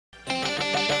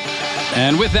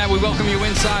And with that, we welcome you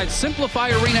inside Simplify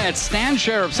Arena at Stan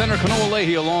Sheriff Center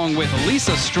Kaho'olahi, along with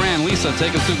Lisa Strand. Lisa,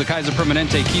 take us through the Kaiser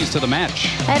Permanente keys to the match.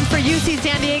 And for UC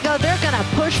San Diego, they're going to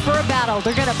push for a battle.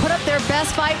 They're going to put up their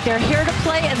best fight. They're here to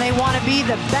play, and they want to be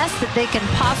the best that they can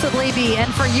possibly be. And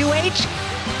for UH,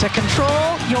 to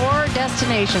control your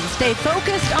destination. Stay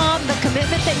focused on the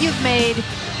commitment that you've made,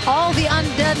 all the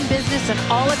undone business, and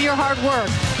all of your hard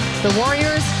work. The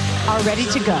Warriors are ready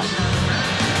to go.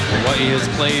 Hawaii has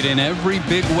played in every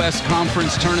Big West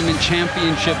Conference Tournament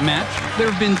championship match. There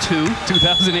have been two,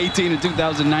 2018 and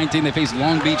 2019. They faced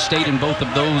Long Beach State in both of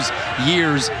those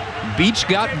years. Beach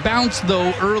got bounced,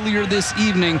 though, earlier this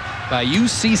evening by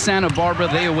UC Santa Barbara.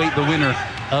 They await the winner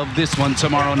of this one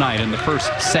tomorrow night. And the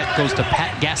first set goes to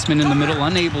Pat Gassman in the middle,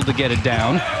 unable to get it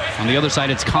down. On the other side,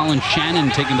 it's Colin Shannon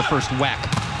taking the first whack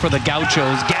for the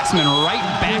Gauchos. Gassman right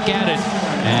back at it.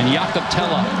 And Jakob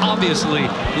Tella obviously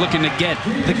looking to get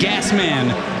the gas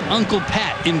man, Uncle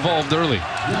Pat, involved early.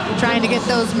 Trying to get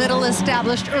those middle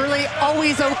established early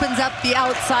always opens up the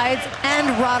outsides, and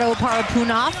Rado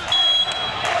Parapunov.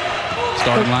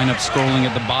 Starting lineup scrolling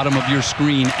at the bottom of your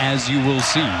screen, as you will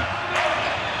see.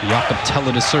 Jakob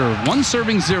Tella to serve.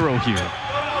 1-0 here.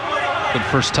 Good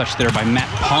first touch there by Matt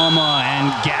Palma,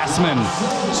 and Gassman.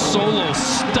 Solo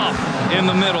stuff in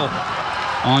the middle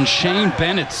on Shane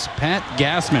Bennett's Pat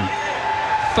Gassman.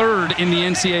 Third in the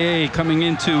NCAA coming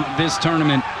into this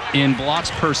tournament in blocks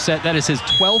per set. That is his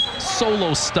 12th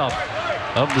solo stuff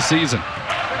of the season.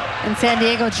 And San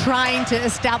Diego trying to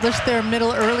establish their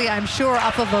middle early, I'm sure,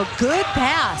 off of a good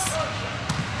pass.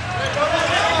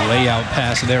 Layout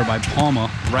pass there by Palma.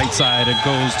 Right side, it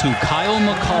goes to Kyle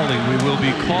McCauley. We will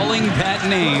be calling that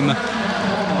name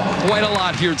quite a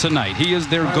lot here tonight. He is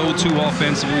their go-to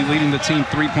offensively, leading the team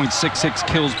 3.66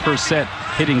 kills per set,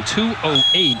 hitting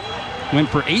 .208. Went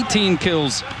for 18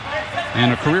 kills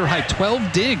and a career-high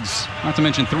 12 digs, not to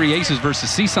mention 3 aces versus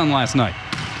CSUN last night.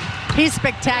 He's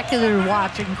spectacular to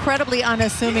watch, incredibly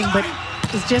unassuming, but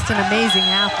is just an amazing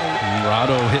athlete. And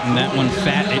Rado hitting that one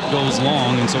fat, it goes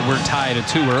long, and so we're tied at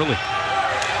 2 early.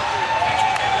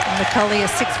 McCulley, a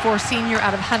 6'4" senior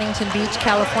out of Huntington Beach,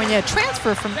 California, a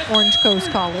transfer from Orange Coast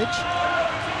College.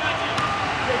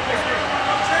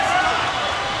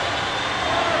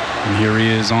 And here he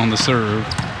is on the serve.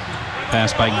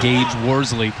 Pass by Gage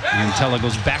Worsley, and Tella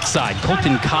goes backside.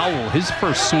 Colton Cowell, his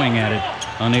first swing at it,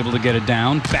 unable to get it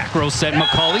down. Back row set,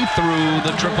 McCauley through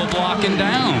the triple block and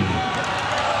down.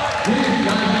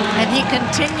 And he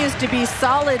continues to be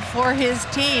solid for his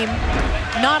team.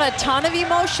 Not a ton of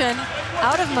emotion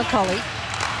out of McCulley.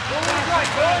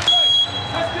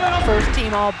 First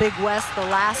team all Big West the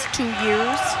last 2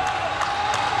 years.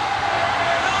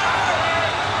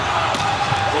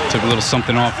 Took a little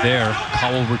something off there.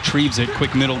 Cowell retrieves it.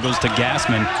 Quick middle goes to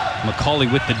Gassman.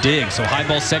 McCauley with the dig. So high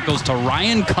ball set goes to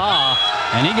Ryan Kah,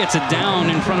 and he gets it down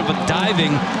in front of a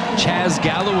diving Chaz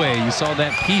Galloway. You saw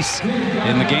that piece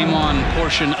in the game on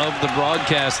portion of the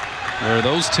broadcast where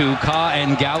those two, Kah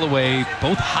and Galloway,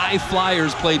 both high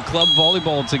flyers, played club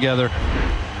volleyball together.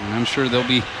 And I'm sure they'll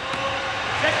be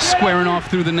squaring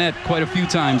off through the net quite a few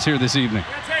times here this evening.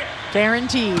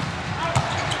 Guaranteed.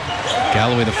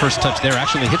 Galloway, the first touch there,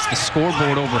 actually hits the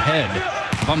scoreboard overhead.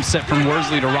 Bump set from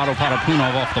Worsley to Rado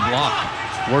Parapunov off the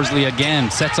block. Worsley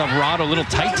again sets up Rado a little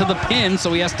tight to the pin,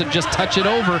 so he has to just touch it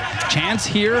over. Chance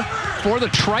here for the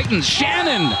Tritons.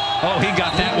 Shannon! Oh, he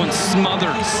got that one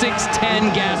smothered.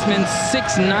 6'10" Gassman,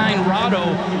 6'9"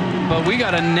 Rado. But we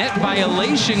got a net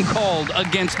violation called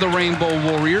against the Rainbow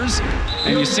Warriors.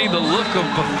 And you see the look of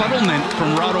befuddlement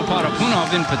from Rado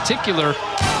Parapunov in particular.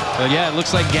 But yeah, it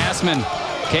looks like Gassman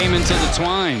came into the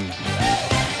twine.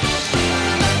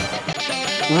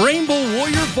 Rainbow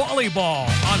Warrior Volleyball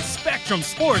on Spectrum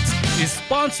Sports is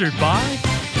sponsored by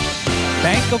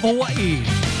Bank of Hawaii.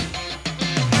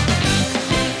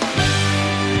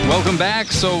 Welcome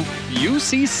back. So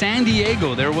UC San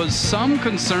Diego, there was some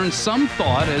concern, some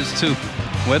thought as to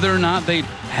whether or not they'd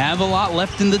have a lot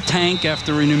left in the tank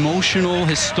after an emotional,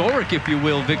 historic, if you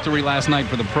will, victory last night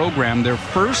for the program. Their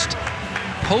first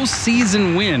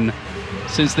postseason win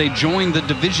since they joined the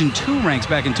Division II ranks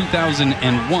back in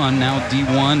 2001, now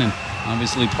D1, and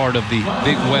obviously part of the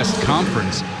Big West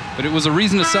Conference. But it was a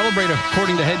reason to celebrate,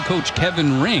 according to head coach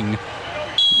Kevin Ring.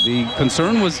 The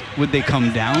concern was, would they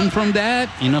come down from that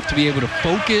enough to be able to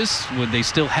focus? Would they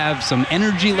still have some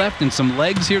energy left and some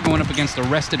legs here going up against a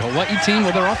rested Hawaii team?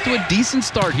 Well, they're off to a decent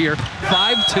start here,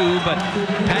 5-2, but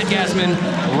Pat Gassman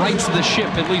rights the ship,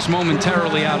 at least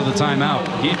momentarily, out of the timeout.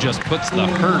 He just puts the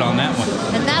hurt on that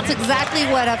one. And that's exactly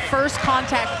what a first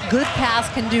contact good pass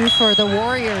can do for the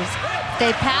Warriors.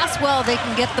 they pass well, they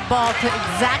can get the ball to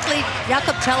exactly,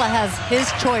 Jakob Tella has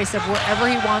his choice of wherever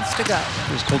he wants to go.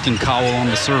 Here's Colton Cowell on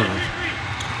the serve.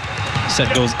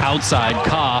 Set goes outside.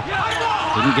 Ka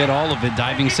didn't get all of it.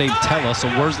 Diving save Tella, so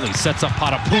Worsley sets up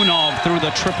Potapunov through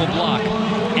the triple block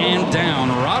and down.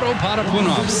 Rado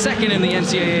Potapunov, second in the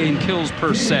NCAA in kills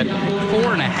per set.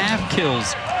 4.5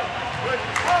 kills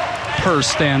per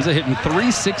stanza, hitting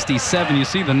 367. You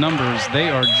see the numbers, they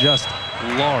are just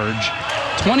large.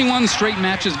 21 straight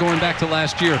matches going back to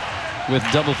last year with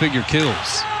double-figure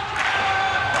kills.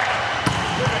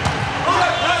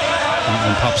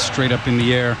 And pops straight up in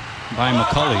the air by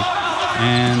McCulley.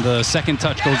 And the second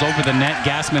touch goes over the net.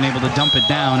 Gassman able to dump it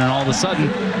down, and all of a sudden,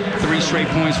 3 straight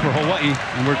points for Hawaii,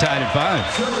 and we're tied at 5.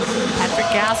 Patrick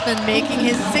Gassman making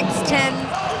his 6'10"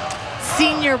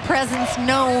 senior presence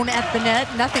known at the net.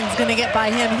 Nothing's going to get by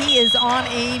him. He is on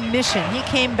a mission. He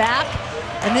came back,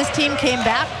 and this team came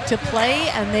back to play,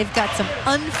 and they've got some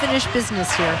unfinished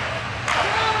business here.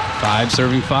 5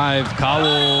 serving 5.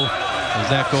 Cowell, does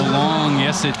that go long?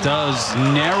 Yes, it does.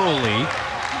 Narrowly.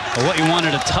 Hawaii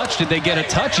wanted a touch. Did they get a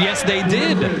touch? Yes, they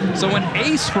did. So an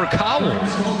ace for Cowell.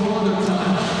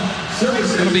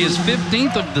 That'll be his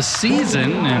 15th of the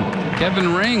season. And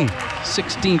Kevin Ring,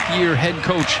 16th year head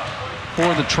coach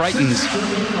for the Tritons,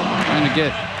 trying to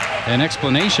get an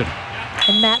explanation.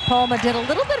 And Matt Palma did a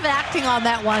little bit of acting on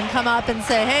that one, come up and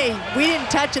say, hey, we didn't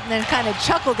touch it, and then kind of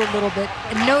chuckled a little bit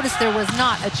and noticed there was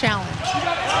not a challenge.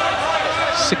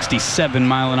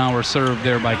 67-mile-an-hour serve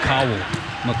there by Cowell.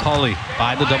 McCauley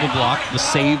by the double block, the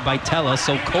save by Tella,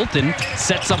 so Colton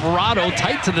sets up Rado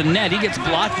tight to the net. He gets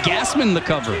blocked. Gassman the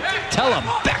cover. Tella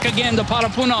back again to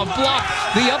Potapunov, blocked.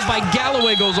 The up by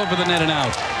Galloway goes over the net and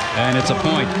out. And it's a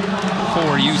point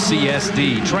for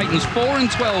UCSD. Tritons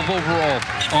 4-12 overall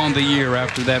on the year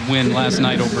after that win last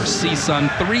night over CSUN.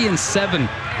 3-7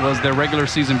 was their regular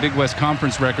season Big West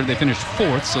Conference record. They finished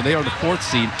 4th, so they are the 4th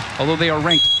seed, although they are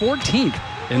ranked 14th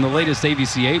in the latest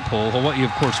AVCA poll. Hawaii,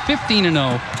 of course,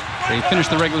 15-0. They finished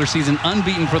the regular season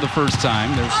unbeaten for the first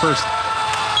time. Their first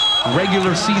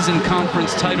regular season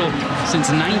conference title since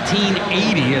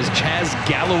 1980 as Chaz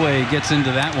Galloway gets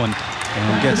into that one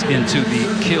and gets into the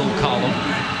kill column.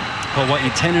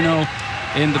 Hawaii 10-0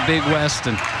 in the Big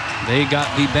West, and they got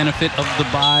the benefit of the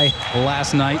bye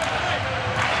last night.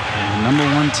 And the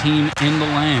 #1 team in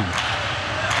the land.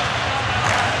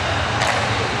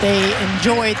 They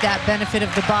enjoyed that benefit of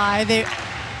the bye.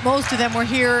 Most of them were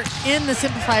here in the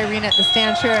Simplify Arena at the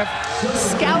Stan Sheriff,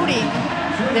 scouting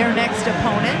their next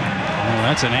opponent. Oh,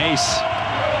 that's an ace.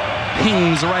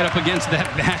 Pings right up against that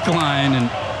back line, and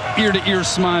ear-to-ear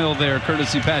smile there,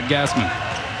 courtesy Pat Gassman.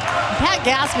 Pat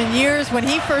Gassman, years when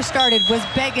he first started, was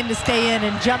begging to stay in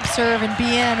and jump serve and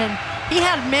be in, and he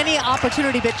had many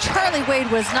opportunity, but Charlie Wade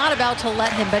was not about to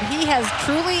let him. But he has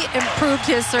truly improved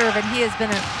his serve, and he has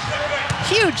been a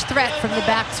huge threat from the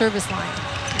back service line.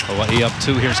 Hawaii up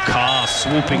 2. Here's Ka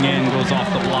swooping in, goes off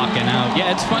the block and out.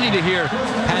 Yeah, it's funny to hear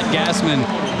Pat Gassman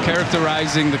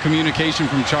characterizing the communication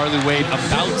from Charlie Wade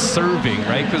about serving,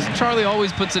 right? Because Charlie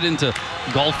always puts it into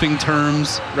golfing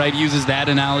terms, right? Uses that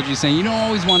analogy, saying you don't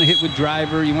always want to hit with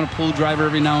driver, you want to pull driver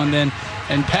every now and then.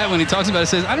 And Pat, when he talks about it,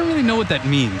 says, I don't really know what that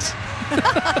means.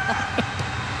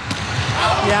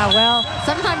 Yeah, well,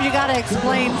 sometimes you got to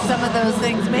explain some of those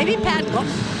things. Maybe Pat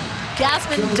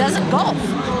Gassman doesn't golf.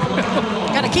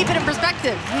 Got to keep it in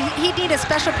perspective. He'd need a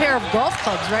special pair of golf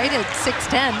clubs, right, at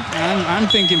 6'10". I'm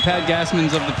thinking Pat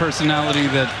Gassman's of the personality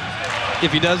that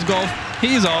if he does golf,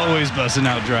 he's always busting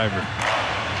out driver.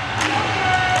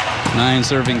 9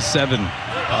 serving 7.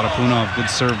 Potapunov, good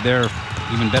serve there.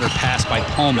 Even better pass by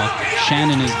Palma.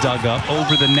 Shannon is dug up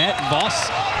over the net. Voss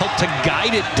helped to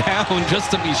guide it down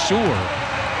just to be sure.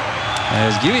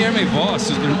 As Guilherme Voss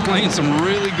has been playing some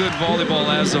really good volleyball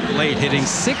as of late, hitting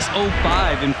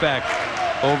 .605, in fact,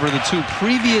 over the 2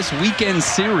 previous weekend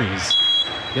series.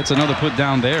 Gets another put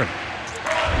down there.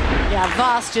 Yeah,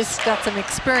 Voss just got some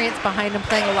experience behind him,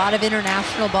 playing a lot of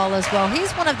international ball as well.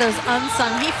 He's one of those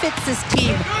unsung. He fits this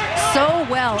team so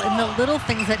well in the little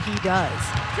things that he does.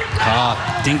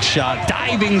 Dink shot,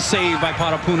 diving save by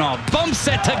Potapunov. Bump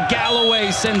set to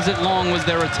Galloway, sends it long. Was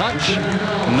there a touch?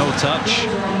 No touch.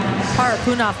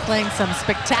 Potapunov playing some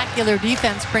spectacular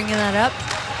defense, bringing that up.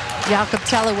 Jakob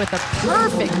Tella with a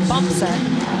perfect bump set.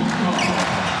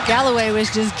 Galloway was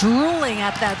just drooling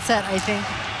at that set, I think.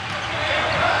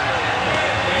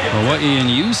 Hawaii and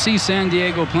UC San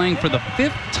Diego playing for the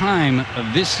 5th time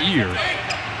this year.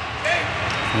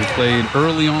 We played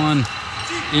early on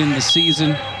in the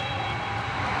season.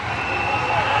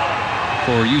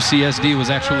 For UCSD was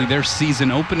actually their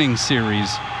season opening series.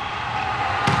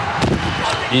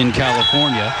 in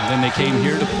California. And then they came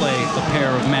here to play a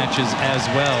pair of matches as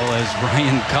well as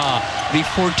Ryan Ka, the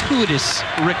fortuitous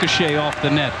ricochet off the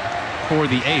net for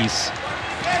the ace.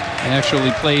 They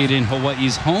actually played in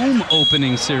Hawaii's home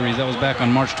opening series. That was back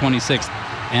on March 26th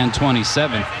and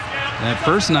 27th. That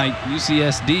first night,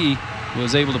 UCSD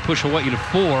was able to push Hawaii to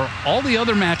 4. All the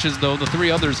other matches, though, the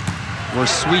 3 others, were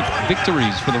sweep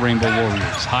victories for the Rainbow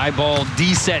Warriors. High ball,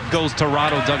 D set goes to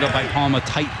Rado, dug up by Palma,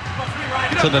 tight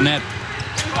to the net.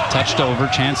 Touched over,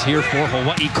 chance here for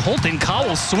Hawaii. Colton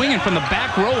Cowell swinging from the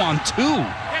back row on 2.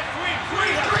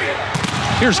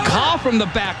 Here's Ka from the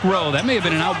back row. That may have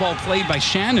been an outball played by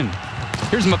Shannon.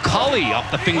 Here's McCauley off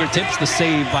the fingertips, the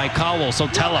save by Cowell.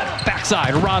 Sotella,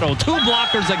 backside, Rado, 2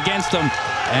 blockers against him,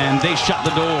 and they shut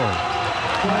the door.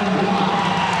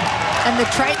 And the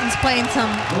Tritons playing some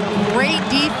great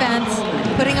defense,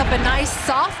 putting up a nice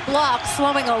soft block,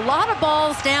 slowing a lot of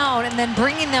balls down and then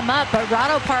bringing them up. But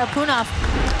Rado Parapunov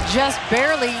just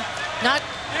barely not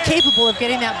capable of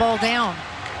getting that ball down.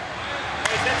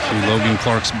 See Logan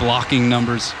Clark's blocking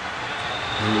numbers.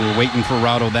 We were waiting for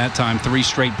Rado that time. 3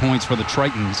 straight points for the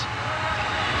Tritons.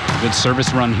 Good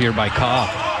service run here by Ka.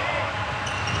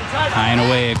 High and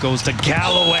away, it goes to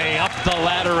Galloway, up the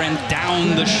ladder and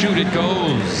down the chute it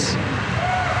goes.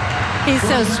 He's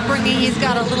so springy, he's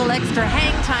got a little extra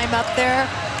hang time up there.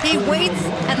 He waits,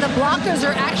 and the blockers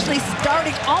are actually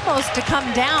starting almost to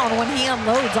come down when he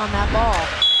unloads on that ball.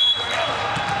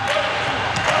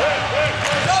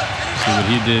 See what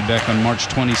he did back on March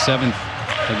 27th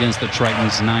against the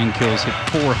Tritons. 9 kills, hit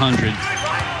 400.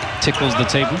 Tickles the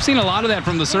tape. We've seen a lot of that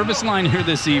from the service line here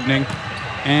this evening.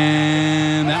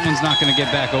 And that one's not going to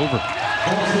get back over.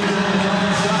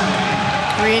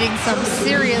 Creating some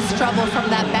serious trouble from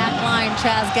that back line,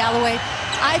 Chaz Galloway.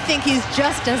 I think he's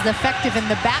just as effective in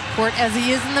the backcourt as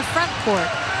he is in the front court.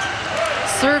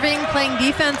 Serving, playing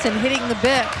defense, and hitting the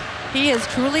bic. He has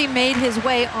truly made his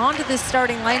way onto this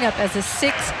starting lineup as a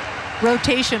 6th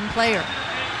rotation player.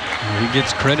 He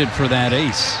gets credit for that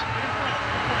ace.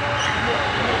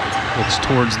 Looks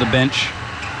towards the bench,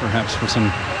 perhaps for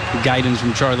some guidance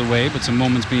from Charlie Way, but some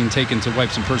moments being taken to wipe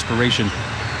some perspiration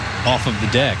off of the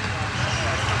deck.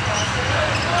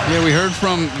 Yeah, we heard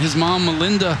from his mom,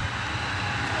 Melinda,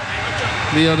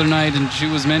 the other night, and she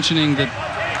was mentioning that,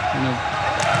 you know,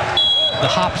 the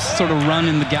hops sort of run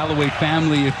in the Galloway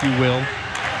family, if you will.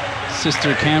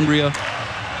 Sister Cambria,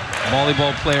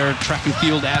 volleyball player, track and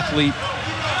field athlete,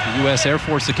 U.S. Air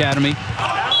Force Academy,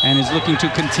 and is looking to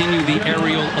continue the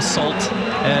aerial assault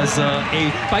as a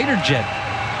fighter jet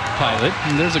pilot.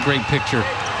 And there's a great picture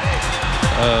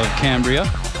of Cambria.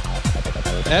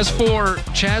 As for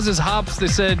Chaz's hops, they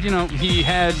said, you know, he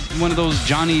had one of those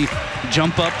Johnny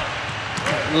jump up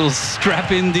little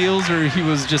strap-in deals where he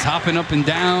was just hopping up and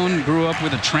down. Grew up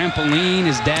with a trampoline.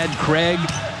 His dad, Craig,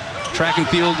 track and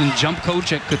field and jump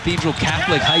coach at Cathedral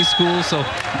Catholic High School. So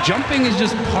jumping is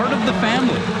just part of the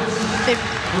family.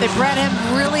 They bred him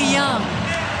really young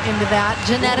into that.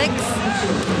 Genetics.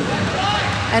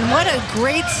 And what a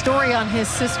great story on his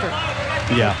sister.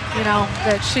 Yeah. You know,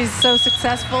 that she's so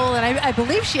successful. And I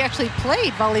believe she actually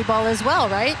played volleyball as well,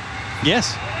 right?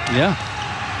 Yes. Yeah.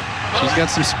 She's got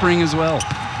some spring as well.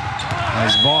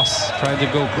 As Voss tried to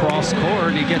go cross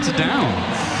court, he gets it down.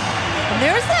 And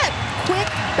there's that quick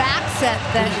back set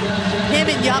that him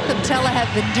and Jakob Tella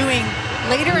have been doing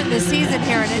later in the season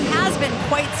here, and it has been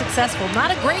quite successful.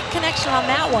 Not a great connection on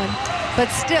that one,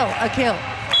 but still a kill.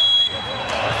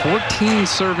 14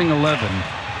 serving 11.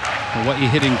 Hawaii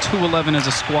hitting 211 as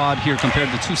a squad here compared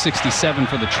to 267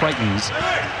 for the Tritons.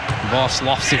 Voss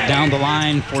lofts it down the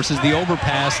line, forces the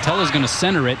overpass. Tella's going to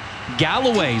center it.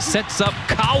 Galloway sets up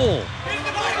Cowell.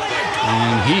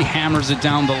 And he hammers it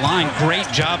down the line. Great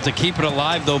job to keep it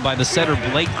alive, though, by the setter,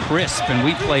 Blake Crisp. And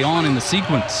we play on in the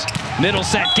sequence. Middle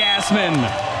set, Gassman.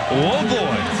 Oh,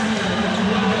 boy.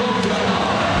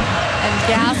 And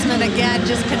Gassman, again,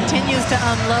 just continues to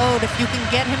unload. If you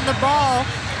can get him the ball,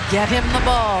 get him the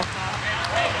ball.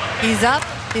 He's up.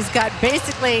 He's got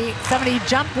basically somebody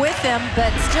jump with him,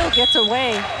 but still gets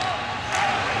away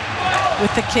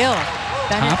with the kill.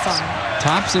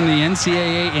 Tops in the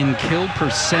NCAA in kill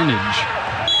percentage.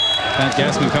 Pat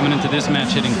Gassman coming into this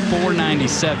match hitting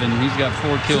 .497. He's got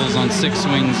 4 kills on 6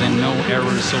 swings and no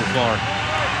errors so far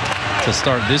to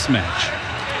start this match.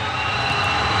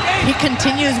 He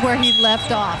continues where he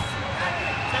left off.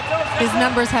 His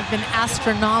numbers have been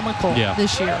astronomical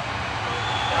this year.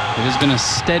 It has been a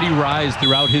steady rise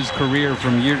throughout his career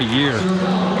from year to year.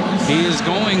 He is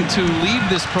going to leave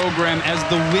this program as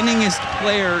the winningest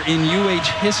player in UH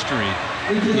history.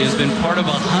 He has been part of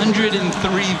 103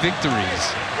 victories.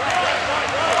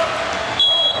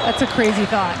 That's a crazy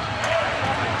thought.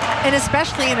 and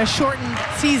especially in a shortened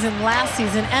season last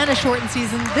season and a shortened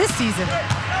season this season.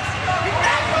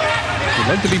 We'd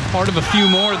like to be part of a few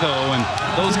more, though, and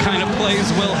those kind of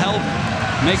plays will help.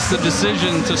 Makes the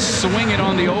decision to swing it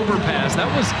on the overpass. That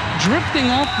was drifting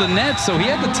off the net, so he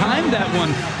had to time that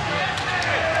one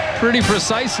pretty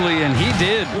precisely, and he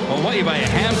did. Hawaii by a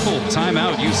handful.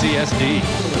 Timeout, UCSD.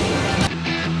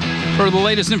 For the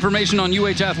latest information on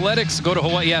UH Athletics, go to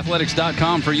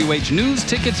hawaiiathletics.com for UH news,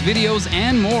 tickets, videos,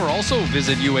 and more. Also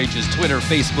visit UH's Twitter,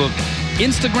 Facebook,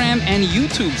 Instagram, and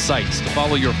YouTube sites to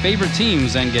follow your favorite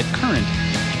teams and get current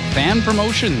fan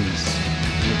promotions.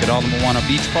 Look at all the Moana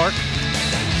Beach Park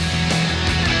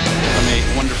from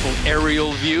a wonderful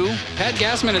aerial view. Pat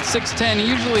Gassman at 6'10", he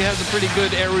usually has a pretty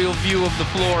good aerial view of the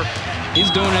floor.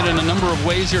 He's doing it in a number of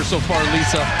ways here so far,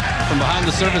 Lisa, from behind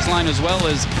the service line as well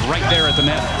as right there at the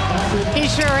net. He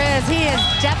sure is. He has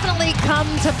definitely come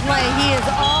to play. He is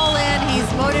all in, he's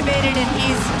motivated, and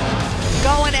he's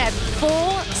going at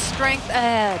full strength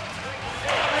ahead.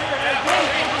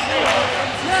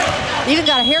 Even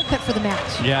got a haircut for the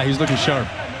match. Yeah, he's looking sharp.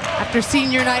 After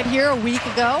senior night here a week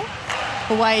ago,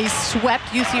 Hawaii swept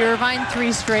UC Irvine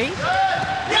 3 straight.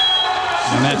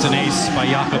 And that's an ace by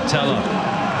Jakob Tella.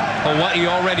 Hawaii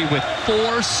already with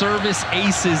 4 service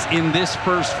aces in this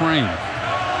first frame.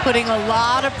 Putting a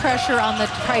lot of pressure on the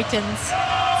Titans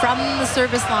from the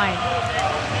service line.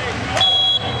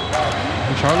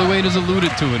 And Charlie Wade has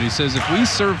alluded to it. He says if we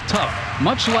serve tough,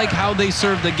 much like how they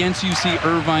served against UC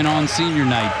Irvine on senior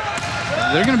night,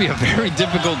 they're going to be a very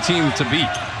difficult team to beat,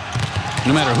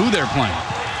 no matter who they're playing.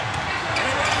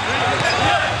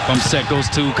 Bump set goes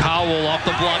to Cowell off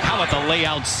the block. How about the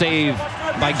layout save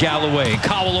by Galloway?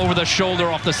 Cowell over the shoulder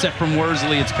off the set from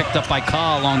Worsley. It's picked up by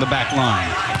Ka along the back line.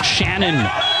 Shannon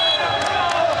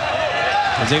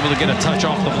was able to get a touch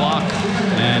off the block,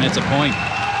 and it's a point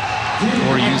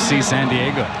for UC San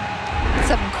Diego.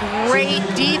 Some great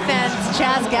defense.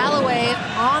 Chaz Galloway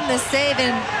on the save,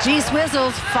 and G.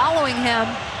 Swizzles following him.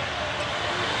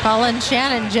 Colin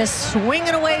Shannon just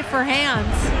swinging away for hands.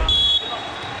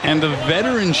 And the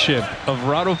veteranship of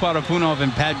Rado Parapunov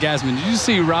and Pat Gassman. Did you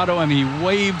see Rado? I mean, he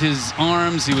waved his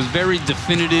arms. He was very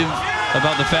definitive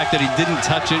about the fact that he didn't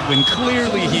touch it when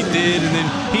clearly he did. And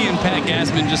then he and Pat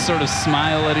Gassman just sort of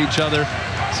smile at each other.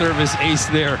 Service ace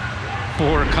there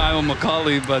for Kyle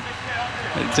McCauley. But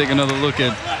take another look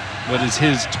at what is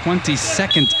his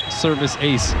 22nd service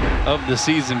ace of the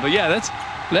season. But yeah, that's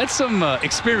some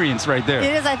experience right there.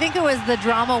 It is. I think it was the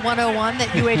drama 101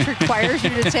 that UH requires you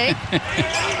to take.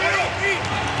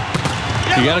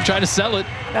 You got to try to sell it.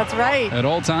 That's right. At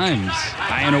all times.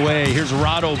 High and away. Here's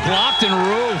Rado. Blocked and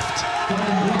roofed.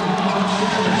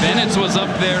 Bennett's was up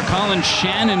there. Colin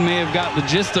Shannon may have got the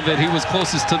gist of it. He was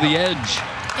closest to the edge.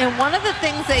 And one of the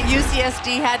things that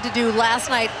UCSD had to do last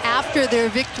night after their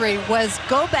victory was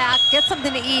go back, get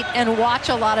something to eat, and watch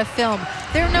a lot of film.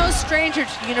 They're no stranger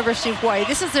to the University of Hawaii.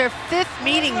 This is their 5th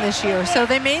meeting this year, so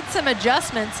they made some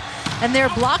adjustments, and their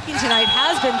blocking tonight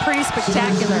has been pretty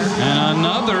spectacular. And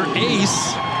another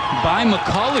ace by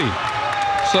McCauley.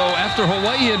 So after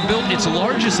Hawaii had built its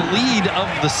largest lead of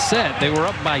the set, they were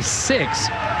up by 6,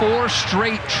 4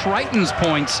 straight Triton's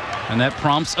points, and that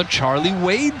prompts a Charlie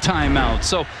Wade timeout.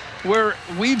 So where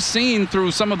we've seen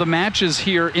through some of the matches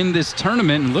here in this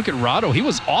tournament, and look at Rado, he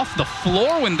was off the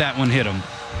floor when that one hit him.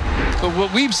 But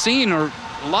what we've seen are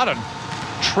a lot of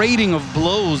trading of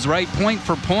blows, right, point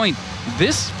for point.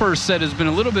 This first set has been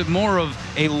a little bit more of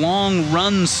a long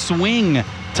run swing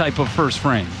type of first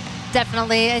frame.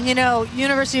 Definitely, and you know,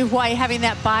 University of Hawaii having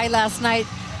that bye last night,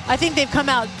 I think they've come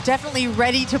out definitely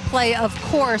ready to play, of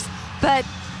course, but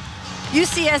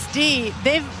UCSD,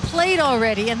 they've played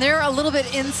already, and they're a little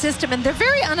bit in system, and they're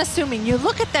very unassuming. You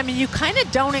look at them, and you kind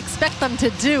of don't expect them to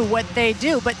do what they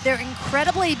do, but they're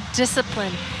incredibly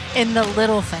disciplined in the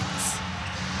little things.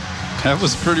 That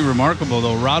was pretty remarkable,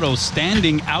 though. Rado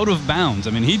standing out of bounds.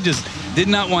 I mean, he just did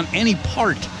not want any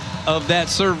part of that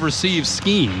serve-receive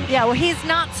scheme. Yeah, well, he's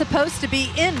not supposed to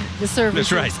be in the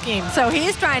serve-receive scheme. So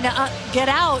he's trying to get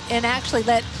out and actually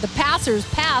let the passers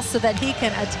pass so that he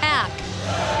can attack.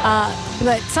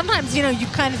 But sometimes, you know, you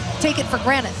kind of take it for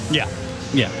granted. Yeah,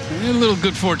 yeah. A little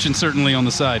good fortune certainly on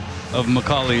the side of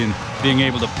McCauley and being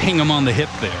able to ping him on the hip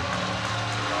there.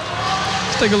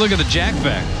 Let's take a look at the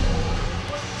jackback.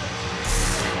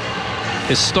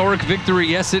 Historic victory,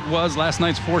 yes it was. Last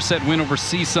night's 4-set win over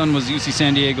CSUN was UC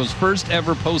San Diego's first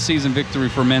ever postseason victory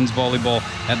for men's volleyball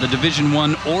at the Division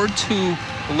I or II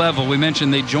level. We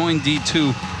mentioned they joined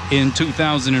D2 in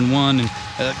 2001. And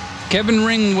Kevin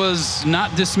Ring was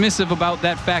not dismissive about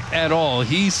that fact at all.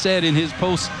 He said in his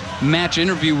post-match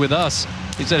interview with us,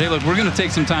 He said, hey, look, we're going to take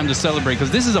some time to celebrate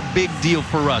because this is a big deal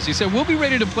for us. He said, we'll be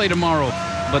ready to play tomorrow,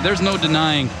 but there's no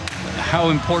denying how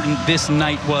important this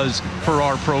night was for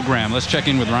our program. Let's check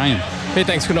in with Ryan. Hey,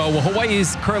 thanks, Kunal. Well, Hawaii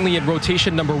is currently in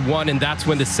rotation number 1, and that's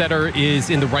when the setter is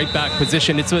in the right back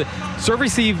position. It's a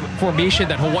serve-receive formation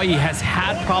that Hawaii has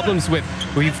had problems with.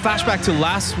 When you flash back to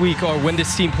last week or when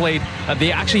this team played,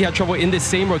 they actually had trouble in this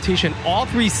same rotation. All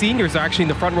 3 seniors are actually in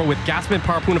the front row with Gassman,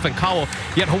 Parapunov, and Cowell.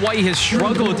 Yet Hawaii has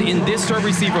struggled in this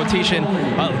serve-receive rotation.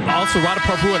 Also, Rada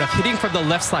Parapunov hitting from the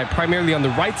left side, primarily on the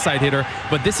right side hitter.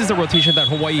 But this is a rotation that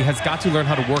Hawaii has got to learn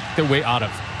how to work their way out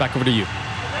of. Back over to you.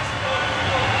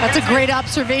 That's a great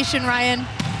observation, Ryan.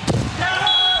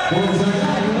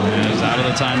 As out of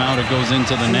the timeout, it goes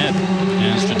into the net.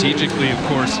 And strategically, of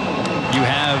course, you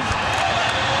have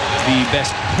the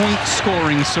best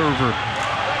point-scoring server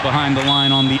behind the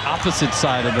line on the opposite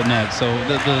side of the net. So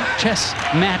the chess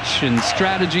match and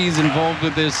strategies involved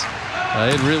with this,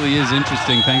 it really is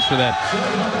interesting. Thanks for that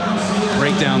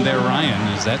breakdown there, Ryan,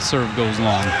 as that serve goes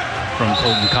long from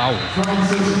Colton Cowell.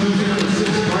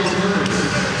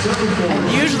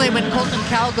 And usually when Colton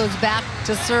Cowell goes back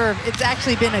to serve, it's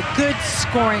actually been a good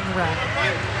scoring run.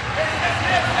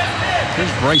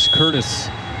 Here's Bryce Curtis,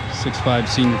 6'5"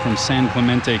 senior from San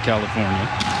Clemente, California.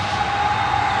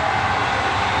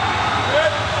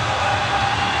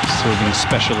 Serving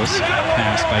specialist,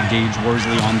 pass by Gage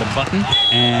Worsley on the button,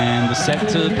 and the set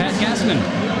to Pat Gassman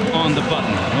on the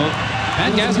button. Well,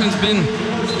 Pat Gassman's been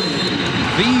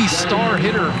the star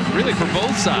hitter really for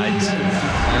both sides,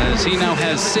 as he now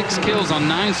has 6 kills on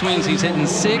 9 swings. He's hitting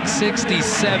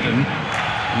 .667.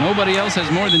 Nobody else has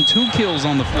more than 2 kills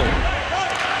on the floor.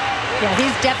 Yeah,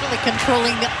 he's definitely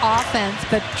controlling the offense,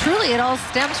 but truly it all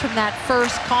stems from that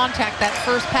first contact, that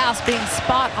first pass being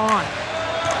spot on.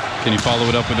 Can he follow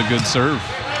it up with a good serve?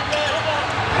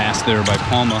 Pass there by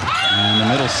Palma, and the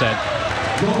middle set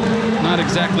not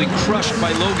exactly crushed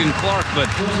by Logan Clark, but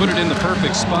put it in the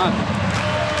perfect spot.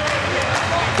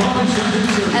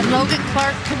 And Logan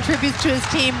Clark contributes to his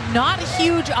team, not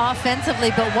huge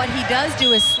offensively, but what he does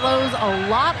do is slows a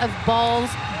lot of balls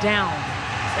down.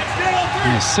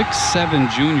 Yeah, 6'7"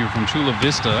 junior from Chula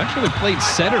Vista. Actually played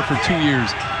setter for 2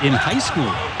 years in high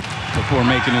school before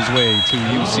making his way to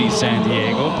UC San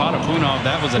Diego. Parapunov,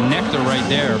 that was a nectar right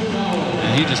there,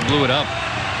 and he just blew it up.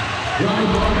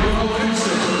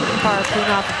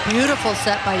 Parapunov, beautiful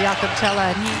set by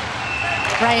Yakutela, and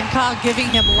Ryan Kaw giving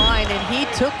him line, and he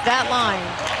took that line.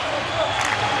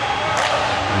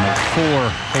 And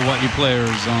 4 Hawaii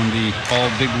players on the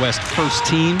All-Big West first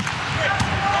team.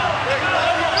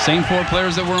 Same 4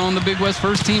 players that were on the Big West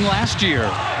first team last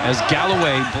year, as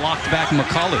Galloway blocked back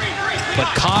McCullough. But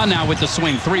Kaw now with the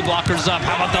swing, 3 blockers up.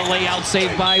 How about the layout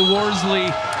save by Worsley,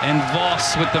 and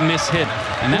Voss with the miss hit.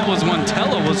 And that was when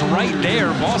Tella was right there.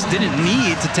 Voss didn't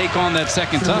need to take on that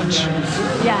second touch.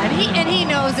 Yeah, and he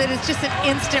knows it. It's just an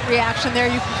instant reaction there.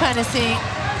 You can kind of see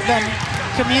them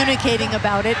communicating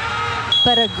about it.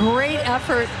 But a great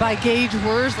effort by Gage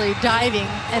Worsley diving,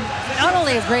 and not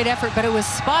only a great effort, but it was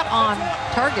spot on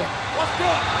target.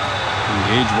 And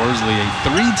Gage Worsley, a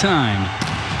 3-time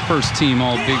first team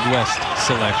All Big West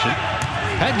selection.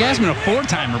 Pat Gassman, a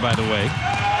 4-timer, by the way.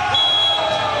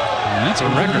 And that's a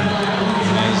record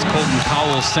as Colton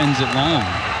Cowell sends it long.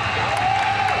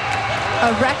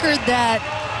 A record that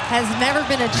has never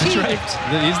been achieved. That's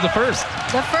right. He's the first.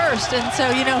 The first, and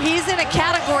so, you know, he's in a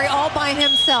category all by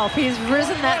himself. He's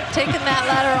risen that, taken that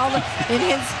ladder in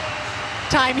his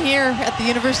time here at the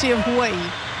University of Hawaii.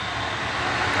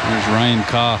 There's Ryan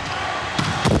Kaw.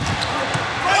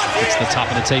 It's the top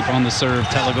of the tape on the serve.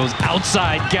 Tella goes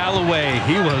outside. Galloway,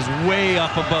 he was way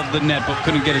up above the net, but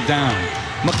couldn't get it down.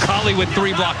 McCauley with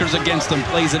 3 blockers against him,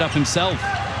 plays it up himself.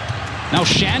 Now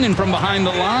Shannon from behind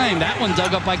the line. That one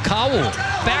dug up by Cowell.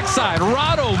 Backside,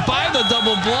 Rado by the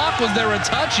double block. Was there a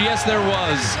touch? Yes, there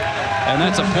was. And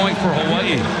that's a point for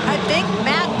Hawaii. I think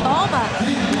Matt Palma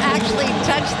actually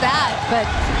touched that, but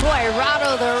boy,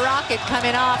 Rado the Rocket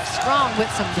coming off strong with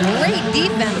some great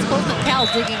defense. Colton Cowell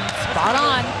digging spot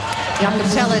on.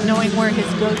 Yakutela knowing where his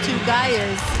go-to guy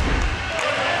is.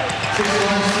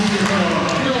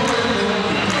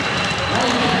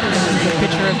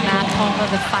 Picture of Matt Palma,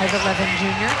 the 5'11"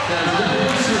 junior.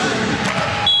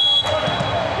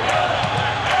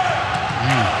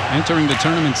 Entering the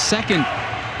tournament second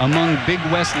among Big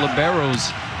West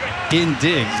liberos in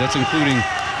digs. That's including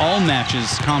all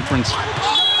matches, conference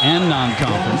and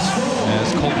non-conference,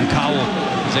 as Colton Cowell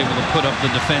is able to put up the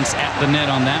defense at the net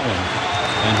on that one.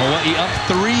 And Hawaii up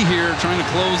 3 here, trying to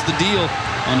close the deal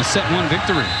on a set 1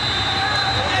 victory.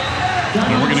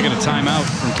 And we're going to get a timeout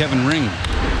from Kevin Ring.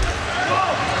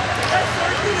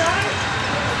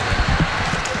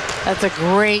 That's a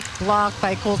great block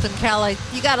by Colton Calla.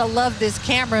 You got to love this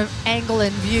camera angle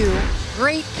and view.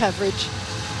 Great coverage,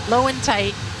 low and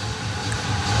tight.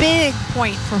 Big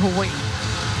point for Hawaii.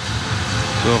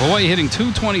 So Hawaii hitting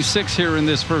 226 here in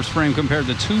this first frame compared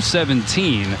to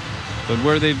 217. But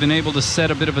where they've been able to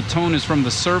set a bit of a tone is from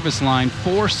the service line.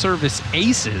 4 service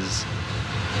aces.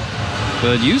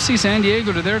 But UC San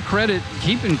Diego, to their credit,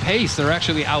 keeping pace. They're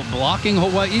actually out blocking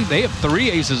Hawaii. They have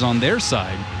 3 aces on their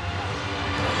side.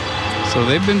 So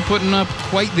they've been putting up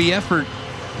quite the effort.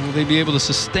 Will they be able to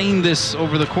sustain this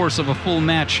over the course of a full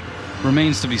match?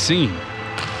 Remains to be seen.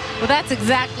 Well, that's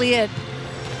exactly it.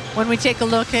 When we take a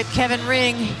look at Kevin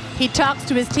Ring, he talks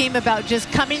to his team about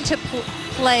just coming to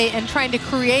play and trying to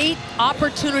create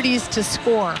opportunities to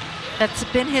score. That's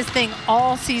been his thing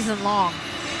all season long.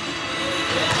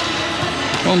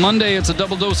 Well, Monday, it's a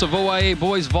double dose of OIA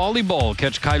boys volleyball.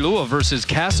 Catch Kailua versus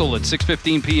Castle at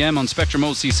 6:15 p.m. on Spectrum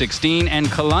OC16 and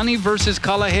Kalani versus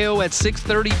Kalaheo at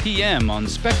 6:30 p.m. on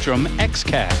Spectrum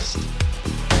XCast.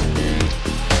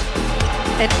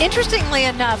 And interestingly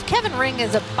enough, Kevin Ring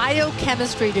has a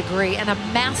biochemistry degree and a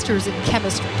master's in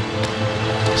chemistry.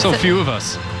 So few of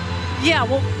us. Yeah,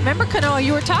 well, remember, Kanoa,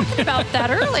 you were talking about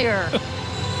that earlier.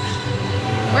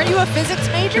 Weren't you a physics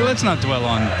major? Sure, let's not dwell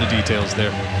on the details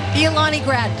there. Iolani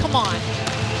grad, come on.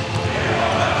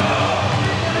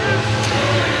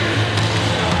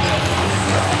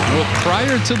 Well,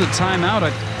 prior to the timeout,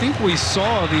 I think we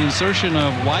saw the insertion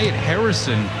of Wyatt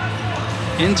Harrison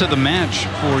into the match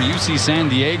for UC San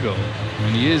Diego.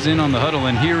 And he is in on the huddle,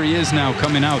 and here he is now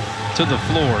coming out to the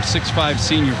floor. 6'5"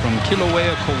 senior from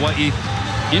Kilauea, Kauai.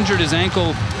 Injured his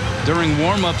ankle during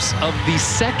warm-ups of the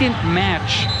second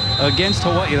match against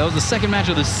Hawaii. That was the second match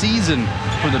of the season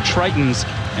for the Tritons,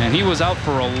 and he was out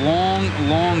for a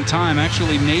long time.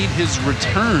 Actually made his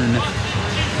return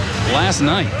last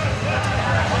night.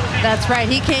 That's right.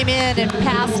 He came in and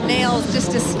passed nails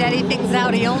just to steady things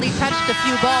out. He only touched a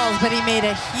few balls, but he made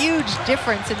a huge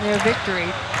difference in their victory.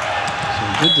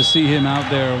 So good to see him out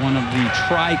there, one of the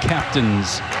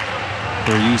tri-captains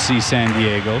for UC San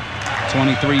Diego.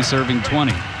 23 serving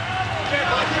 20.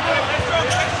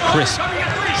 Crisp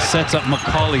sets up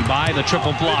McCauley by the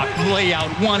triple block.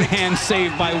 Layout, one-hand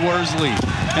save by Worsley.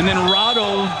 And then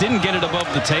Rado didn't get it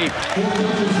above the tape.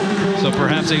 So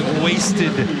perhaps a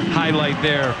wasted highlight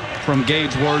there from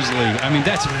Gage Worsley. I mean,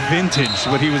 that's vintage,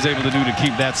 what he was able to do to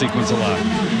keep that sequence alive.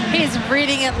 He's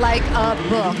reading it like a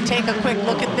book. Take a quick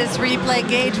look at this replay.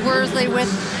 Gage Worsley with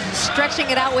stretching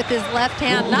it out with his left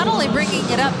hand. Not only bringing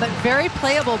it up, but very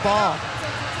playable ball.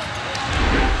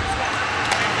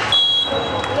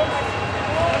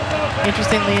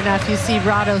 Interestingly enough, you see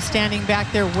Rado standing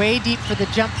back there way deep for the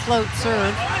jump float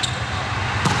serve.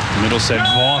 Middle set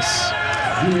Voss.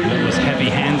 That was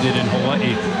heavy-handed in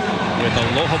Hawaii with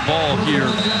Aloha ball here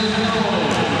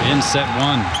in set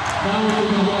 1.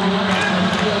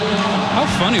 How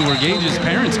funny were Gage's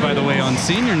parents, by the way, on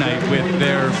senior night with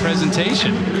their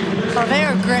presentation? Oh, they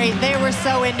are great. They were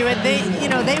so into it.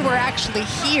 They were actually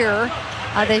here.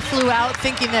 They flew out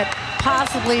thinking that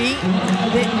possibly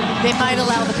they might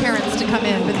allow the parents to come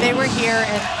in, but they were here,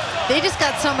 and they just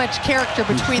got so much character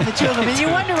between the two of them. And you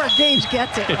wonder where Gage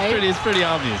gets it, right? It's pretty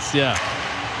obvious, yeah.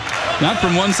 Not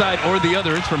from one side or the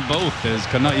other, it's from both as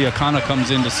Kanaiakana comes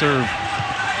in to serve.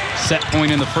 Set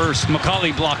point in the first.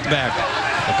 McCauley blocked back.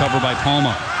 The cover by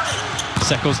Palma.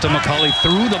 Set goes to McCauley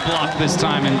through the block this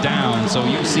time and down. So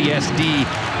UCSD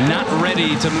not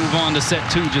ready to move on to set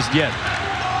 2 just yet.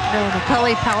 No,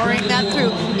 McCauley powering that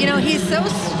through. You know, he's so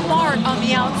smart on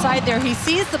the outside there. He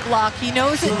sees the block. He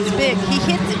knows it's big. He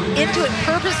hits into it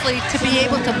purposely to be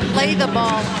able to play the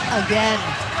ball again.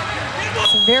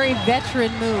 It's a very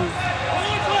veteran move.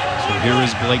 So here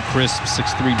is Blake Crisp,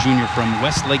 6'3" junior from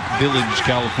Westlake Village,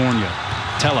 California.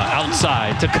 Tella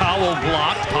outside to Cowell,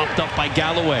 blocked, popped up by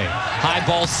Galloway. High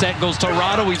ball set goes to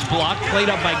Rado. He's blocked, played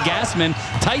up by Gassman.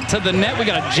 Tight to the net. We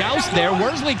got a joust there.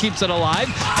 Worsley keeps it alive.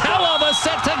 Tella the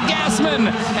set to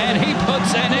Gassman, and he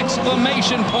puts an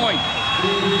exclamation point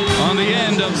on the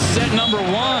end of set number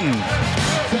 1.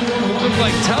 Looked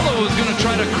like Tella was going to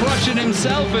try to crush it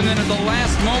himself, and then at the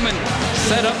last moment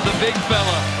set up the big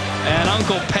fella, and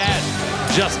Uncle Pat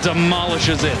just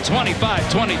demolishes it.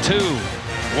 25-22.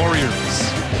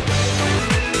 Warriors.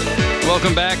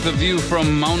 Welcome back. The view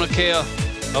from Mauna Kea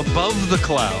above the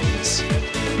clouds.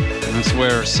 That's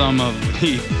where some of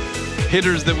the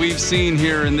hitters that we've seen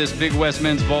here in this Big West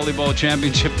Men's Volleyball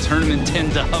Championship tournament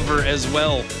tend to hover as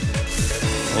well.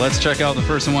 Let's check out the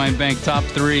First Hawaiian Bank top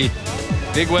 3.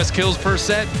 Big West kills per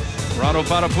set. Rado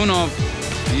Parapunov,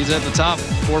 he's at the top,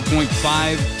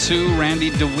 4.52. Randy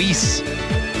DeWeese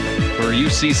for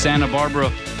UC Santa Barbara,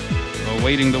 a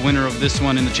awaiting the winner of this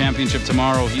one in the championship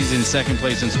tomorrow. He's in second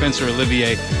place, and Spencer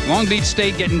Olivier. Long Beach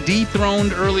State getting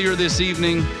dethroned earlier this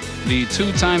evening. The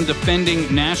two-time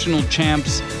defending national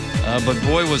champs. But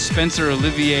boy, was Spencer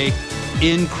Olivier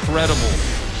incredible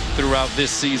throughout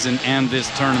this season and this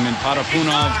tournament.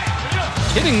 Parapunov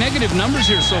hitting negative numbers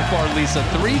here so far, Lisa.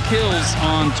 3 kills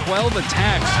on 12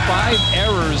 attacks, 5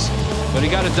 errors, but he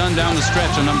got it done down the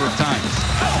stretch a number of times.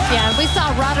 Yeah, we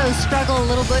saw Rado struggle a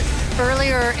little bit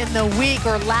earlier in the week,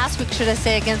 or last week, should I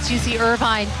say, against UC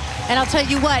Irvine. And I'll tell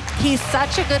you what, he's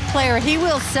such a good player. He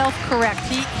will self-correct.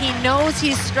 He knows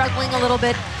he's struggling a little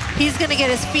bit. He's going to get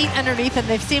his feet underneath him.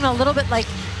 They've seemed a little bit like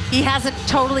he hasn't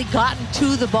totally gotten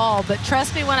to the ball. But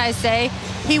trust me when I say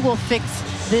he will fix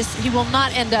this. He will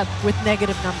not end up with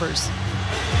negative numbers.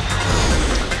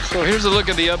 So here's a look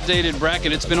at the updated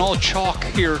bracket. It's been all chalk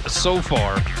here so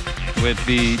far, with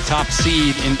the top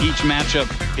seed in each matchup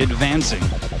advancing.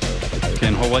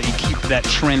 Can Hawaii keep that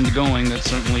trend going? That's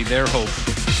certainly their hope.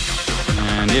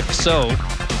 And if so,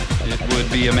 it would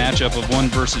be a matchup of 1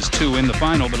 versus 2 in the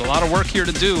final. But a lot of work here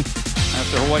to do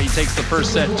after Hawaii takes the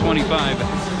first set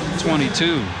 25-22.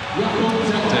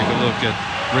 Take a look at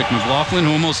Rick McLaughlin,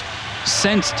 who almost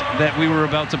sensed that we were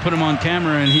about to put him on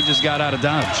camera, and he just got out of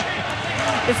Dodge.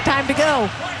 It's time to go.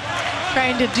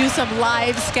 Trying to do some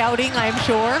live scouting, I'm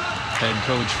sure. Head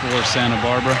coach for Santa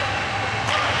Barbara.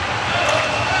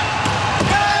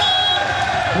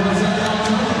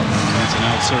 That's an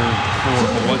out serve for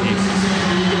Hawaii.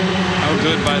 How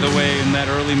good, by the way, in that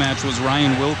early match was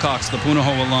Ryan Wilcox, the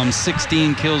Punahou alum.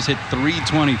 16 kills, hit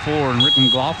 324. And Rick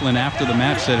McLaughlin, after the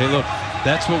match, said, hey, look,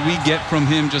 that's what we get from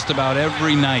him just about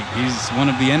every night. He's one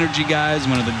of the energy guys,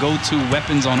 one of the go-to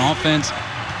weapons on offense.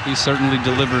 He certainly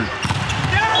delivered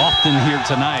often here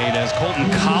tonight, as Colton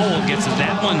Cowell gets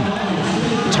that one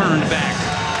turned back.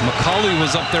 McCauley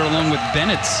was up there along with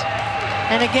Bennett's.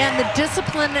 And again, the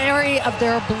disciplinary of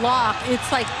their block,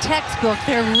 it's like textbook.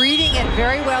 They're reading it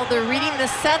very well. They're reading the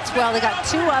sets well. They got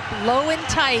 2 up, low and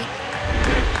tight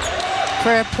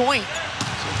for a point.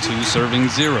 So 2 serving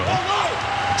 0.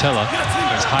 Tella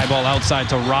has high ball outside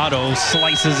to Rado,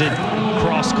 slices it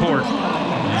cross court,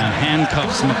 and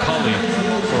handcuffs McCauley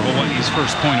for Hawaii's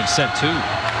first point of set 2.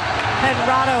 And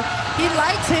Rado, he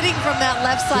likes hitting from that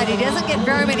left side. He doesn't get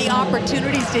very many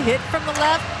opportunities to hit from the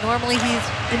left. Normally he's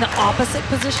in the opposite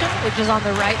position, which is on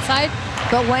the right side.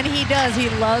 But when he does, he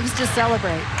loves to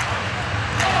celebrate.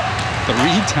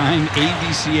 3-time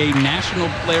ABCA National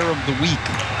Player of the Week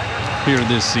here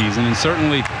this season, and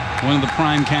certainly one of the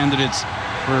prime candidates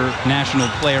for National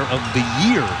Player of the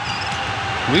Year.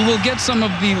 We will get some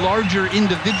of the larger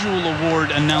individual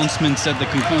award announcements at the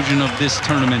conclusion of this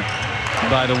tournament.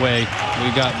 By the way,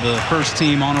 we got the first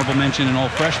team honorable mention and all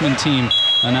freshman team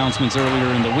announcements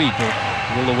earlier in the week.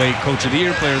 We'll await Coach of the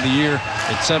Year, Player of the Year,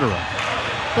 etc.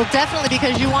 Well, definitely,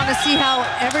 because you want to see how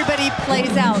everybody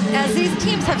plays out. As these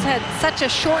teams have had such a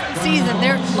shortened season,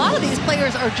 a lot of these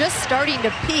players are just starting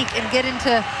to peak and get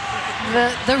into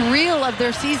the real of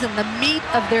their season, the meat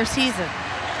of their season.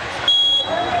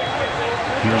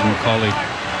 Here's McCauley.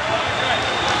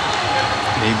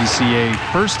 ABCA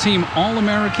first team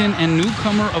All-American and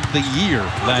newcomer of the year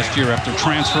last year after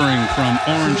transferring from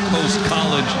Orange Coast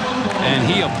College, and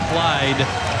he applied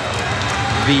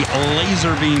the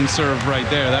laser beam serve right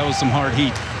there. That was some hard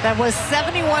heat. That was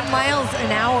 71 miles an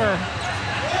hour.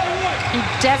 He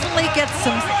definitely gets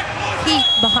some heat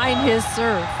behind his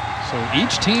serve. So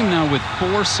each team now with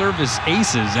 4 service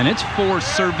aces, and it's 4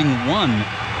 serving 1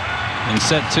 in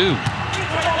set 2.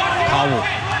 Powell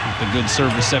with a good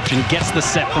serve reception, gets the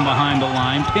set from behind the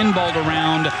line, pinballed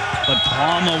around, but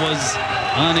Palma was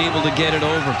unable to get it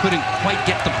over, couldn't quite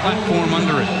get the platform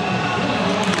under it.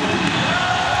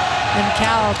 And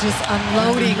Cal just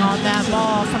unloading on that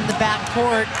ball from the back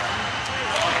court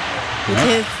with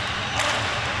his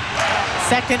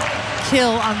second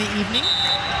kill on the evening.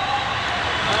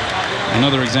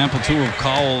 Another example, too, of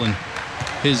Cowell and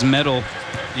his medal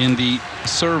in the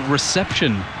serve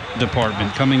reception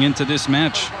department coming into this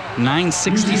match.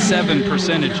 967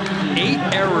 percentage, 8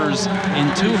 errors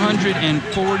in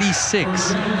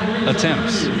 246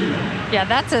 attempts. Yeah,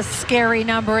 that's a scary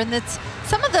number, and it's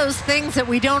some of those things that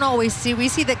we don't always see. We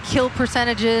see the kill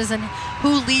percentages and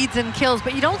who leads in kills,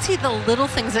 but you don't see the little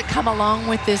things that come along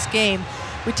with this game.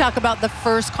 We talk about the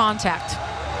first contact.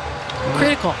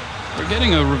 Critical. We're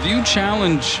getting a review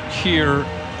challenge here.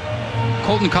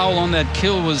 Colton Cowell on that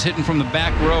kill was hitting from the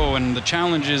back row, and the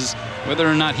challenge is whether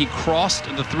or not he crossed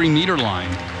the 3-meter line.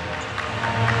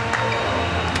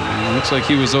 It looks like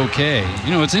he was okay.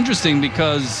 You know, it's interesting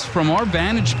because from our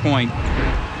vantage point,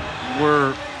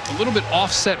 we're a little bit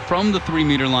offset from the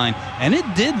 3-meter line, and it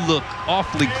did look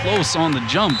awfully close on the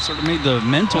jump. Sort of made the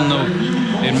mental note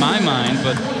in my mind,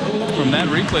 but from that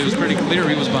replay it was pretty clear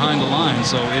he was behind the line.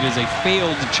 So it is a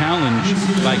failed challenge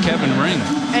by Kevin Ring.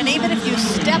 And even if you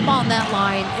step on that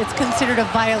line, it's considered a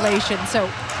violation. So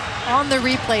on the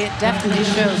replay, it definitely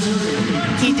shows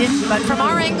he didn't. But from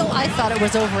our angle, I thought it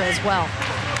was over as well.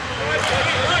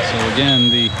 So again,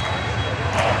 the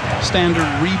standard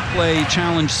replay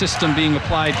challenge system being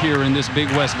applied here in this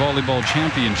Big West Volleyball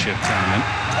Championship tournament.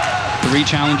 3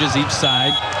 challenges each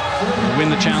side. You win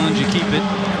the challenge, you keep it.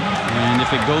 And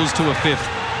if it goes to a 5th,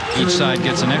 each side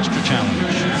gets an extra challenge.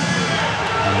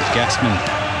 As Gassman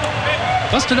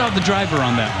busted out the driver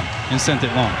on that one and sent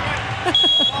it long.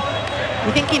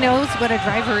 You think he knows what a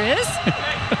driver is?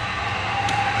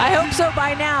 I hope so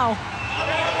by now.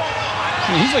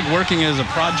 He's like working as a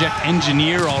project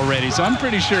engineer already, so I'm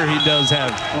pretty sure he does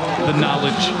have the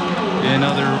knowledge in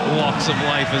other walks of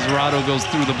life as Rado goes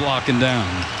through the block and down.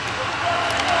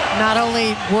 Not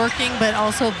only working, but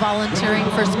also volunteering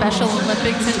for Special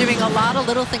Olympics and doing a lot of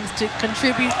little things to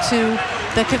contribute to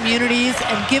the communities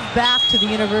and give back to the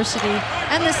university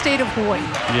and the state of Hawaii.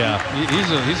 Yeah,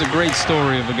 he's a great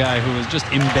story of a guy who has just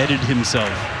embedded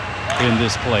himself in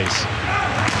this place.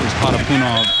 There's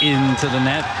Patapunov into the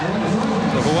net.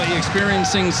 So Hawaii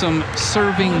experiencing some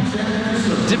serving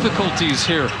difficulties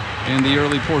here in the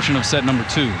early portion of set number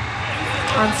 2.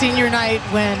 On senior night,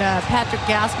 when Patrick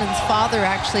Gassman's father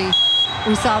actually,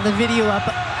 we saw the video up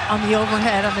on the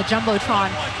overhead on the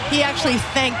Jumbotron, he actually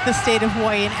thanked the state of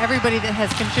Hawaii and everybody that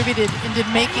has contributed into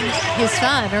making his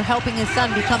son or helping his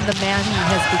son become the man he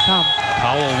has become.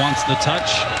 Powell wants the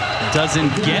touch,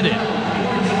 doesn't get it.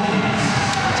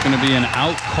 It's going to be an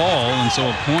out call, and so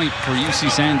a point for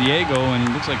UC San Diego, and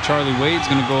it looks like Charlie Wade's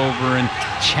going to go over and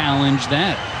challenge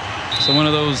that. So one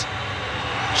of those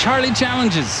Charlie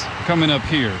challenges coming up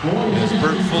here as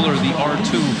Bert Fuller, the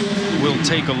R2, will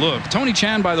take a look. Tony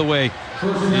Chan, by the way,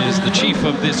 is the chief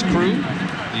of this crew,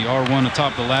 the R1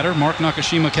 atop the ladder. Mark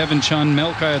Nakashima, Kevin Chun,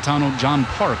 Mel Cayetano, John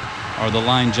Park are the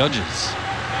line judges.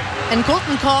 And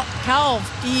Colton Cowell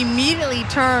immediately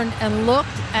turned and looked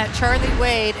at Charlie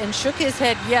Wade and shook his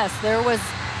head. Yes, there was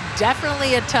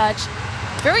definitely a touch.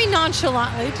 Very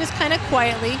nonchalantly, just kind of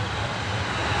quietly,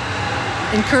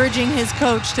 encouraging his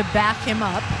coach to back him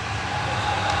up.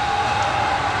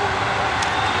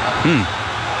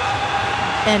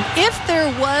 And if there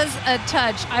was a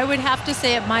touch, I would have to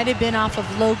say it might have been off of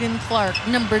Logan Clark,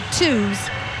 number 2's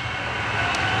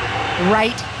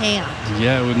right hand.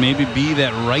 Yeah, it would maybe be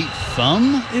that right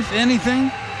thumb, if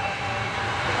anything.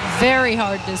 Very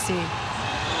hard to see.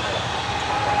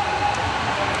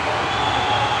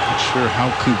 Not sure how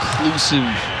conclusive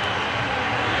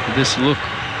this look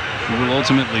will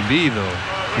ultimately be, though,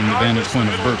 from the vantage point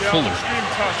of Bert Fuller.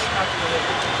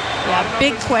 Yeah,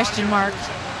 big question mark.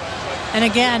 And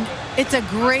again, it's a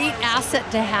great asset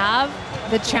to have,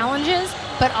 the challenges,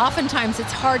 but oftentimes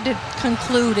it's hard to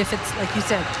conclude if it's, like you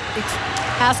said, it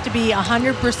has to be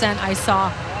 100% I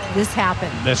saw this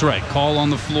happen. That's right. Call on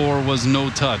the floor was no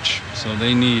touch, so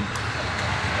they need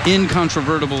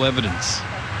incontrovertible evidence.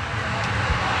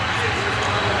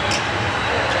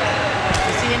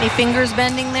 You see any fingers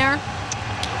bending there?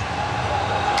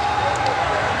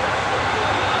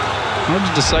 Hard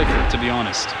to decipher, to be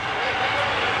honest.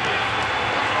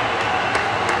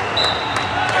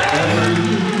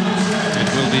 It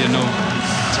will be a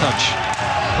no-touch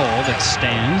call that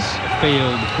stands.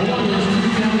 Failed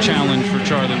challenge for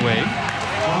Charlie Wade.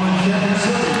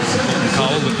 Colton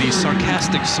Cowell with the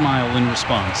sarcastic smile in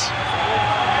response.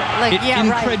 Like, yeah,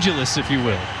 incredulous, right. If you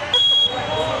will.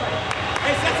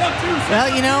 Well,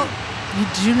 you know, you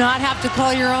do not have to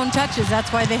call your own touches.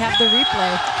 That's why they have the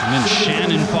replay. And then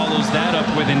Shannon follows that up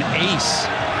with an ace.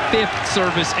 5th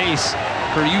service ace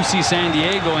for UC San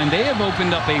Diego, and they have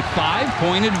opened up a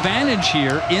 5-point advantage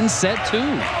here in set 2.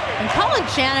 And Colin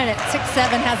Shannon at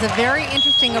 6'7" has a very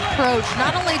interesting approach,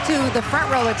 not only to the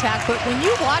front row attack, but when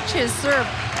you watch his serve,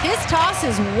 his toss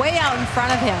is way out in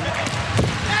front of him.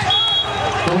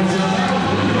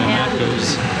 And that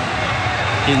goes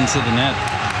into the net.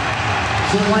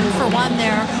 1 for 1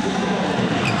 there.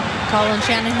 Colin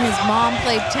Shannon, his mom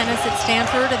played tennis at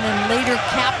Stanford and then later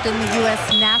captained the U.S.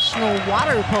 national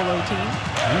water polo team.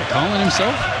 Yeah, Colin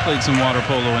himself played some water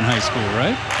polo in high school,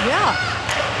 right? Yeah.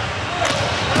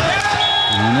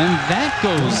 And then that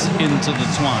goes into the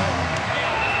twine.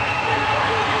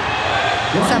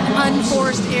 Some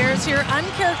unforced errors here.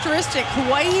 Uncharacteristic.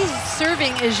 Hawaii's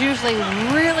serving is usually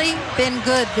really been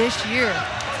good this year.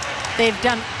 They've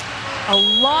done a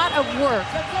lot of work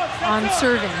on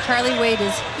serving. Charlie Wade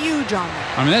is huge on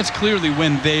that. I mean, that's clearly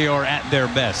when they are at their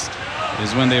best,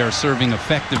 is when they are serving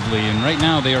effectively. And right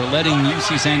now they are letting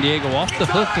UC San Diego off the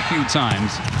hook a few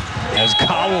times as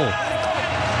Cowell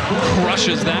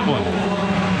crushes that one.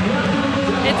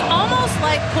 It's almost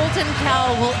like Colton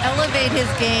Cowell will elevate his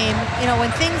game, you know,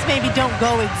 when things maybe don't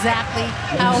go exactly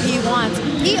how he wants.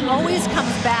 He always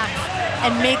comes back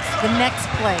and makes the next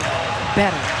play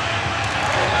better.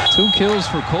 2 kills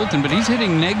for Colton, but he's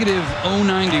hitting negative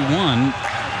 .091.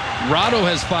 Rado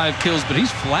has 5 kills, but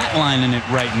he's flatlining it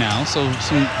right now. So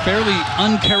some fairly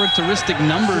uncharacteristic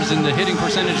numbers in the hitting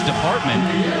percentage department.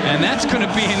 And that's going to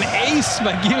be an ace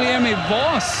by Guilherme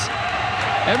Voss.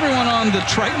 Everyone on the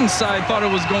Triton side thought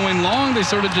it was going long. They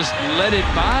sort of just let it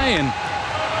by.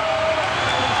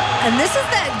 And this is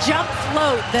that jump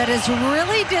float that is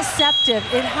really deceptive.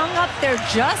 It hung up there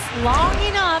just long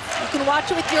enough. You can watch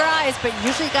it with your eyes, but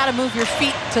you usually got to move your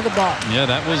feet to the ball. Yeah,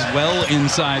 that was well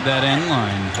inside that end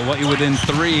line. Hawaii within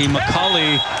 3.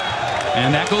 McCulley,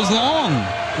 and that goes long.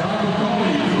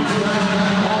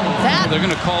 They're going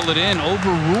to call it in.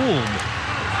 Overruled.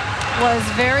 Was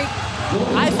very...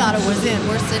 I thought it was in.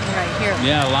 We're sitting right here.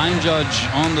 Yeah, line judge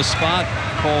on the spot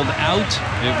called out.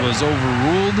 It was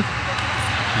overruled.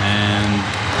 And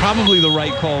probably the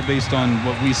right call based on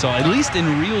what we saw, at least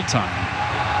in real time.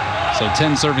 So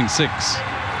 10 serving 6.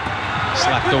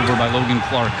 Slapped over by Logan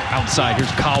Clark. Outside,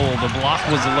 here's Cowell. The block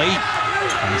was late.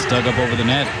 And it's dug up over the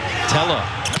net. Tella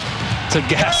to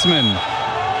Gassman.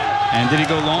 And did he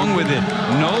go long with it?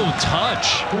 No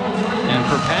touch. And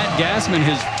for Pat Gassman,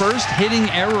 his first hitting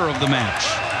error of the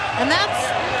match. And that's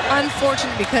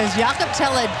unfortunate because Jakob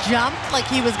Tella jumped like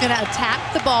he was going to attack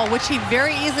the ball, which he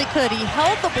very easily could. He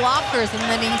held the blockers and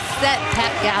then he set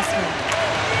Pat Gassman.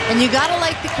 And you got to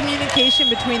like the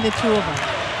communication between the two of them.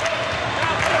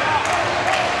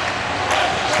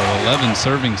 So 11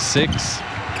 serving 6.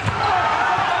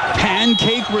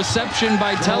 Pancake reception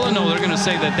by Tella. No, they're going to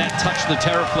say that that touched the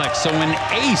Terraflex. So an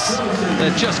ace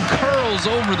that just curls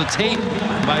over the tape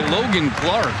by Logan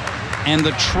Clark. And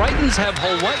the Tritons have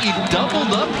Hawaii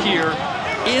doubled up here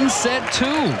in set 2.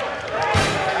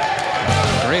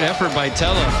 Great effort by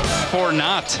Tella for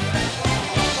not.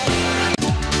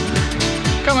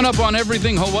 Coming up on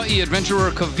Everything Hawaii,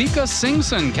 adventurer Kavika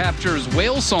Singson captures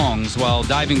whale songs while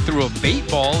diving through a bait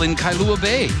ball in Kailua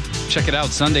Bay. Check it out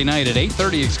Sunday night at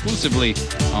 8:30 exclusively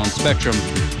on Spectrum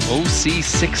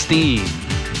OC16.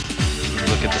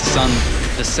 Look at the sun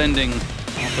descending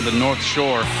off of the North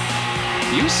Shore.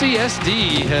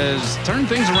 UCSD has turned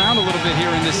things around a little bit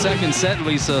here in this second set,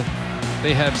 Lisa.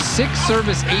 They have 6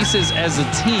 service aces as a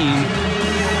team,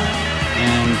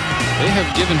 and they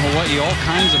have given Hawaii all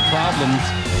kinds of problems.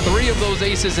 3 of those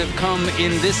aces have come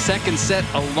in this second set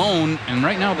alone, and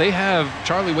right now they have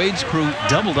Charlie Wade's crew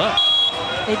doubled up.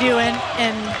 They do, and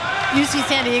UC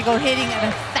San Diego hitting at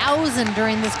 1,000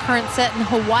 during this current set, and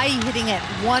Hawaii hitting at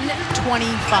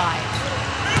 125.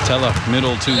 Tella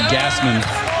middle to Gassman.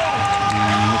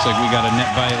 Looks like we got a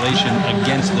net violation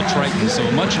against the Tritons, so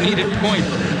a much-needed point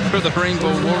for the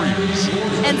Rainbow Warriors.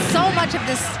 And so much of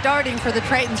this starting for the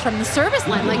Tritons from the service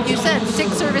line. Like you said,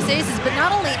 6 service aces, but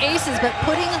not only aces, but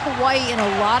putting Hawaii in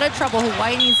a lot of trouble.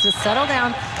 Hawaii needs to settle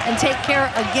down and take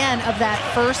care, again, of that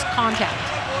first contact.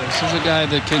 This is a guy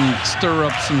that can stir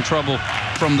up some trouble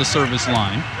from the service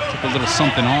line. Took a little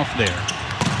something off there.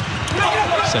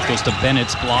 Set goes to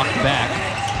Bennett's blocked back.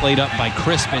 Played up by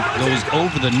Crispin, goes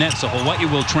over the net, so Hawaii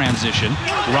will transition.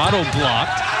 Rado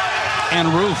blocked and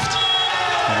roofed.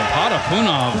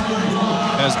 Padapunov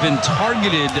has been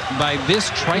targeted by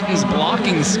this Tritons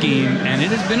blocking scheme, and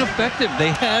it has been effective.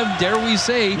 They have, dare we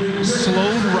say,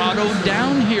 slowed Rado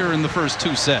down here in the first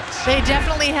 2 sets. They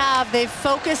definitely have. They've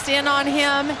focused in on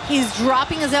him. He's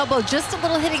dropping his elbow just a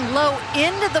little, hitting low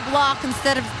into the block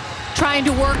instead of trying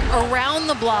to work around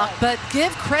the block. But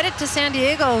give credit to San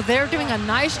Diego. They're doing a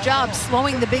nice job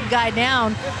slowing the big guy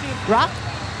down.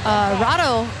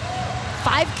 Rado,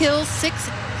 5 kills, 6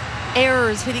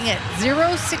 errors, hitting at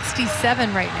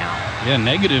 0.67 right now. Yeah,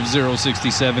 negative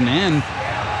 0.67. And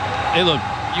hey, look,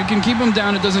 you can keep him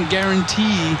down. It doesn't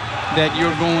guarantee that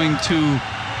you're going to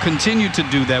continue to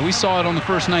do that. We saw it on the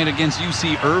first night against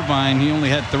UC Irvine. He only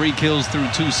had 3 kills through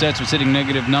 2 sets, was hitting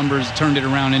negative numbers, turned it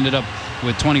around, ended up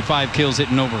with 25 kills,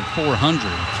 hitting over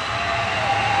 400.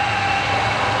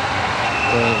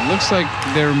 Looks like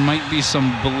there might be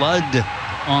some blood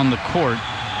on the court.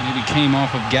 Maybe came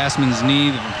off of Gassman's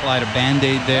knee. They've applied a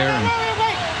Band-Aid there, and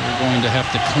we're going to have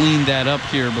to clean that up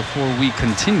here before we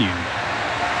continue.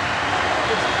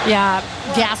 Yeah,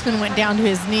 Gassman went down to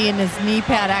his knee, and his knee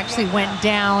pad actually went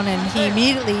down, and he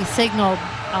immediately signaled,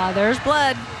 there's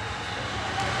blood.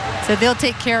 So they'll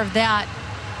take care of that.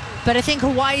 But I think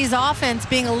Hawaii's offense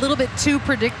being a little bit too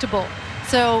predictable.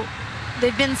 So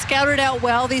they've been scouted out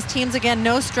well. These teams, again,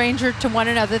 no stranger to one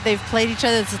another. They've played each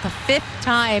other. This is the 5th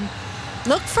time.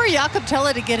 Look for Jakob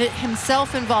Tella to get it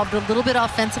himself involved a little bit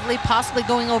offensively, possibly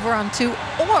going over on 2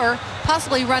 or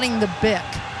possibly running the BIC.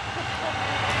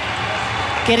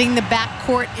 Getting the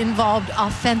backcourt involved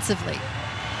offensively.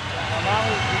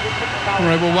 All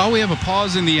right, well, while we have a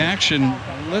pause in the action,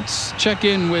 let's check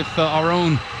in with our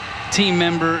own team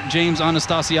member, James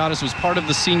Anastasiadis, was part of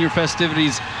the senior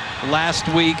festivities last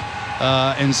week.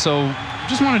 And so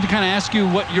just wanted to kind of ask you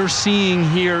what you're seeing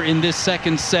here in this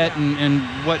second set and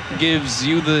what gives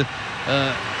you the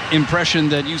impression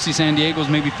that UC San Diego's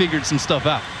maybe figured some stuff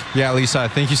out. Yeah, Lisa, I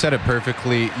think you said it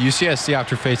perfectly. UCSD,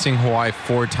 after facing Hawaii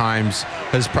 4 times,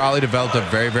 has probably developed a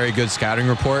very, very good scouting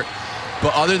report.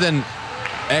 But other than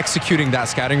executing that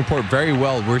scouting report very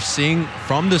well, we're seeing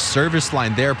from the service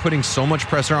line, they're putting so much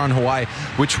pressure on Hawaii,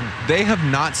 which they have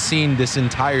not seen this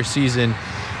entire season.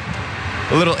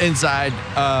 A little inside,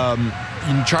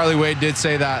 Charlie Wade did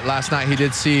say that last night. He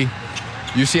did see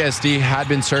UCSD had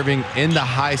been serving in the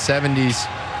high 70s,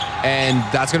 and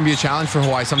that's going to be a challenge for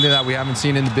Hawaii, something that we haven't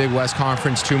seen in the Big West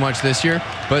Conference too much this year,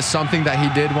 but something that he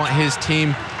did want his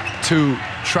team to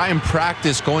try and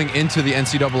practice going into the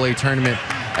NCAA tournament.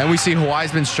 And we see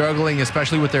Hawaii's been struggling,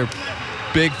 especially with their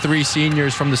big 3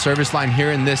 seniors from the service line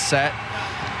here in this set.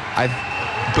 I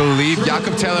believe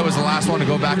Jakob Taylor was the last one to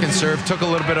go back and serve. Took a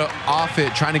little bit off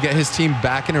it, trying to get his team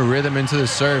back in a rhythm into the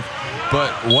serve.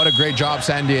 But what a great job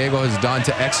San Diego has done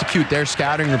to execute their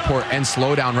scouting report and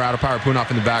slow down Rado Parapunov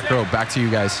in the back row. Back to you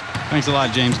guys. Thanks a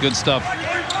lot, James. Good stuff.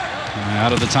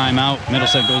 Out of the timeout,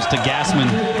 Middlesex goes to Gassman,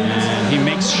 and he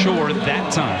makes sure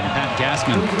that time, Pat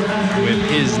Gassman, with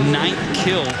his 9th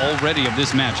kill already of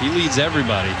this match. He leads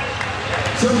everybody.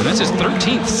 And that's his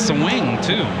 13th swing,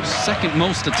 too. 2nd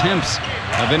most attempts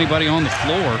of anybody on the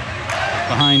floor,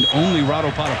 behind only Rado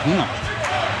Parapunov.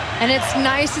 And it's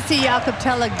nice to see Jakob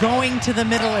Tella going to the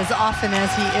middle as often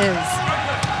as he is.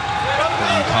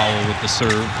 Cowell with the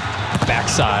serve.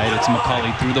 Backside, it's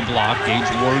McCauley through the block. Gage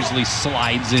Worsley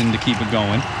slides in to keep it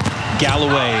going.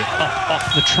 Galloway up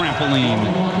off the trampoline.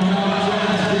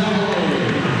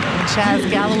 Chaz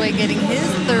Galloway getting his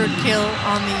 3rd kill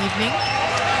on the evening.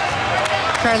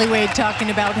 Charlie Wade talking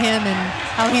about him and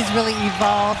how he's really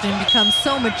evolved and become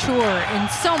so mature in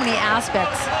so many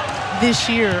aspects this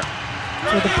year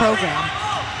for the program.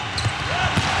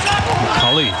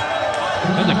 McCauley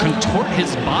had to contort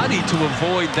his body to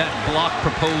avoid that block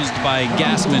proposed by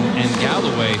Gassman and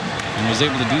Galloway, and was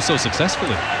able to do so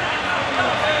successfully.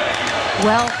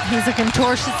 Well, he's a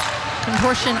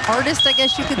contortion artist, I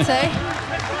guess you could say.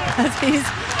 He's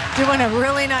doing a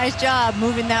really nice job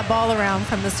moving that ball around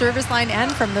from the service line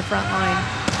and from the front line.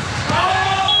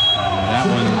 That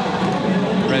one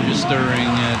registering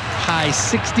at high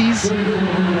 60s.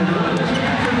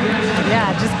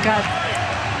 Yeah, just got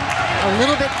a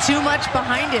little bit too much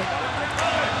behind it.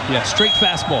 Yeah, straight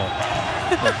fastball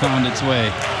that found its way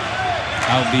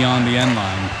out beyond the end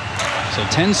line. So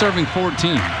 10 serving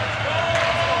 14.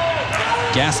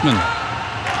 Gassman.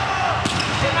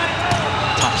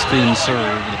 Top spin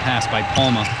serve, the pass by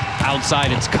Palma.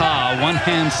 Outside, it's Ka.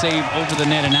 One-hand save over the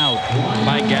net and out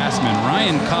by Gassman.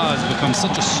 Ryan Ka has become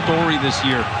such a story this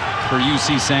year for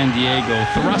UC San Diego.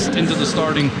 Thrust into the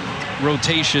starting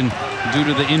rotation due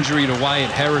to the injury to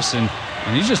Wyatt Harrison.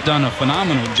 And he's just done a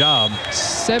phenomenal job.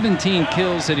 17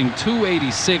 kills, hitting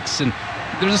 .286. And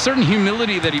there's a certain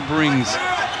humility that he brings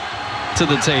to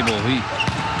the table.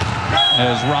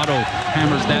 As Rado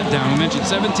hammers that down. We mentioned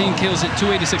 17 kills, hit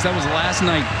 .286. That was last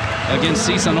night against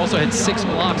CSUN. Also had 6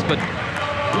 blocks, but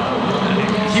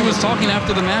he was talking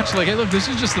after the match like, hey, look, this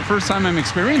is just the first time I'm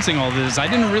experiencing all this. I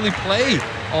didn't really play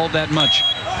all that much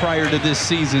prior to this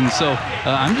season, so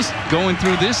I'm just going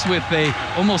through this with a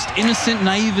almost innocent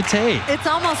naivete. It's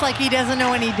almost like he doesn't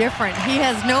know any different. He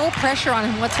has no pressure on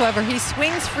him whatsoever. He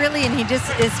swings freely and he just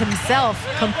is himself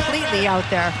completely out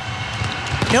there.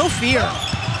 No fear.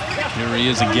 Here he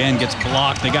is again, gets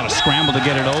blocked. They got to scramble to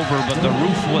get it over, but the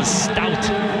roof was stout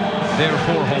there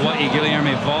for Hawaii.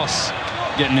 Guilherme Voss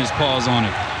getting his paws on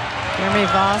it. Guilherme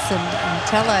Voss and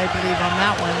Tella, I believe, on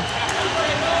that one.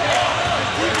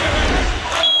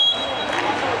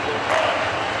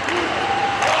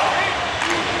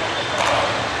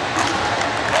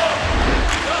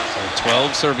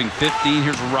 12 serving 15.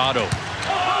 Here's Rado.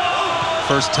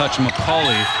 First touch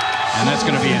McCauley, and that's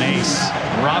going to be an ace.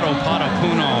 Rado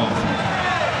Parapunov,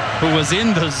 who was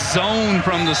in the zone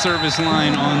from the service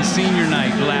line on senior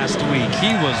night last week.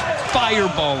 He was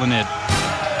fireballing it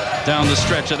down the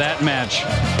stretch of that match.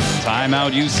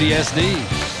 Timeout UCSD.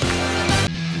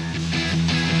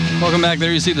 Welcome back.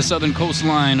 There you see the southern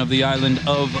coastline of the island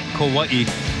of Kauai.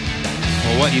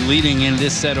 Hawaii leading in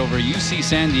this set over UC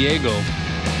San Diego.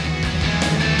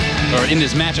 Or in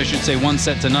this match, I should say,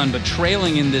 1-0, but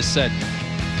trailing in this set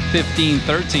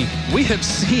 15-13. We have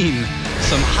seen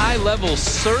some high-level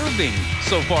serving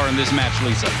so far in this match,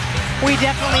 Lisa. We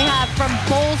definitely have from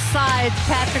both sides.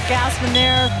 Patrick Gassman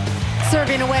there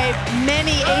serving away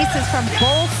many aces from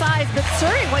both sides, but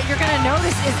serving, what you're going to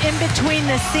notice is in between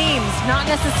the seams, not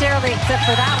necessarily except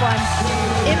for that one,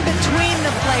 in between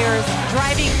the players,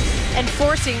 driving and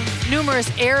forcing numerous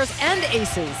airs and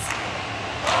aces.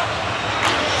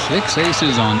 6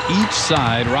 aces on each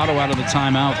side. Rado out of the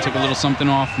timeout, took a little something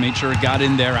off, made sure it got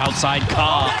in there. Outside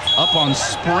Ka up on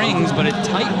springs, but it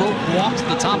tightrope walks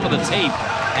the top of the tape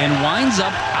and winds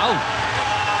up out.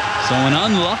 So an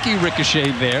unlucky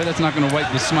ricochet there. That's not going to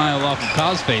wipe the smile off of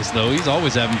Ka's face, though. He's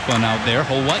always having fun out there.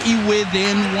 Hawaii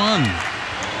within 1.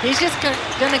 He's just going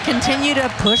to continue to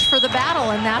push for the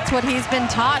battle, and that's what he's been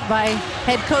taught by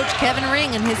head coach Kevin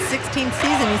Ring in his 16th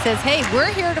season. He says, hey,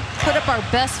 we're here to put up our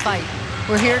best fight.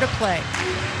 We're here to play.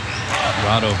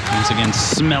 Rado once again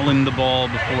smelling the ball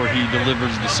before he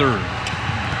delivers the serve.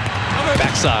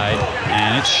 Backside,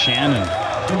 and it's Shannon.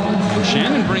 And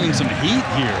Shannon bringing some heat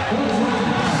here.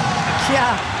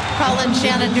 Yeah, Colin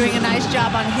Shannon doing a nice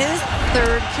job on his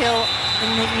 3rd kill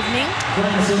in the evening.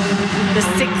 The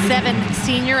 6'7"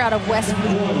 senior out of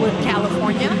Westwood,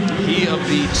 California. He of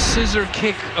the scissor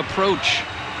kick approach.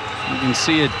 You can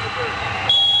see it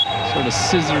sort of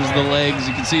scissors the legs.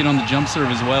 You can see it on the jump serve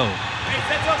as well.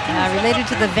 Related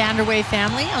to the Vanderway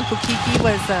family, Uncle Kiki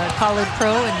was a college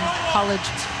pro and college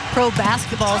pro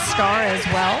basketball star as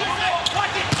well.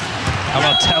 How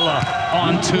about Tella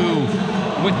on 2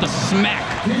 with the smack?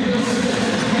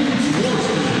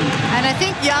 And I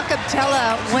think Jakob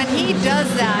Tella, when he does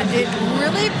that, it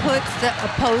really puts the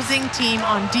opposing team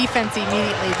on defense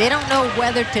immediately. They don't know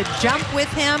whether to jump with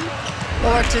him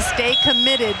or to stay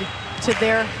committed to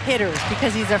their hitters,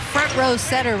 because he's a front row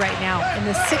setter right now, and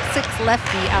the 6'6"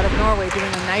 lefty out of Norway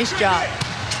doing a nice job.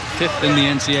 5th in the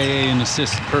NCAA in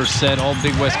assists per set. All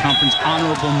Big West Conference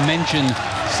honorable mention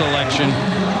selection.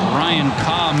 Ryan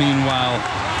Ka, meanwhile,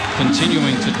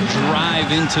 continuing to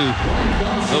drive into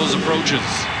those approaches.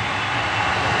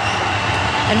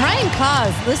 And Ryan Ka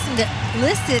is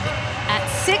listed at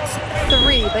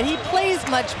 6'3", but he plays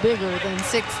much bigger than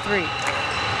 6'3".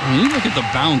 When you look at the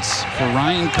bounce for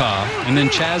Ryan Ka and then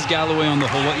Chaz Galloway on the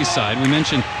Hawaii side, we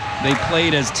mentioned they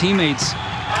played as teammates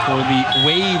for the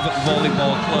Wave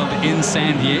Volleyball Club in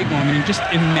San Diego. I mean, just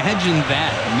imagine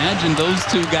that. Imagine those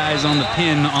 2 guys on the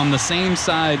pin on the same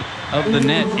side of the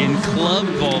net in club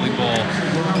volleyball.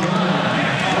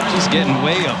 Just getting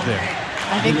way up there.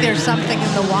 I think there's something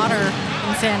in the water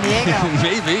in San Diego.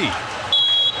 Maybe.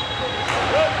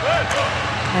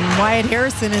 And Wyatt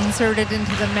Harrison inserted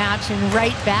into the match and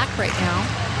right back right now.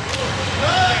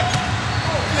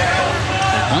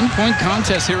 1-point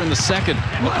contest here in the second.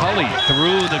 McCulley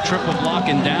through the triple block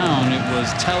and down. It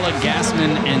was Tella,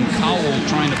 Gassman, and Cowell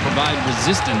trying to provide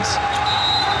resistance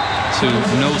to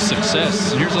no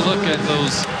success. Here's a look at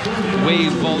those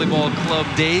Wave Volleyball Club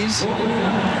days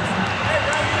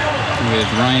with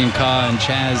Ryan Ka and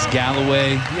Chaz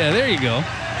Galloway. Yeah, there you go.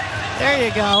 There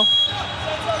you go.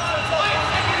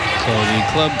 So the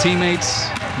club teammates,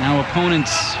 now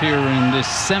opponents here in this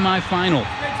semifinal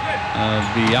of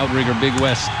the Outrigger Big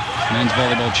West Men's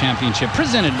Volleyball Championship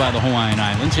presented by the Hawaiian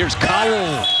Islands. Here's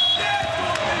Cowell.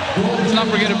 Let's not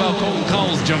forget about Colton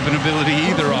Cowell's jumping ability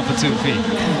either off of 2 feet.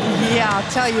 Yeah, I'll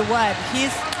tell you what,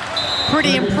 he's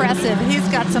pretty impressive. He's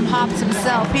got some hops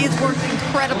himself. He's worked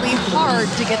incredibly hard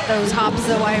to get those hops,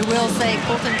 though I will say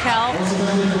Colton Cowell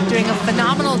doing a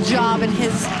phenomenal job in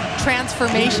his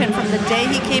transformation from the day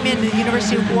he came into the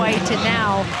University of Hawaii to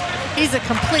now. He's a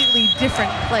completely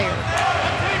different player.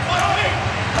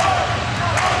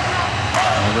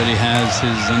 Already has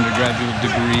his undergraduate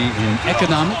degree in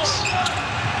economics.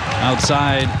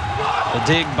 Outside, a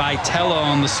dig by Tella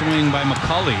on the swing by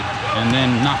McCulley, and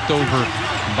then knocked over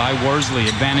by Worsley.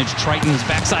 Advantage Triton's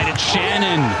backside at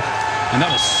Shannon. And that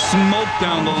was smoke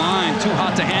down the line. Too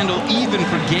hot to handle even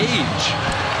for Gage.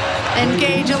 And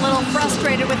Gage a little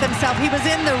frustrated with himself. He was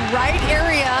in the right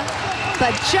area,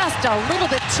 but just a little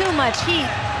bit too much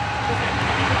heat.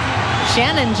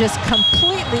 Shannon just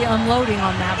completely unloading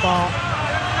on that ball.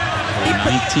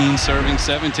 19 serving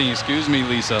 17, excuse me,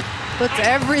 Lisa. Puts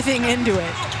everything into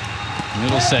it.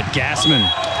 Middle set, Gassman.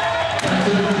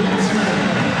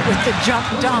 With the jump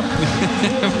dump.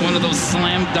 One of those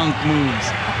slam dunk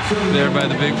moves there by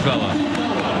the big fella.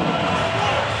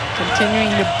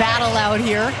 Continuing to battle out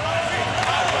here.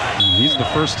 He's the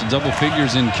first to double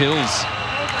figures in kills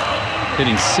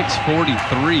hitting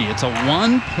 .643. It's a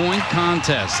 1-point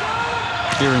contest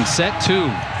here in set 2.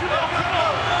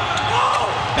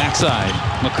 Backside,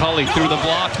 McCulley through the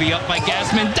block, be up by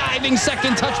Gassman, diving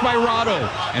second touch by Rado.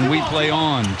 And we play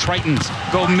on. Tritons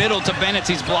go middle to Bennett.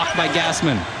 He's blocked by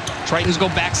Gassman. Tritons go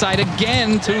backside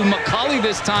again to McCulley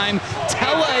this time.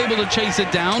 Tella able to chase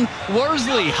it down.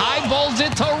 Worsley high balls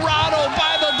it to Rado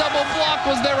by the double block.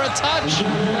 Was there a touch?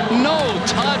 No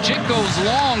touch. It goes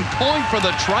long. Point for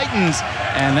the Tritons.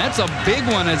 And that's a big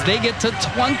one as they get to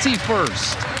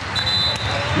 21st.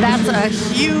 That's a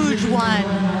huge one.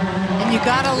 And you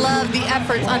gotta love the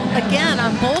efforts again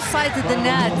on both sides of the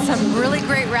net. Some really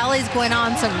great rallies going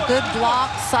on, some good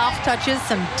blocks, soft touches,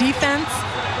 some defense.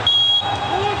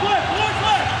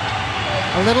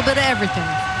 A little bit of everything.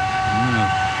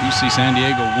 UC San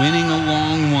Diego winning a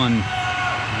long one.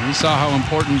 We saw how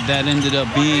important that ended up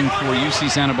being for UC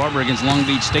Santa Barbara against Long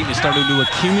Beach State. They started to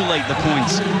accumulate the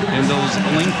points in those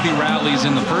lengthy rallies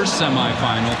in the first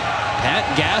semifinal. Pat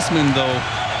Gassman, though,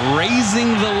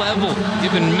 raising the level,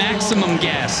 giving maximum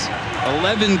gas.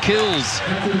 11 kills,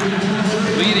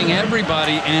 leading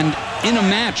everybody, and in a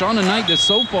match on a night that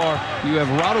so far you have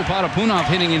Rado Patapunov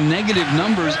hitting in negative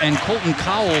numbers and Colton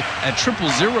Cowell at triple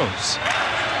zeros.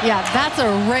 Yeah, that's a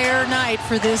rare night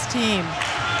for this team.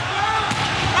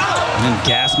 And then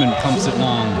Gassman pumps it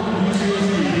long.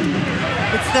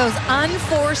 It's those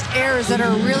unforced errors that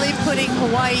are really putting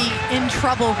Hawaii in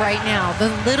trouble right now.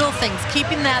 The little things,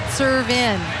 keeping that serve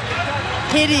in,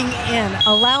 hitting in,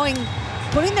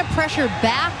 putting the pressure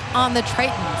back on the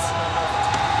Tritons.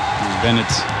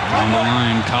 Bennett on the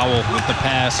line. Cowell with the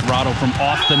pass. Rado from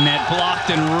off the net,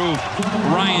 blocked and roof.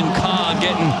 Ryan Kaw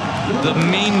getting the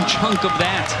main chunk of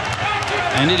that.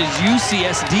 And it is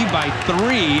UCSD by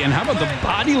 3. And how about the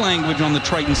body language on the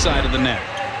Triton side of the net?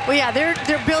 Well, yeah,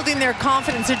 they're building their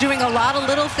confidence. They're doing a lot of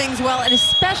little things well, and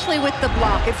especially with the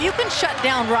block. If you can shut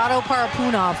down Rado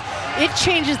Parapunov, it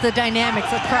changes the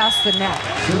dynamics across the net.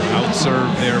 Out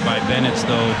serve there by Bennett,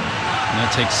 though. And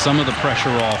that takes some of the pressure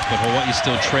off, but Hawaii's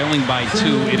still trailing by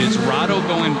 2. It is Rado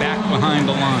going back behind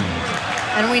the line.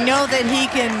 And we know that he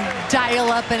can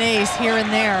dial up an ace here and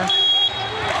there.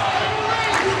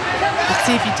 Let's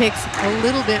see if he takes a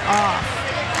little bit off.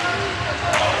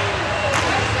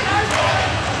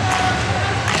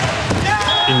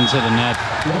 Into the net.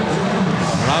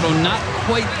 Rado not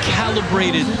quite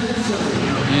calibrated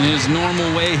in his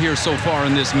normal way here so far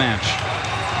in this match.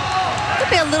 Could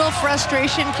be a little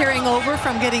frustration carrying over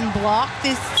from getting blocked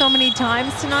so many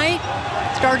times tonight.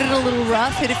 Started a little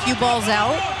rough, hit a few balls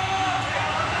out.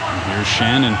 Here's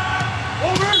Shannon.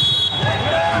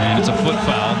 And it's a foot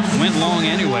foul. Went long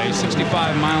anyway,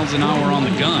 65 miles an hour on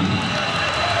the gun.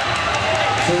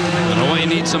 But Hawaii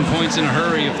needs some points in a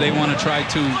hurry if they want to try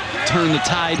to turn the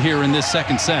tide here in this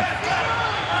second set.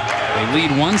 They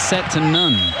lead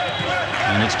 1-0.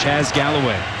 And it's Chaz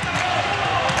Galloway.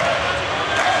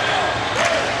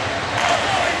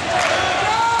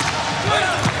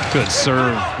 Good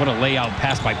serve. What a layout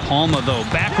pass by Palma, though.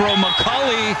 Back row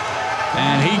McCulley,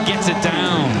 and he gets it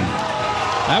down.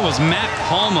 That was Matt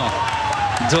Palma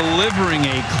delivering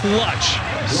a clutch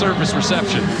service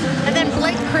reception. And then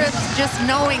Blake Cripps just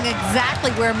knowing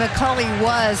exactly where McCulley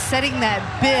was, setting that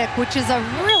bick, which is a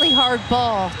really hard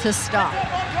ball to stop.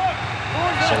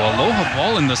 So aloha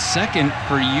ball in the second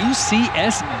for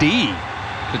UCSD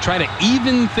to try to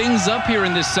even things up here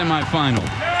in this semifinal.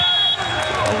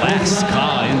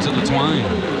 Alaska into the twine.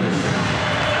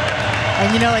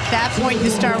 And you know, at that point you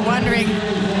start wondering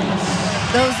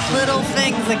those little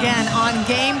things again on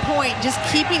game point, just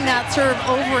keeping that serve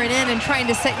over and in and trying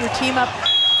to set your team up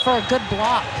for a good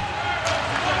block.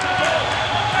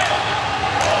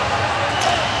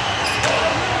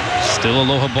 Still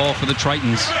aloha ball for the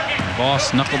Tritons.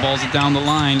 Voss knuckleballs it down the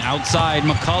line. Outside,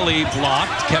 McCulley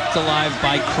blocked, kept alive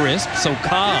by Crisp. So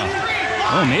Ka,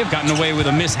 may have gotten away with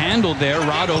a mishandle there.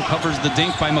 Rado covers the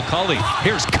dink by McCulley.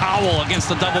 Here's Cowell against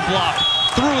the double block.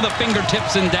 Through the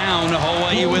fingertips and down.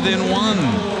 Hawaii within 1.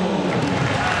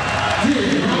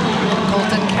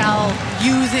 Colton Cowell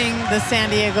using the San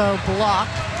Diego block.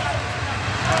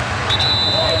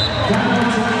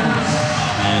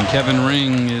 And Kevin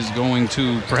Ring is going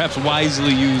to perhaps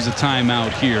wisely use a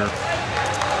timeout here.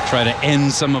 Try to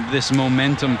end some of this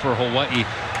momentum for Hawaii.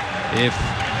 If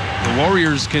the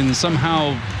Warriors can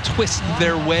somehow twist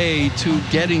their way to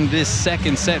getting this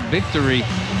second set victory,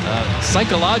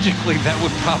 psychologically that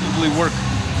would probably work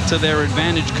to their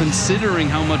advantage, considering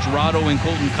how much Rado and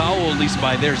Colton Cowell, at least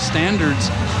by their standards,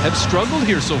 have struggled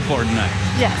here so far tonight.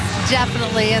 Yes,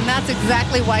 definitely, and that's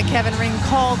exactly why Kevin Ring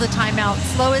called the timeout.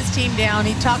 Slow his team down.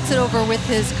 He talks it over with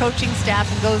his coaching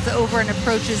staff and goes over and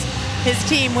approaches his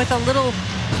team with a little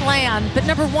plan. But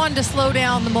number one, to slow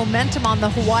down the momentum on the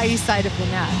Hawaii side of the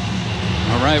net.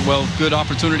 All right, well, good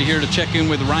opportunity here to check in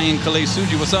with Ryan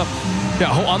Kalei-Suji. What's up? Yeah,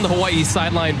 on the Hawaii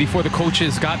sideline before the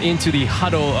coaches got into the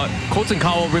huddle, Colton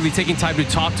Cowell really taking time to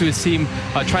talk to his team,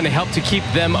 trying to help to keep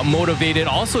them motivated.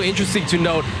 Also interesting to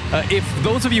note, if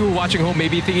those of you who are watching home may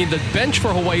be thinking the bench for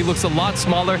Hawaii looks a lot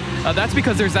smaller, that's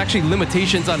because there's actually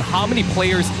limitations on how many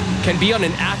players can be on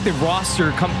an active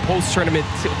roster come post-tournament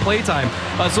playtime.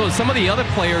 So some of the other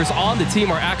players on the team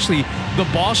are actually the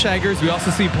ball shaggers. We also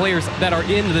see players that are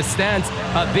in the stands.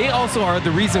 They also are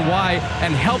the reason why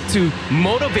and help to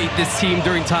motivate this team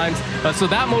during times. So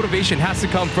that motivation has to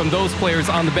come from those players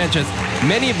on the bench, as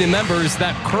many of the members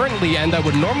that currently and that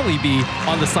would normally be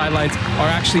on the sidelines are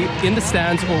actually in the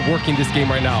stands or working this game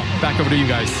right now. Back over to you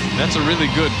guys. That's a really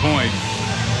good point.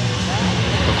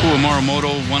 Akua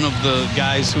Maramoto, one of the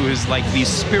guys who is like the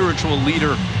spiritual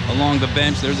leader along the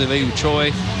bench. There's Eleu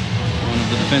Choi, one of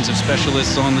the defensive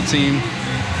specialists on the team.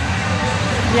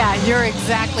 Yeah, you're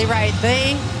exactly right.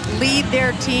 They lead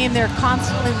their team. They're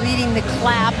constantly leading the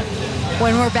clap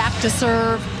when we're back to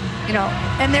serve, you know,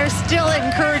 and they're still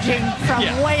encouraging from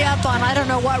way up on, I don't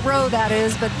know what row that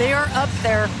is, but they are up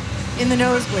there in the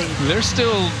nosebleed. They're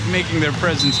still making their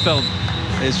presence felt.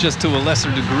 It's just to a lesser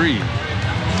degree.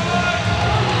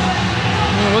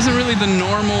 It wasn't really the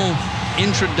normal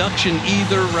introduction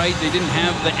either, right? They didn't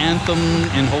have the anthem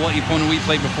and Hawaii Pono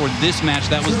played before this match.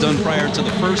 That was done prior to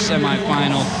the first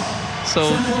semifinal.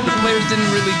 So the players didn't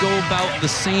really go about the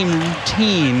same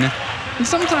routine. And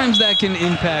sometimes that can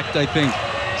impact, I think,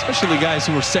 especially guys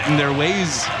who are set in their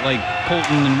ways like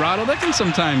Colton and Rado. That can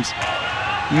sometimes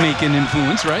make an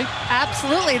influence, right?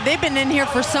 Absolutely. They've been in here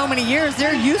for so many years.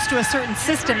 They're used to a certain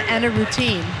system and a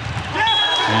routine.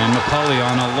 And McCauley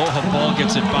on aloha ball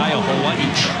gets it by a Hawaii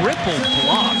triple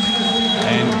block.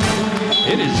 And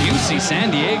it is UC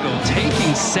San Diego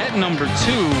taking set number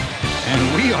 2. And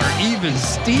we are even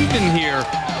Steven here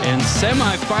in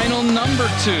semifinal number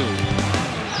 2.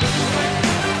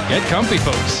 Get comfy,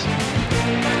 folks.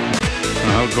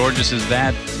 How gorgeous is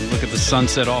that? Look at the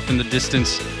sunset off in the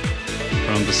distance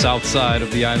from the south side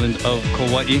of the island of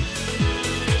Kauai.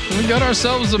 We got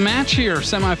ourselves a match here,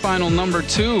 semifinal number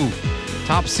 2.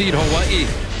 Top seed Hawaii.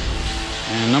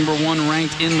 And number 1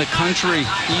 ranked in the country,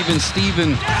 even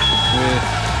Steven, with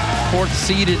 4th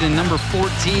seeded and number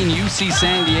 14, UC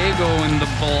San Diego, and the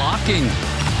blocking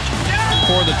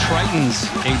for the Tritons,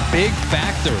 a big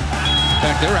factor. In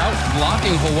fact, they're out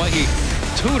blocking Hawaii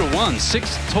 2-1,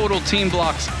 6 total team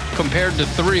blocks compared to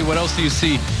 3. What else do you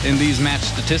see in these match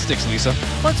statistics, Lisa?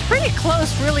 Well, it's pretty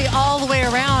close really all the way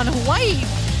around. Hawaii,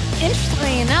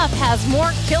 interestingly enough, has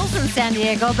more kills than San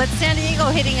Diego, but San Diego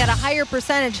hitting at a higher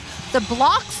percentage. The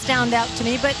blocks stand out to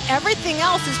me, but everything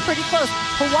else is pretty close.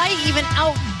 Hawaii even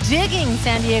out-digging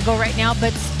San Diego right now,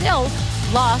 but still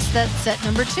lost that set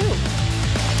number 2.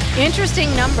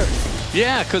 Interesting numbers.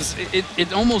 Yeah, because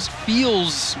it almost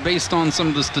feels, based on some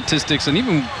of the statistics and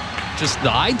even just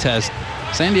the eye test,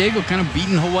 San Diego kind of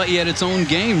beating Hawaii at its own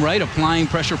game, right? Applying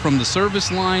pressure from the service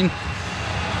line.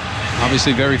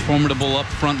 Obviously very formidable up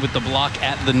front with the block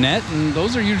at the net, and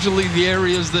those are usually the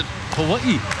areas that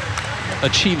Hawaii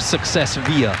achieves success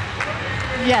via.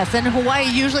 Yes, and Hawaii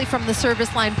usually from the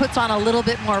service line puts on a little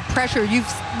bit more pressure. You've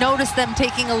noticed them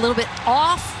taking a little bit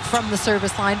off from the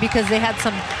service line because they had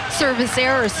some service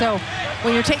errors. So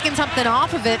when you're taking something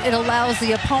off of it, it allows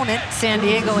the opponent, San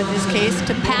Diego in this case,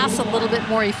 to pass a little bit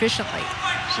more efficiently.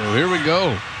 So here we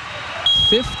go.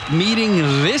 5th meeting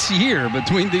this year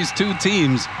between these two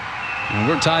teams. And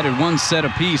we're tied at 1 set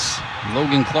apiece.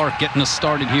 Logan Clark getting us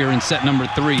started here in set number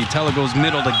 3. Tella goes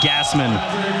middle to Gassman,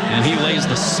 and he lays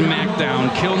the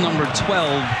smackdown. Kill number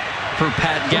 12 for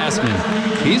Pat Gassman.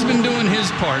 He's been doing his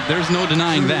part. There's no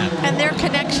denying that. And their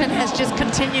connection has just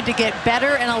continued to get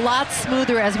better and a lot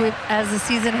smoother as the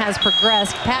season has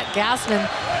progressed. Pat Gassman,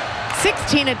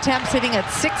 16 attempts, hitting at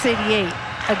 .688.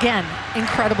 Again,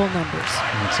 incredible numbers.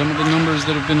 And some of the numbers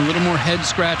that have been a little more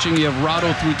head-scratching. You have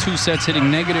Rado through 2 sets hitting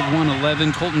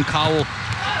 -111. Colton Cowell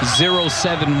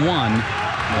 0-7-1.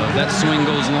 That swing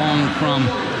goes long from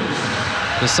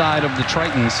the side of the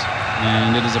Tritons,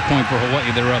 and it is a point for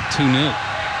Hawaii. They're up 2-0.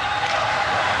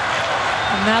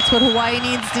 And that's what Hawaii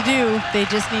needs to do. They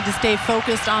just need to stay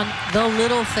focused on the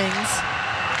little things.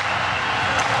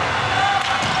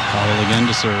 Cowell again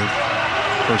to serve.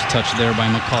 First touch there by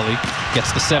McCauley.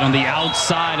 Gets the set on the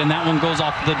outside, and that one goes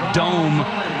off the dome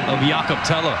of Jakob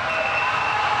Tella.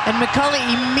 And McCauley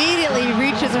immediately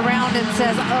reaches around and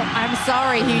says, oh, I'm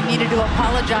sorry, he needed to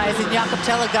apologize. And Jakob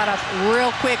Tella got up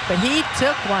real quick, but he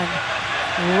took one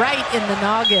right in the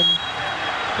noggin.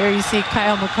 There you see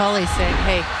Kyle McCauley saying,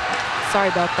 hey, Sorry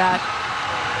about that.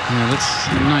 Yeah, that's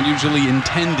not usually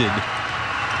intended.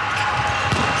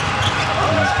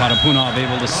 As Parapunov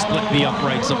able to split the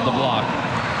uprights of the block.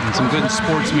 And some good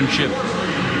sportsmanship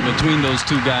between those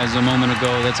two guys a moment ago.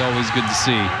 That's always good to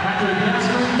see.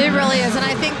 It really is, and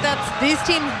I think these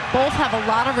teams both have a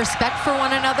lot of respect for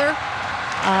one another.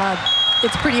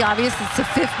 It's pretty obvious. It's the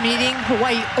 5th meeting.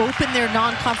 Hawaii opened their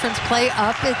non-conference play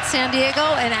up at San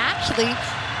Diego, and actually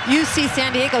UC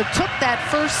San Diego took that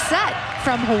first set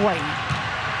from Hawaii.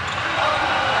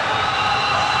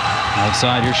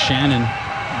 Outside, here's Shannon.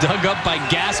 Dug up by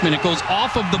Gassman. It goes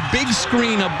off of the big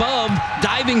screen above.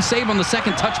 Diving save on the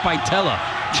second touch by Tella.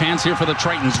 Chance here for the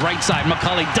Tritons. Right side,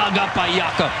 McCulley dug up by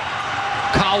Jakob.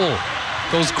 Cowell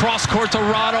goes cross court to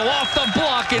Rado, off the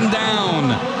block and down.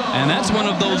 And that's one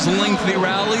of those lengthy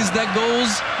rallies that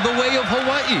goes the way of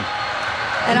Hawaii.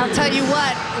 And I'll tell you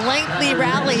what, lengthy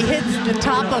rally hits the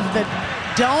top of the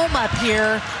dome up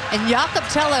here, and Jakob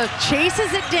Tella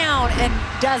chases it down and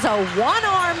does a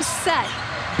one-arm set.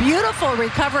 Beautiful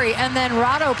recovery, and then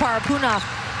Rado Parapunov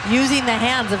using the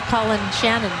hands of Colin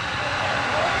Shannon.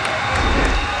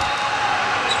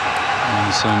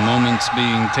 And some moments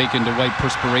being taken to wipe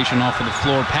perspiration off of the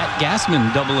floor. Pat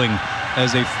Gassman doubling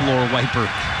as a floor wiper,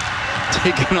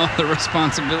 taking on the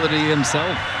responsibility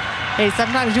himself. Hey,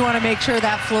 sometimes you want to make sure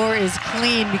that floor is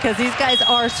clean because these guys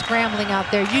are scrambling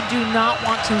out there. You do not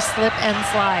want to slip and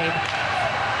slide.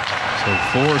 So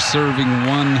 4 serving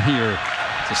 1 here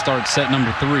to start set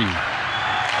number 3.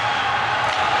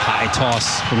 High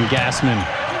toss from Gassman.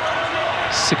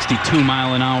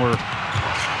 62-mile-an-hour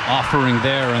offering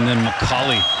there, and then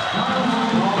McCauley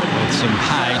with some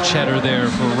high cheddar there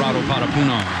for Rado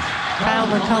Parapunov. Kyle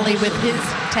McCulley with his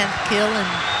 10th kill in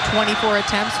 24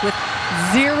 attempts with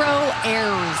 0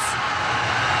 errors.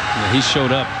 Yeah, he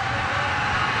showed up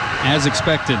as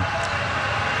expected.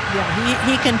 Yeah,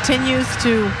 he continues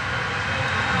to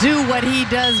do what he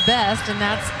does best, and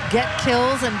that's get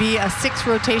kills and be a 6th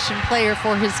rotation player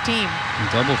for his team.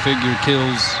 Double-figure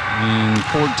kills in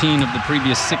 14 of the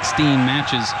previous 16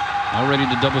 matches. Already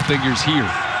to double figures here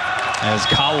as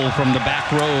Cowell from the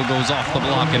back row goes off the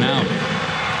block and out.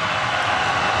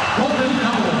 Colton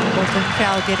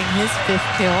Cowell getting his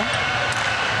 5th kill.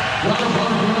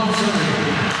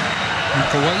 And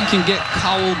Hawaii can get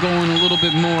Cowell going a little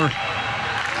bit more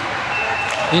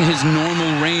in his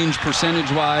normal range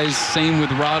percentage-wise. Same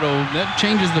with Rado. That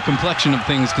changes the complexion of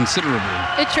things considerably.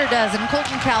 It sure does. And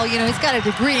Colton Cowell, you know, he's got a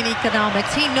degree in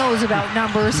economics. He knows about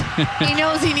numbers. He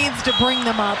knows he needs to bring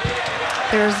them up.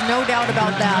 There's no doubt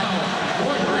about that.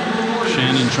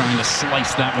 Shannon trying to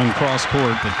slice that one cross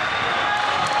court, but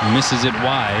misses it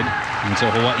wide. And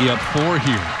so Hawaii up 4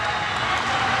 here.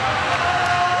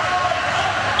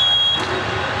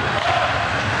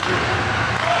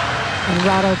 And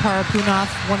Rado Parapunov,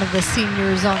 one of the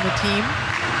seniors on the team.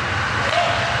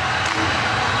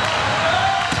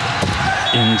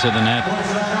 Into the net.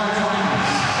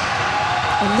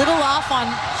 A little off on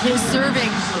his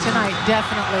serving tonight,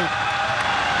 definitely.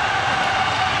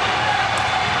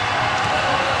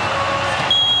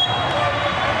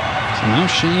 So now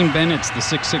Shane Bennett's the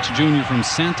 6'6" junior from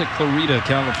Santa Clarita,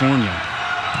 California.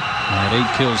 Had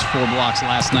 8 kills, 4 blocks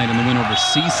last night in the win over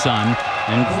CSUN.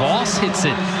 And Voss hits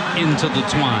it into the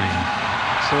twine.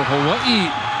 So Hawaii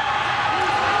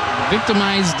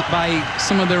victimized by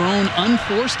some of their own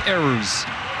unforced errors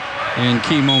in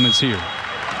key moments here.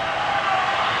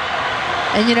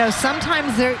 And you know,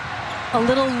 sometimes there's a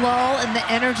little lull in the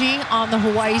energy on the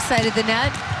Hawaii side of the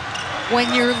net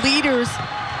when your leaders,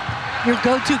 your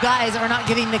go-to guys are not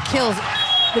getting the kills.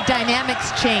 The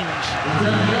dynamics change.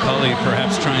 McCulley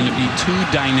perhaps trying to be too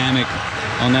dynamic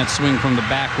on that swing from the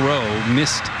back row.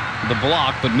 Missed the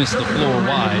block, but missed the floor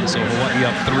wide. So Hawaii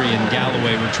up 3, and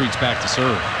Galloway retreats back to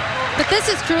serve. But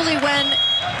this is truly when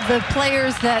the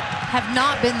players that have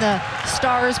not been the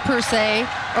stars per se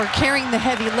or carrying the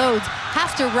heavy loads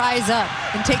have to rise up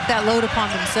and take that load upon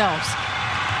themselves.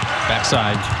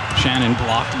 Backside, Shannon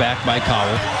blocked back by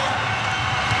Cowell.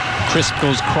 Crisp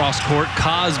goes cross court.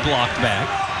 Kaz blocked back.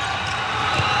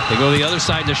 They go the other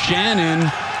side to Shannon.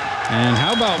 And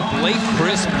how about Blake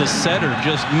Crisp, the setter,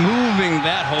 just moving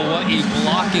that Hawaii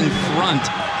blocking front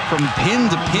from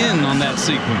pin to pin on that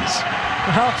sequence.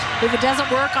 Well, if it doesn't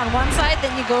work on one side,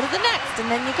 then you go to the next, and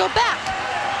then you go back.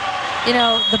 You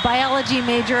know, the biology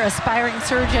major, aspiring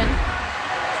surgeon,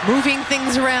 moving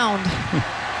things around.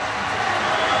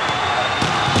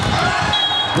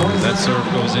 That serve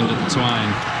goes into the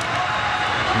twine.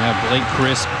 Yeah, Blake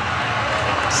Crisp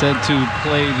said to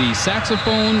play the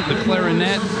saxophone, the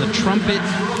clarinet, the trumpet,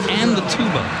 and the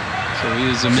tuba. So he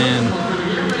is a man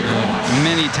of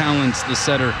many talents, the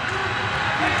setter.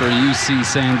 for UC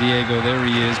San Diego. There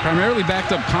he is. Primarily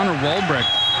backed up Connor Walbrecht,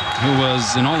 who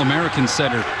was an All-American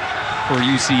setter for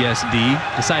UCSD.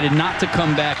 Decided not to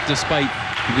come back despite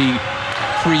the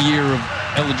free year of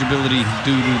eligibility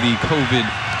due to the COVID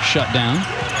shutdown.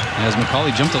 As McCauley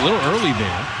jumped a little early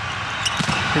there.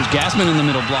 Here's Gassman in the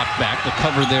middle, blocked back. The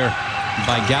cover there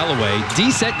by Galloway.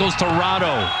 D-set goes to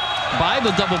Rado. By the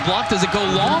double block. Does it go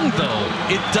long, though?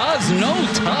 It does. No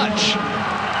touch.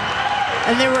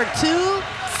 And there were two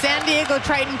San Diego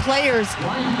Triton players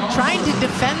trying to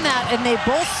defend that, and they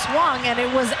both swung, and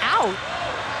it was out.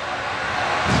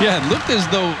 Yeah, it looked as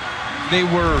though they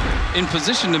were in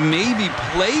position to maybe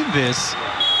play this.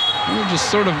 It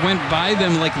just sort of went by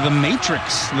them like the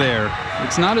Matrix there.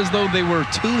 It's not as though they were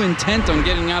too intent on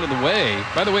getting out of the way.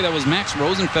 By the way, that was Max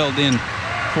Rosenfeld in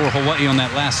for Hawaii on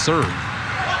that last serve.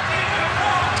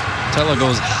 Tella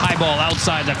goes high ball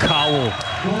outside the Cowell.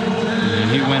 And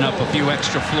he went up a few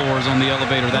extra floors on the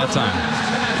elevator that time.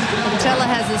 Tella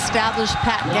has established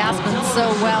Pat Gassman so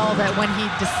well that when he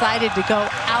decided to go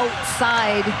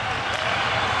outside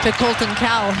to Colton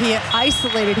Cowell, he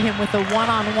isolated him with a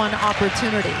one-on-one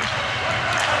opportunity.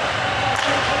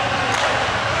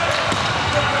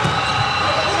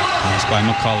 Pass by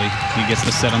McCauley. He gets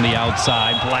the set on the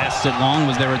outside, blasts it long.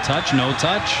 Was there a touch? No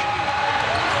touch.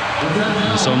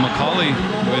 And so McCauley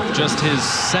with just his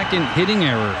second hitting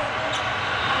error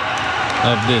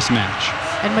of this match.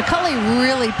 And McCauley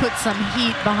really put some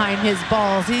heat behind his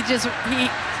balls. He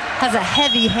has a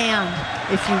heavy hand,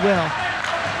 if you will.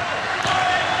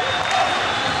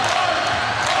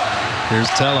 Here's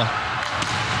Tella.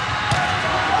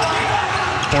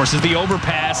 Forces the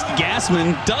overpass.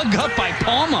 Gassman dug up by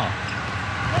Palma.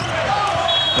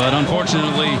 But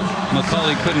unfortunately,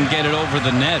 McCauley couldn't get it over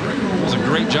the net. It was a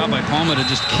great job by Palma to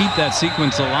just keep that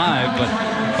sequence alive. But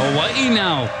Hawaii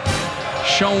now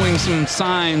showing some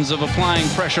signs of applying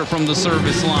pressure from the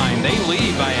service line. They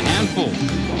lead by a handful.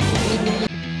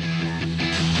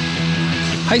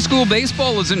 High school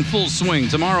baseball is in full swing.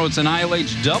 Tomorrow it's an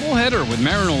ILH doubleheader with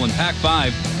Marinol and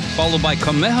Pac-5, followed by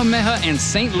Kamehameha and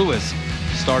St. Louis,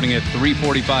 starting at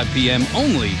 3:45 p.m.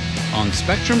 only on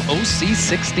Spectrum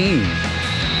OC16.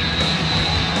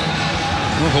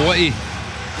 Well, Hawaii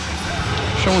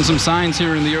showing some signs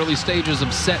here in the early stages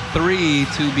of set 3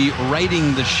 to be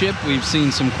righting the ship. We've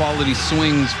seen some quality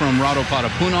swings from Rado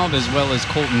Parapunov as well as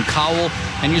Colton Cowell.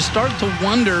 And you start to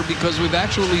wonder, because we've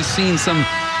actually seen some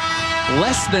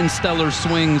less than stellar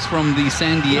swings from the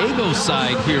San Diego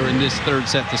side here in this third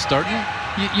set to start.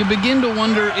 You begin to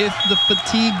wonder if the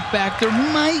fatigue factor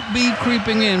might be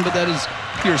creeping in, but that is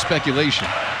pure speculation.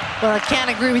 Well, I can't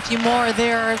agree with you more.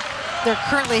 They're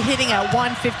currently hitting at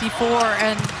 154,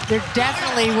 and they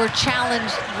definitely were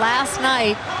challenged last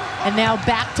night, and now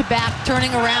back-to-back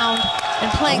turning around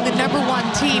and playing the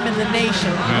 #1 team in the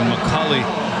nation. And McCauley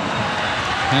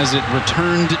has it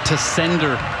returned to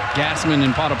sender. Gassman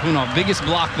and Parapunov, biggest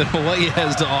block that Hawaii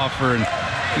has to offer, and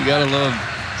you gotta love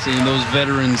seeing those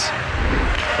veterans,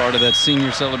 part of that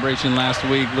senior celebration last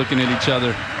week, looking at each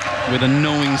other with a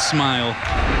knowing smile.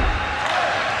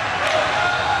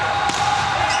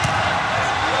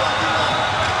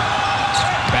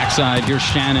 Backside, here's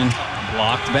Shannon,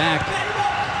 blocked back.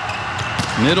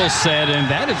 Middle set, and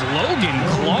that is Logan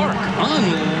Clark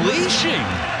unleashing.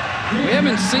 We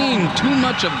haven't seen too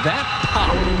much of that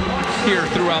pop here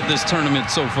throughout this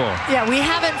tournament so far. Yeah, we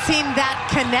haven't seen that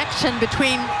connection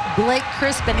between Blake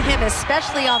Crisp and him,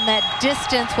 especially on that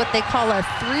distance, what they call a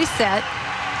 3-set.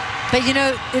 But, you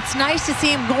know, it's nice to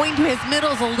see him going to his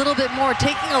middles a little bit more,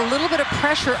 taking a little bit of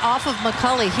pressure off of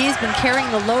McCauley. He's been carrying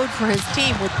the load for his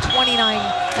team with 29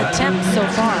 attempts so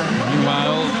far.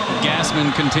 Meanwhile,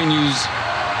 Gassman continues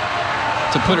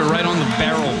to put it right on the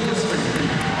barrel.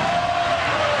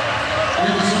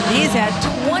 He's had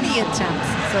 20 attempts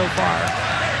so far.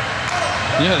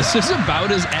 Yeah, this is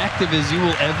about as active as you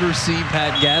will ever see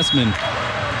Pat Gassman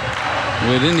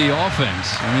within the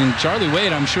offense. I mean, Charlie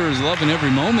Wade, I'm sure, is loving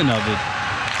every moment of it,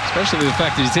 especially the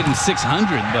fact that he's hitting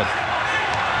 600, but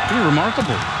pretty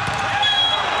remarkable.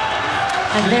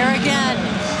 And there again,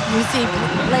 you see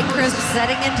Blake Crisp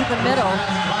setting into the middle,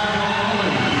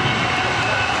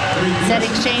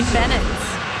 setting Shane Bennett,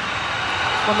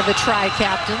 one of the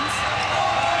tri-captains.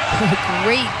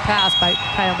 Great pass by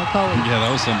Kyle McCauley. Yeah, that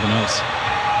was something else.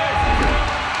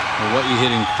 Hawaii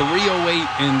hitting 308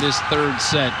 in this third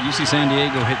set. UC San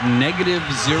Diego hit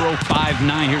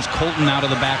 -059. Here's Colton out of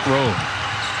the back row.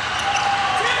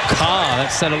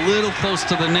 That set a little close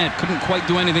to the net. Couldn't quite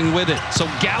do anything with it. So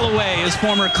Galloway, his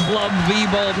former club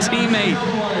V-ball teammate,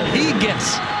 he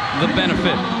gets the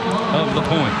benefit of the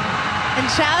point. And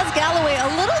Chaz Galloway a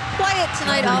little quiet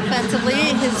tonight offensively.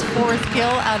 His 4th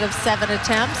kill out of 7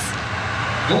 attempts.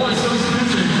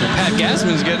 Pat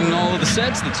Gassman's getting all of the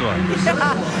sets, that's why.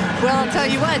 Yeah. Well, I'll tell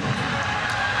you what,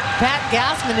 Pat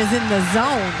Gassman is in the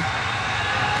zone.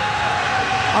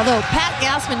 Although Pat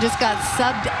Gassman just got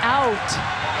subbed out,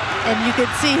 and you could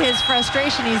see his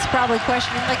frustration. He's probably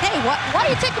questioning, like, hey, why are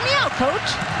you taking me out,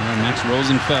 coach? Max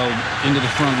Rosenfeld into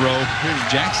the front row. Here's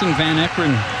Jackson Van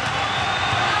Ekeren.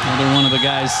 Another one of the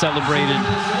guys celebrated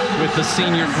with the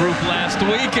senior group last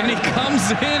week, and he comes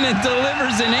in and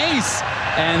delivers an ace.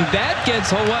 And that gets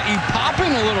Hawaii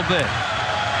popping a little bit.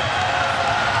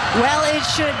 Well, it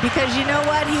should, because you know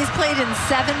what? He's played in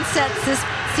 7 sets this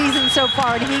season so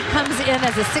far, and he comes in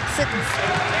as a 6th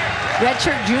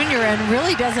redshirt junior and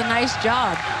really does a nice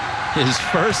job. His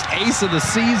first ace of the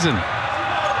season.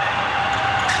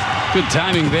 Good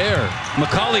timing there.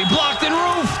 McCauley blocked and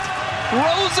roofed.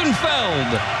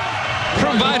 Rosenfeld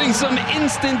providing some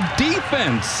instant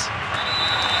defense.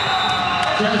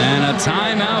 And a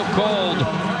timeout called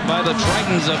by the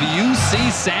Tritons of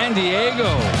UC San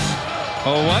Diego.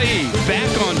 Hawaii back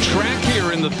on track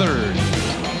here in the 3rd.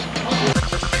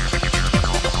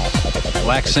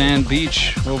 Black Sand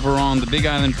Beach over on the Big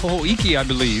Island, HAWAI'I, I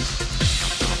believe.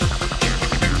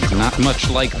 Not much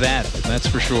like that, that's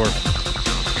for sure.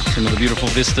 Some of the beautiful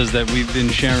vistas that we've been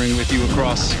sharing with you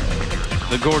across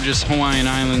the gorgeous Hawaiian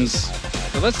Islands.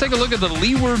 But let's take a look at the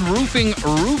Leeward Roofing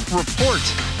Roof Report.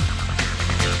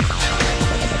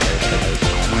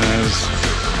 As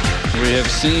we have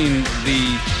seen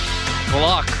the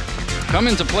block come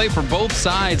into play for both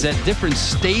sides at different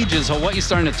stages. Hawaii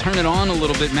starting to turn it on a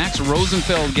little bit. Max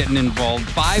Rosenfeld getting involved.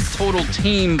 5 total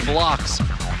team blocks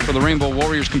for the Rainbow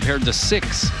Warriors compared to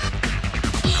 6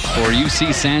 for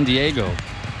UC San Diego.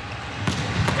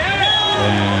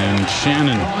 And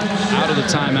Shannon out of the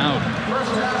timeout.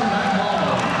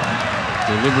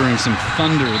 Delivering some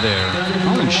thunder there.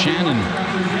 Colin Shannon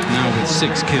now with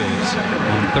 6 kills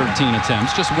on 13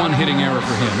 attempts. Just 1 hitting error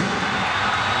for him.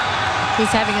 He's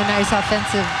having a nice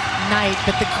offensive night,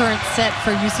 but the current set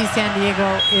for UC San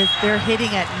Diego is they're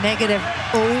hitting at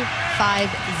 -050.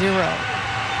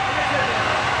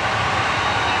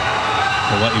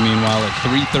 Hawaii, meanwhile, at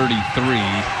 333.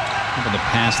 Over the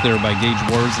pass there by Gage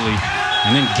Worsley.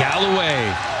 And then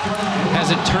Galloway has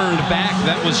it turned back.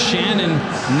 That was Shannon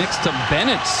next to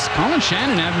Bennett. Colin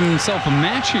Shannon having himself a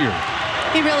match here.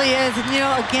 He really is. And, you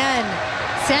know, again,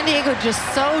 San Diego just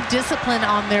so disciplined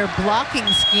on their blocking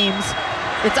schemes.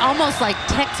 It's almost like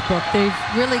textbook. They've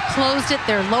really closed it.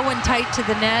 They're low and tight to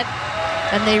the net,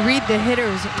 and they read the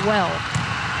hitters well.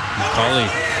 McCauley,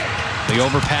 the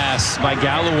overpass by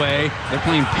Galloway. They're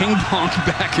playing ping pong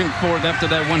back and forth after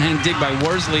that one-hand dig by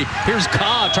Worsley. Here's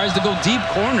Ka, tries to go deep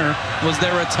corner. Was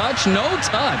there a touch? No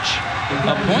touch.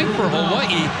 A point for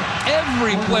Hawaii.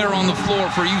 Every player on the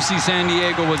floor for UC San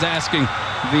Diego was asking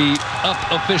the up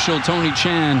official Tony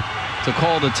Chan to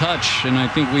call the touch, and I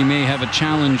think we may have a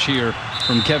challenge here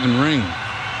from Kevin Ring.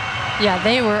 Yeah,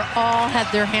 they were all had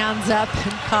their hands up,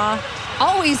 and Ka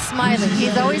always smiling.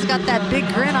 He's always got that big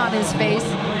grin on his face.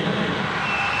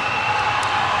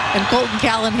 And Colton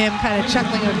Callahan kind of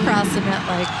chuckling across the net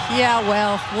like, yeah,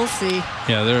 well, we'll see.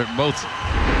 Yeah, they're both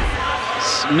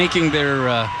making their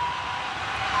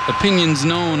opinions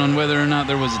known on whether or not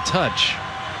there was a touch.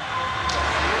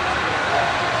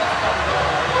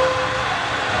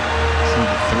 See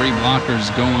the 3 blockers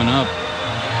going up.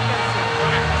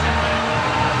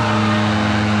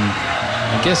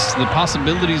 I guess the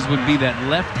possibilities would be that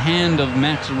left hand of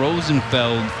Max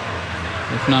Rosenfeld,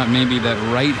 if not maybe that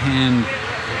right hand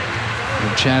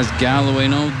of Chaz Galloway.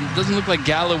 No, it doesn't look like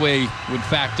Galloway would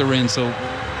factor in, so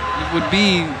it would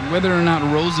be whether or not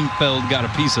Rosenfeld got a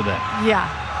piece of that. Yeah,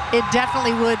 it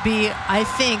definitely would be, I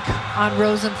think, on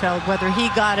Rosenfeld, whether he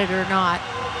got it or not.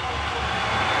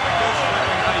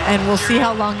 And we'll see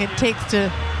how long it takes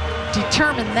to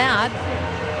determine that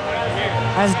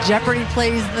as Jeopardy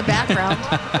plays in the background.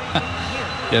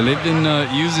 Yeah, they've been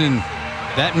using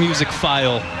that music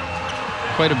file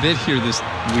quite a bit here this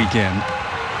weekend.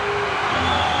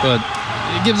 But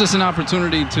it gives us an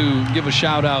opportunity to give a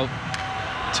shout out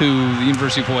to the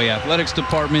University of Hawaii Athletics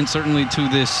Department, certainly to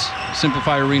this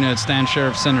Simplify Arena at Stan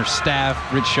Sheriff Center staff,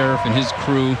 Rich Sheriff and his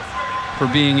crew, for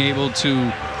being able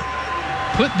to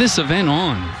put this event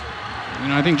on. You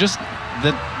know, I think just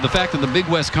that the fact that the Big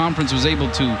West Conference was able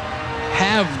to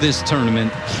have this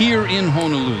tournament here in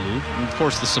Honolulu, and of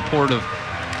course the support of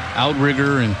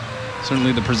Outrigger and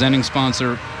certainly the presenting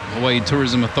sponsor, Hawaii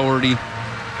Tourism Authority.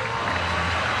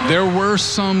 There were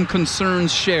some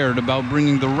concerns shared about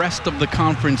bringing the rest of the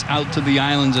conference out to the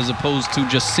islands as opposed to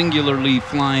just singularly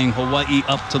flying Hawaii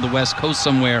up to the West Coast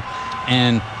somewhere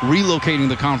and relocating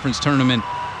the conference tournament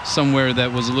somewhere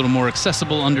that was a little more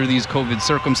accessible under these COVID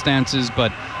circumstances.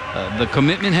 But the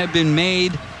commitment had been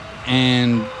made,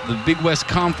 and the Big West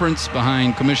Conference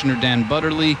behind Commissioner Dan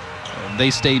Butterly, they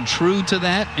stayed true to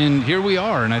that, and here we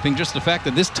are. And I think just the fact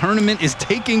that this tournament is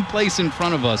taking place in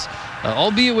front of us,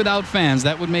 albeit without fans,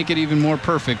 that would make it even more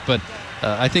perfect. But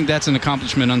I think that's an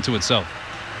accomplishment unto itself.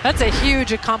 That's a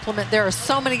huge accomplishment. There are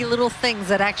so many little things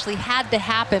that actually had to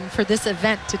happen for this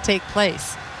event to take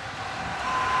place.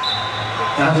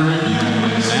 After the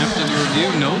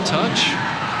review, no touch.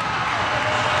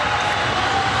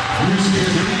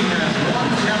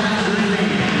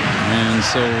 And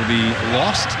so the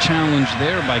lost challenge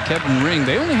there by Kevin Ring.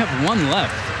 They only have one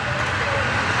left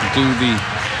to the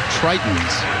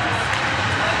Tritons.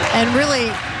 And really,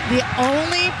 the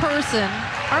only person,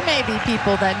 or maybe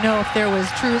people that know if there was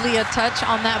truly a touch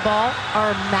on that ball,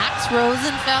 are Max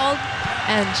Rosenfeld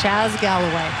and Chaz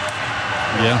Galloway.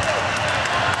 Yeah.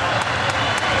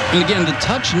 And again, the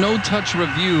touch, no touch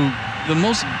review, the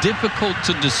most difficult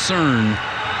to discern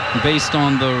based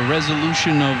on the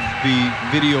resolution of the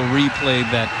video replay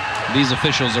that these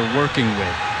officials are working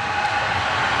with.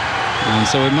 And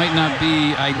so it might not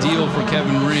be ideal for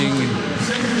Kevin Ring.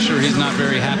 I'm sure he's not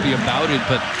very happy about it,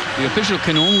 but the official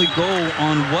can only go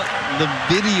on what the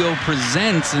video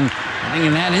presents. And I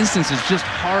think in that instance, it's just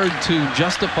hard to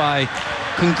justify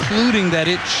concluding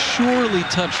that it surely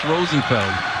touched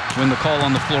Rosenfeld when the call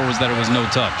on the floor was that it was no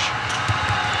touch.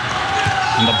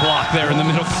 And the block there in the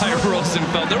middle by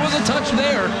Rosenfeld. There was a touch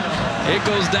there. It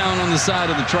goes down on the side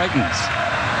of the Tritons.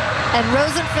 And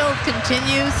Rosenfeld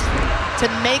continues to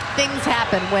make things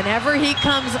happen. Whenever he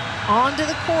comes onto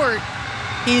the court,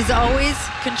 he's always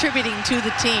contributing to the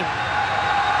team.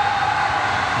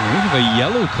 We have a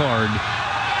yellow card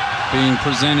being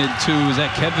presented to, is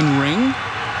that Kevin Ring?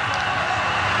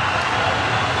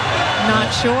 Not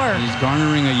sure. He's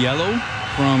garnering a yellow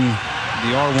from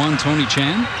the R1, Tony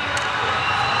Chan.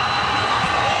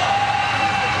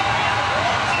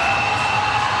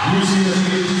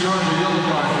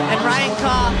 And Ryan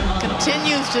Kaw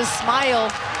continues to smile.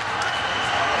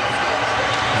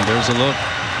 And there's a look.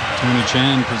 Tony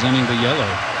Chan presenting the yellow.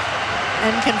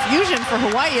 And confusion for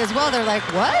Hawaii as well. They're like,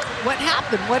 what? What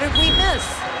happened? What did we miss?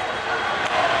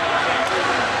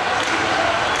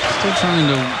 Still trying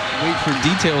to wait for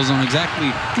details on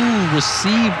exactly who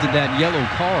received that yellow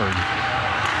card.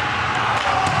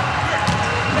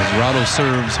 As Rado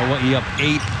serves, Hawaii up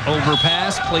 8,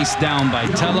 overpass, placed down by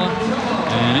Tella.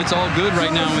 And it's all good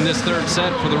right now in this third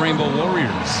set for the Rainbow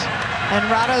Warriors. And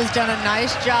Rado's done a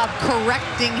nice job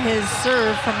correcting his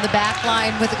serve from the back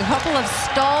line with a couple of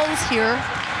stalls here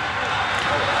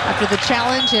after the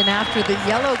challenge and after the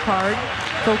yellow card,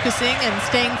 focusing and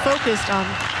staying focused on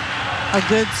a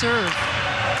good serve.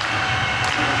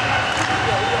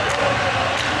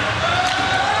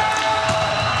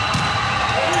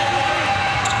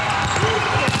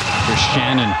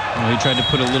 Shannon, well, he tried to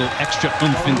put a little extra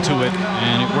oomph into it,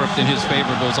 and it worked in his favor.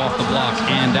 Goes off the block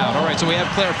and out. All right, so we have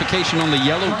clarification on the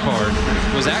yellow card.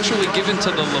 It was actually given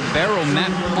to the libero,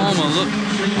 Matt Palma. Look,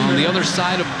 on the other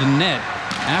side of the net.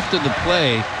 After the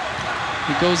play,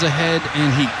 he goes ahead and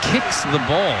he kicks the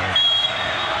ball.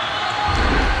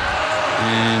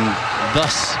 And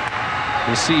thus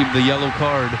received the yellow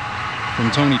card from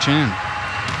Tony Chan.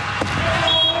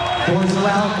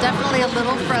 Well, definitely a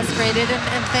little frustrated,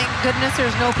 and thank goodness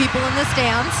there's no people in the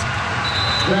stands.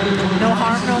 No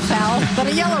harm, no foul, but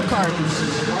a yellow card.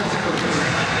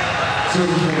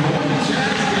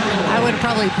 I would have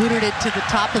probably booted it to the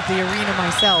top of the arena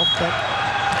myself, but,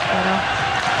 you know.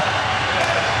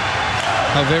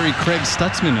 How very Craig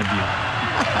Stutzman of you.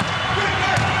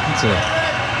 That's a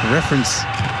reference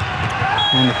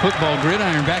on the football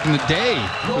gridiron back in the day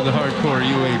for the hardcore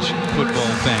UH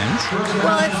football fans.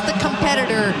 Well, it's the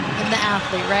competitor and the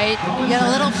athlete, right? You get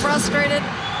a little frustrated,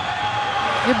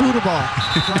 you boot a ball.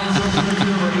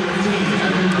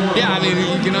 Yeah, I mean,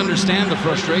 you can understand the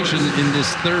frustration in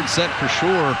this third set for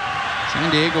sure.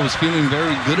 San Diego was feeling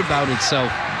very good about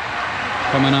itself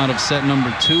coming out of set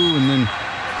number 2, and then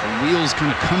the wheels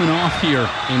kind of coming off here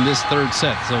in this third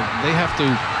set. So they have to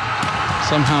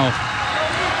somehow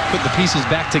put the pieces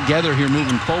back together here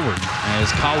moving forward as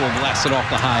Cowell blasted off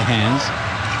the high hands.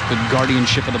 Good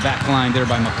guardianship of the back line there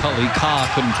by McCulley. Ka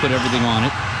couldn't put everything on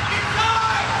it.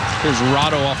 Here's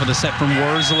Rado off of the set from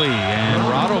Worsley, and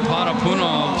Rado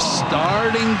Patapunov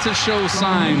starting to show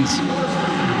signs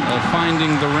of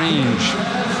finding the range.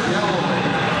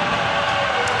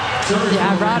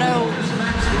 Yeah, Rado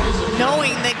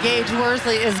knowing that Gage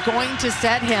Worsley is going to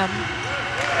set him.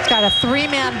 He's got a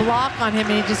 3-man block on him,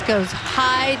 and he just goes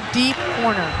high, deep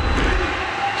corner.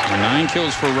 9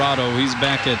 kills for Rado. He's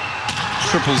back at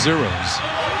triple zeros.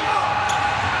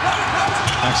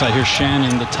 Backside, here's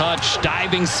Shannon, the touch,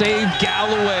 diving save,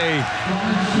 Galloway.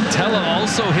 Tella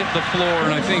also hit the floor,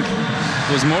 and I think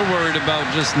was more worried about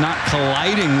just not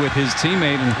colliding with his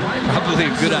teammate, and probably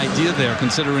a good idea there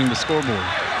considering the scoreboard.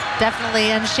 Definitely,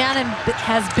 and Shannon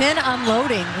has been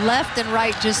unloading left and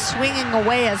right, just swinging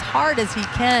away as hard as he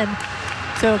can.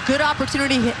 So a good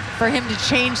opportunity for him to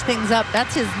change things up.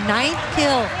 That's his 9th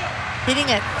kill, hitting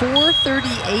at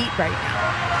 .438 right now.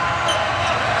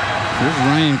 Here's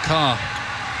Ryan Kaw.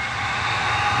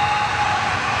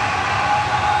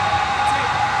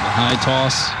 High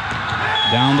toss,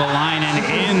 down the line and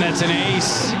in. That's an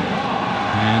ace.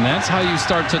 And that's how you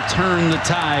start to turn the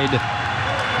tide.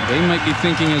 They might be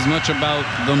thinking as much about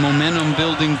the momentum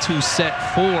building to set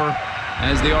 4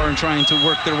 as they are in trying to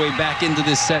work their way back into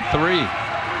this set 3.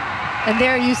 And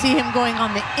there you see him going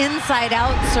on the inside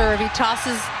out serve. He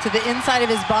tosses to the inside of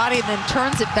his body and then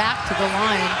turns it back to the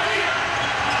line.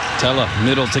 Tella,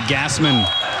 middle to Gassman.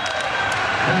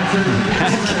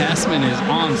 Pat Gassman is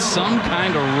on some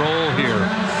kind of roll here.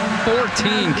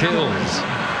 14 kills.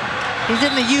 He's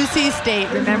in the UC state,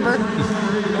 remember?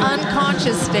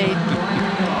 Unconscious state.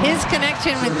 His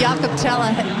connection with Jakob Tella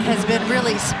has been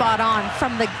really spot on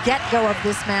from the get-go of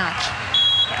this match.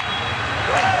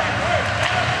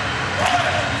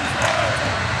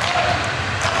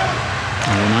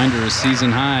 A reminder, a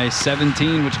season high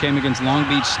 17, which came against Long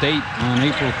Beach State on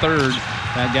April 3rd.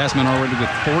 Pat Gassman already with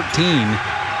 14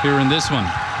 here in this one.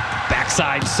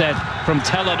 Backside set from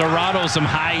Tella Dorado, some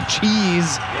high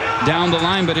cheese down the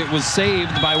line, but it was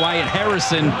saved by Wyatt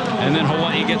Harrison, and then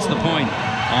Hawaii gets the point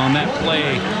on that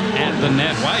play at the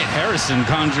net. Wyatt Harrison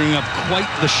conjuring up quite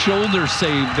the shoulder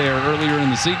save there earlier in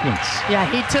the sequence. Yeah,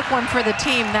 he took one for the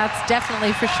team, that's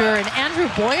definitely for sure. And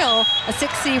Andrew Boyle, a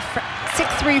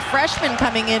 6'3" freshman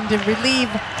coming in to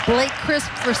relieve Blake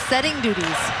Crisp for setting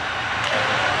duties.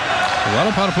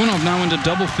 Rado Patapunov now into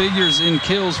double figures in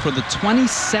kills for the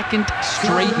 22nd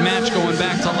straight match going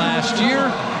back to last year.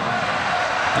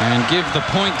 And give the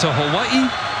point to Hawaii.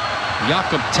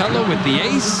 Jakob Tella with the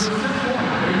ace.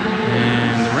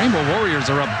 And the Rainbow Warriors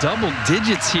are up double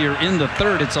digits here in the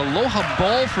third. It's Aloha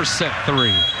Ball for set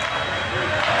 3.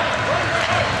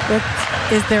 That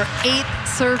is their 8th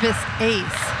service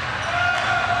ace.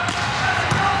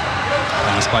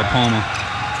 Pass by Palma.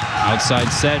 Outside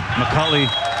set. McCulley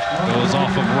goes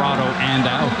off of Rado and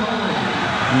out.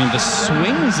 I mean, the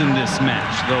swings in this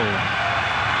match, though.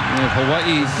 With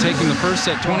Hawaii taking the first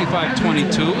set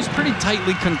 25-22. It was pretty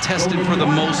tightly contested for the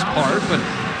most part, but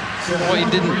Hawaii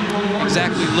didn't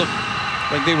exactly look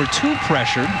like they were too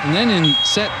pressured. And then in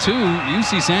set 2,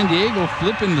 UC San Diego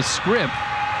flipping the script.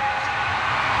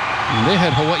 And they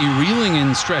had Hawaii reeling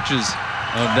in stretches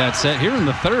of that set. Here in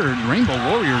the third, Rainbow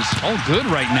Warriors all good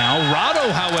right now.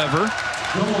 Rado, however,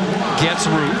 gets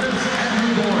roofed.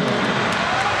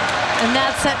 And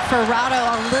that set for Rado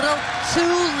a little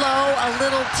too low, a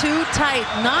little too tight.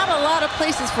 Not a lot of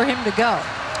places for him to go.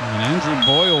 And Andrew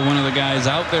Boyle, one of the guys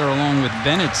out there along with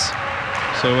Bennett.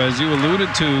 So as you alluded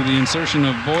to, the insertion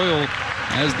of Boyle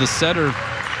as the setter,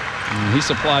 he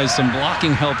supplies some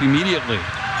blocking help immediately.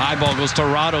 High ball goes to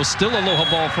Rado, still Aloha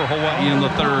Ball for Hawaii in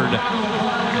the third.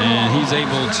 And he's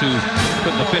able to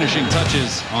put the finishing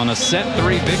touches on a set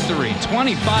 3 victory.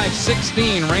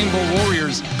 25-16, Rainbow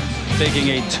Warriors taking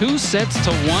a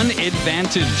 2-1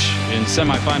 advantage in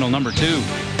semifinal number 2.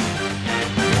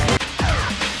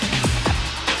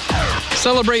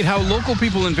 Celebrate how local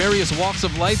people in various walks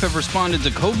of life have responded to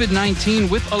COVID-19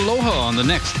 with Aloha on the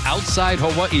next Outside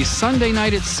Hawaii Sunday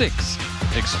night at 6,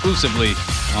 exclusively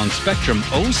on Spectrum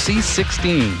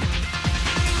OC16.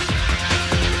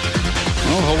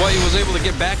 Well, Hawaii was able to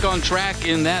get back on track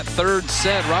in that third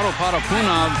set. Rado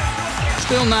Patapunov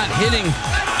still not hitting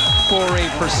for a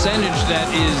percentage that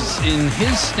is in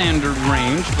his standard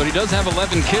range, but he does have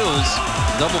 11 kills,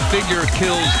 double-figure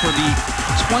kills for the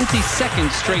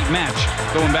 22nd straight match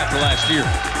going back to last year.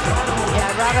 Yeah,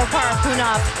 Rado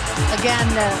Patapunov, again,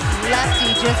 the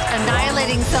lefty just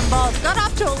annihilating some balls. Got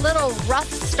off to a little rough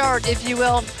start, if you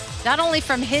will, not only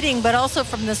from hitting, but also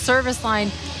from the service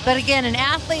line. But again, an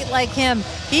athlete like him,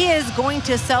 he is going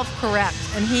to self-correct,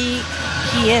 and he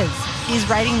is. He's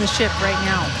riding the ship right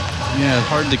now. Yeah, it's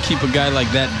hard to keep a guy like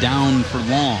that down for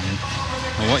long.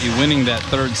 Hawaii winning that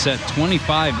third set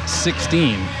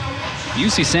 25-16.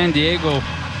 UC San Diego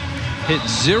hit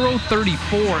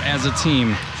 .034 as a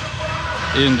team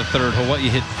in the third. Hawaii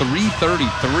hit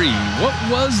 333. What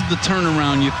was the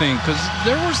turnaround, you think? Because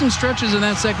there were some stretches in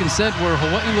that second set where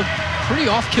Hawaii looked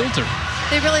pretty off kilter.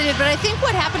 They really did, but I think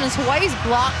what happened is Hawaii's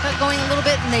block got going a little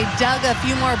bit, and they dug a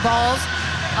few more balls.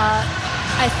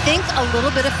 I think a little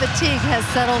bit of fatigue has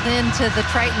settled into the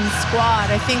Triton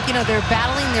squad. I think, you know, they're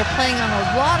battling, they're playing on a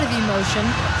lot of emotion.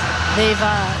 They've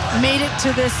made it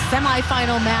to this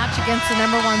semifinal match against the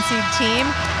 #1 seed team,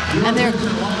 and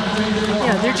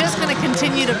they're just going to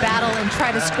continue to battle and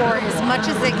try to score as much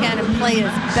as they can and play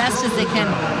as best as they can.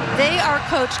 Our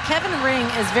coach, Kevin Ring,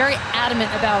 is very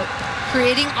adamant about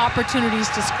creating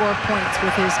opportunities to score points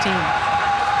with his team.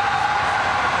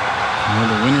 Well,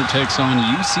 the winner takes on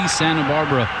UC Santa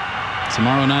Barbara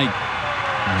tomorrow night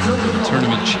in the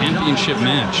tournament championship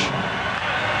match.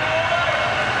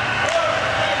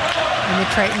 And the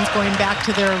Tritons going back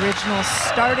to their original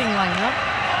starting lineup.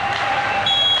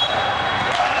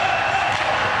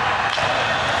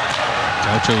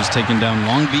 Gauchos taking down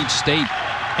Long Beach State,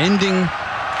 ending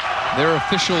their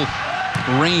official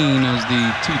reign as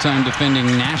the two-time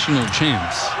defending national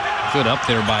champs. Good up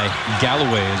there by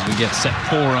Galloway as we get set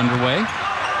 4 underway.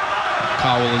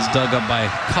 Cowell is dug up by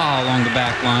Ka along the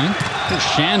back line.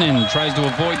 Shannon tries to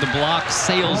avoid the block,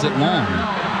 sails it long.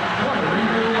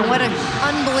 And what an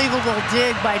unbelievable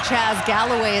dig by Chaz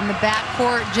Galloway in the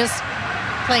backcourt, just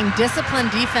playing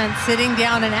disciplined defense, sitting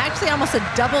down, and actually almost a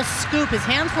double scoop. His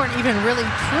hands weren't even really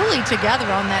truly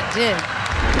together on that dig.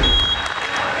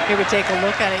 Here we take a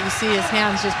look at it. You see his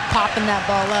hands just popping that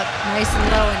ball up nice and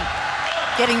low and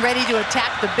getting ready to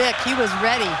attack the Bic. He was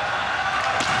ready.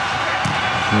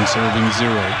 And serving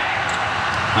 0.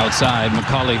 Outside,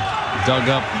 McCauley dug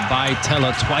up by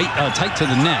Tella, tight to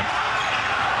the net.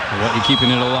 Hawaii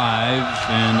keeping it alive,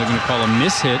 and they're going to call a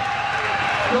miss-hit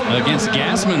against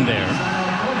Gassman there.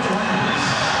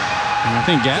 And I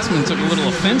think Gassman took a little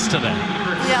offense to that.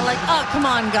 Yeah, like, oh, come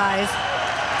on, guys.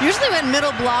 Usually when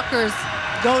middle blockers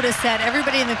go to set,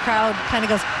 everybody in the crowd kind of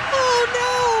goes, oh,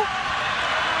 no.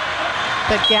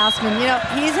 But Gassman, you know,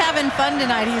 he's having fun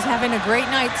tonight. He's having a great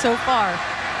night so far.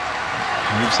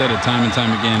 We've said it time and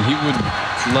time again. He would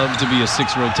love to be a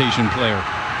 6 rotation player.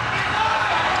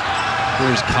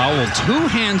 Here's Cowell, 2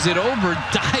 hands it over,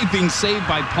 diving save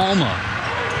by Palma.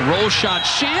 Roll shot,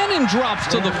 Shannon drops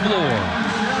to the floor.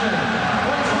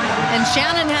 And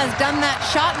Shannon has done that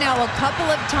shot now a couple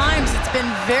of times. It's been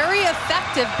very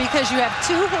effective because you have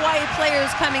 2 Hawaii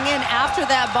players coming in after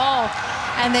that ball,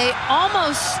 and they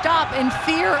almost stop in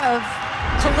fear of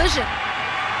collision.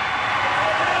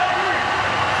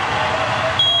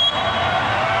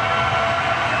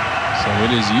 So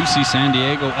it is UC San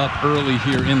Diego up early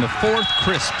here in the 4th.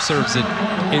 Crisp serves it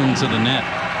into the net.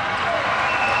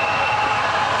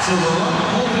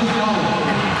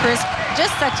 Crisp,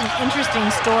 just such an interesting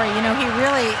story. You know, he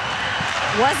really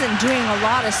wasn't doing a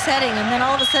lot of setting, and then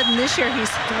all of a sudden this year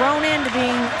he's thrown into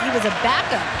being, he was a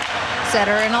backup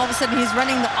setter, and all of a sudden he's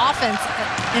running the offense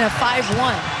in a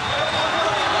 5-1.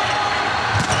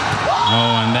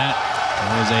 Oh, and that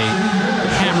was a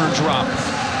hammer drop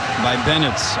by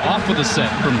Bennett off of the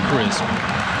set from Crisp.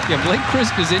 Yeah, Blake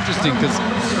Crisp is interesting because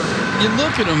you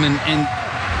look at him and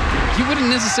he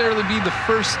wouldn't necessarily be the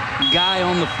first guy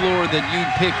on the floor that you'd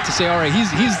pick to say, all right,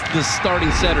 he's the starting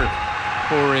setter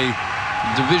for a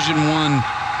Division I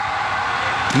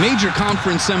major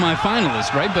conference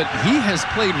semifinalist, right? But he has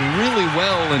played really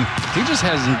well, and he just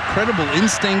has incredible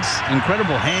instincts,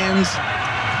 incredible hands.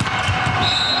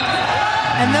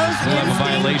 And those We'll have a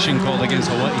violation called against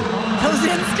Hawaii. Those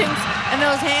instincts and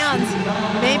those hands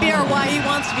maybe are why he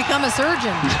wants to become a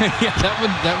surgeon. Yeah, that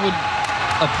would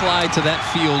apply to that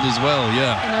field as well,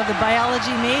 yeah. You know, the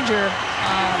biology major,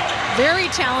 very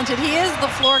talented. He is the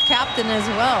floor captain as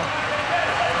well.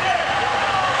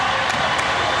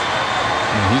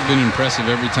 Yeah, he's been impressive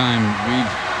every time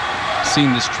we've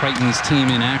seen this Tritons team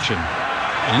in action.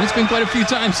 And it's been quite a few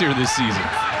times here this season.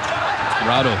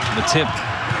 Rado, the tip,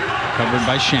 covered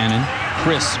by Shannon.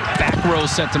 Chris, back row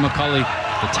set to McCauley.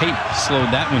 The tape slowed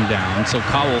that one down. So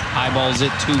Cowell eyeballs it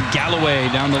to Galloway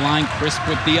down the line. Crisp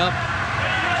with the up.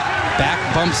 Back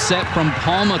bump set from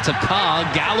Palma to Ka.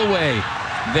 Galloway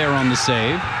there on the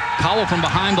save. Cowell from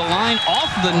behind the line.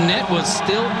 Off the net, was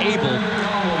still able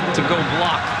to go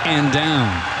block and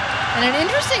down. And an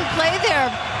interesting play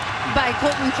there by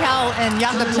Colton Cowell and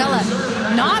Jakob Tella.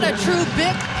 Not a true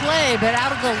big play, but out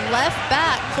of the left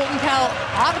back, Colton Cowell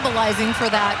audibilizing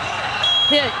for that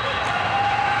hit.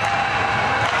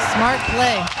 Smart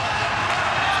play.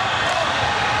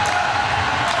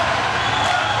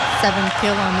 7th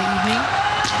kill on the evening.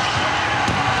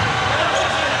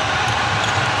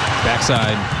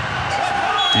 Backside.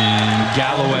 And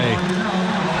Galloway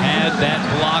had that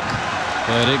block,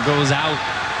 but it goes out.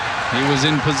 He was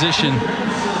in position.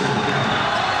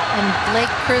 And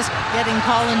Blake Crisp getting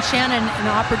Colin Shannon an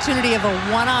opportunity of a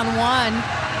one-on-one.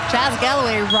 Chaz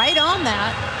Galloway right on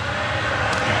that.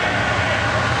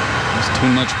 There's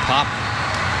too much pop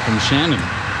from Shannon.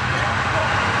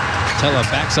 Tella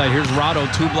backside. Here's Rado.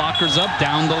 2 blockers up,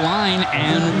 down the line,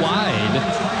 and wide.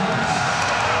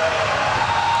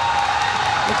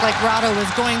 Looked like Rado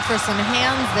was going for some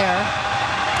hands there.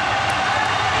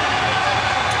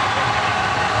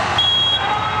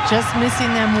 Just missing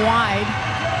them wide.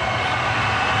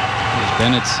 There's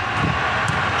Bennett.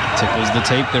 Tickles the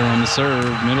tape there on the serve.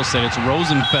 Middleset, it's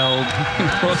Rosenfeld.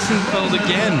 Rosenfeld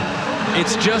again.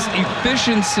 It's just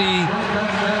efficiency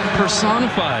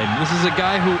personified. This is a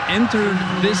guy who entered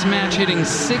this match hitting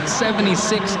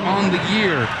 .676 on the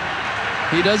year.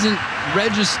 He doesn't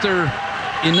register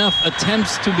enough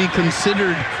attempts to be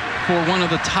considered for one of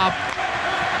the top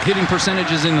hitting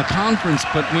percentages in the conference,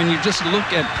 but when you just look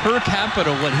at per capita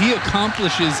what he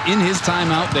accomplishes in his time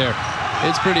out there,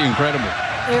 it's pretty incredible.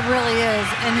 It really is,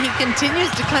 and he continues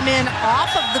to come in off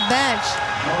of the bench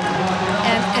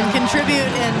and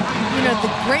contribute. And you know, the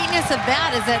greatness of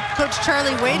that is that Coach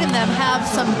Charlie Wade and them have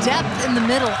some depth in the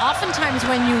middle. Oftentimes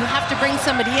when you have to bring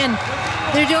somebody in,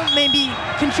 they don't maybe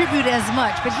contribute as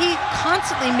much, but he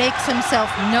constantly makes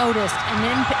himself noticed, and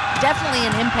definitely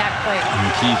an impact player. And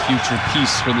a key future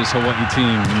piece for this Hawaii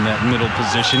team in that middle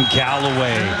position.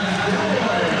 Galloway,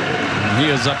 and he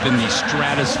is up in the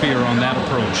stratosphere on that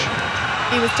approach.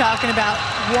 He was talking about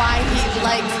why he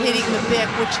likes hitting the Bic,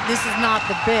 which this is not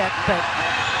the Bic, but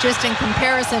just in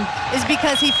comparison, is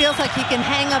because he feels like he can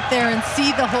hang up there and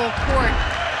see the whole court.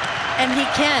 And he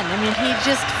can. I mean, he's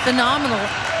just phenomenal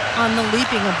on the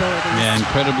leaping abilities. Yeah,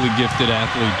 incredibly gifted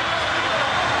athlete.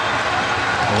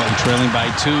 Hawaii trailing by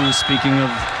 2. Speaking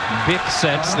of Bic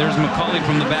sets, there's McCulley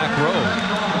from the back row.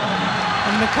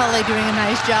 And McCulley doing a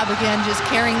nice job again, just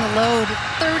carrying the load.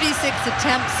 36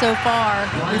 attempts so far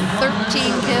with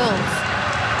 13 kills.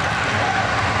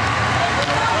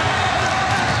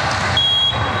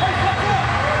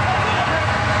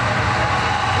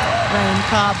 Ryan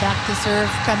Cobb back to serve,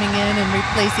 coming in and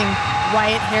replacing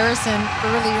Wyatt Harrison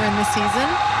earlier in the season,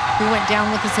 who went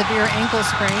down with a severe ankle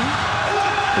sprain.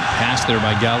 Good pass there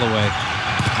by Galloway.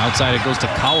 Outside it goes to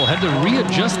Cowell. Had to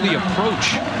readjust the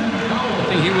approach.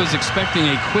 I think he was expecting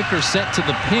a quicker set to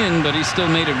the pin, but he still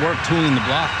made it work, tooling the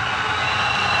block.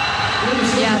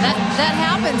 Yeah, that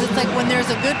happens. It's like when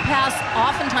there's a good pass,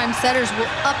 oftentimes setters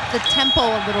will up the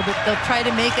tempo a little bit. They'll try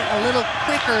to make it a little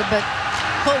quicker, but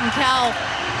Colton Cowell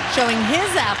showing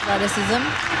his athleticism.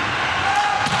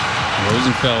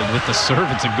 Rosenfeld with the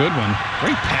serve. It's a good one.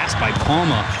 Great pass by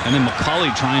Palma. And then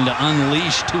McCulley trying to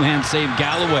unleash. 2-hand save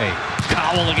Galloway.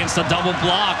 Cowell against the double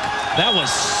block. That was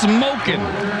smoking.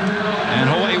 And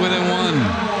Hawaii within 1.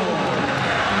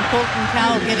 And Colton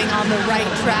Cowell getting on the right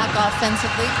track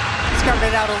offensively.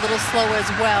 Started out a little slow as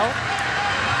well.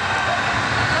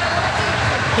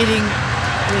 Hitting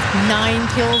with 9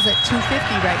 kills at .250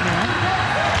 right now.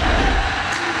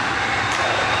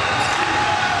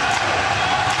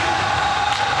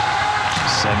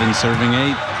 Seven serving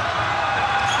 8.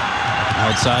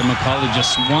 Outside McCulley,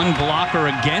 just one blocker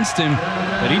against him,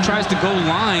 but he tries to go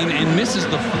line and misses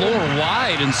the floor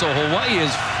wide, and so Hawaii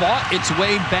has fought its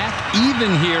way back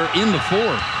even here in the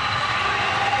 4th.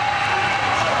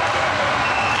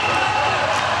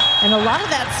 And a lot of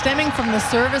that stemming from the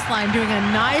service line, doing a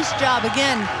nice job,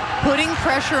 again, putting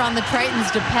pressure on the Tritons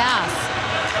to pass.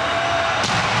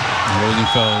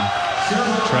 Rosenfeld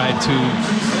tried to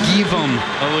give him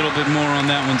a little bit more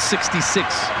on that one. 66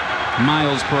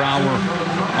 miles per hour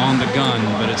on the gun,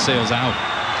 but it sails out.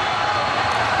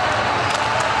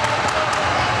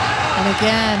 And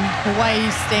again, Hawaii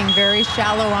staying very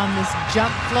shallow on this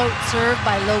jump float serve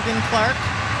by Logan Clark.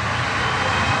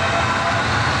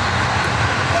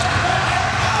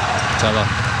 Tella,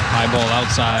 high ball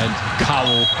outside.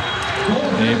 Cowell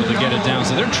able to get it down.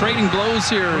 So they're trading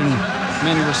blows here in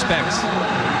many respects.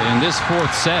 In this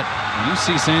 4th set,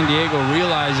 UC San Diego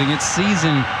realizing its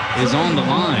season is on the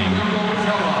line.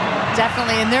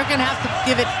 Definitely, and they're going to have to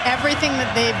give it everything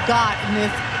that they've got in this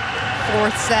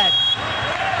 4th set.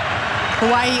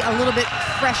 Hawaii a little bit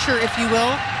fresher, if you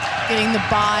will, getting the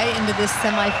bye into this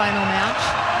semifinal match.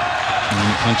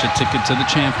 And punch a ticket to the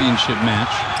championship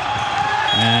match.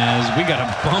 As we got a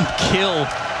bump kill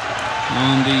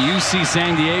on the UC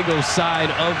San Diego side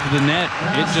of the net.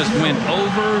 It just went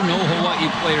over. No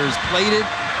Hawaii players played it.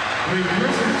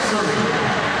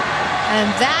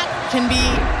 And that can be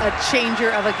a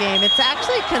changer of a game. It's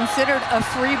actually considered a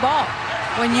free ball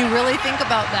when you really think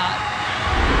about that.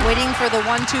 waiting for the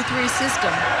 1-2-3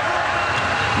 system.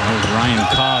 That was Ryan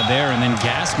Kaw there, and then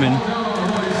Gassman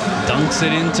dunks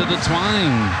it into the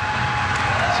twine.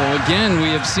 So again,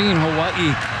 we have seen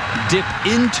Hawaii dip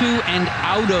into and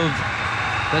out of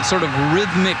that sort of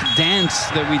rhythmic dance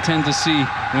that we tend to see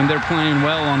when they're playing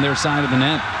well on their side of the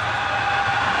net.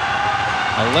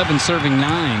 11 serving 9.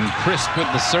 Crisp with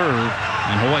the serve,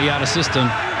 and Hawaii out of system.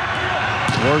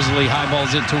 Worsley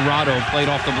highballs it to Rado, played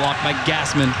off the block by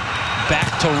Gassman. Back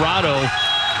to Rado,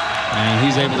 and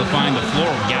he's able to find the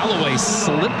floor. Galloway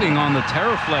slipping on the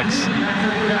Terraflex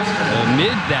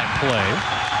amid that play.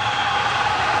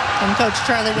 And Coach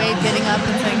Charlie Wade getting up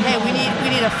and saying, hey, we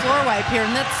need a floor wipe here.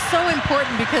 And that's so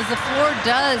important because the floor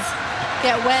does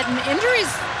get wet. And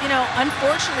injuries, you know,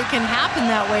 unfortunately can happen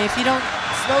that way. If you don't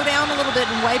slow down a little bit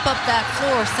and wipe up that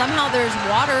floor, somehow there's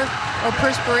water or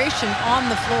perspiration on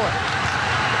the floor.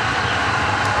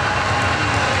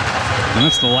 And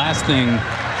that's the last thing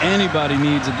anybody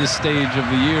needs at this stage of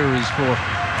the year is for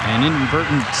an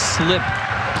inadvertent slip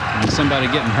and somebody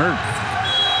getting hurt.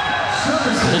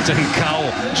 Colton Cowell,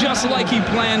 just like he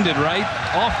planned it, right?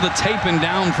 Off the tape and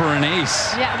down for an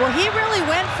ace. Yeah, well, he really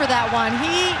went for that one.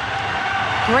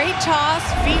 Great toss,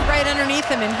 feet right underneath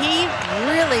him, and he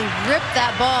really ripped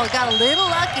that ball. Got a little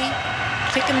lucky,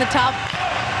 kicking the top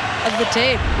of the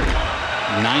tape.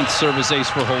 9th service ace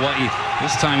for Hawaii.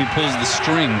 This time he pulls the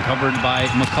string, covered by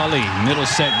McCulley. Middle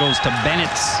set goes to Bennett,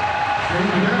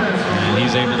 and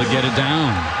he's able to get it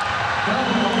down.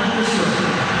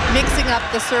 Mixing up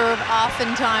the serve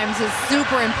oftentimes is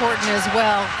super important as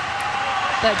well.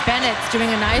 But Bennett's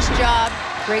doing a nice job.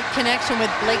 Great connection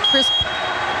with Blake Crisp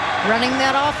running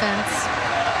that offense.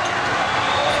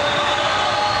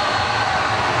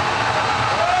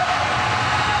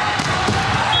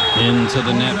 Into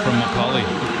the net from McCulley.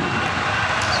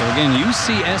 So again,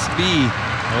 UCSB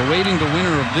awaiting the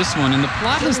winner of this one. And the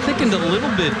plot has thickened a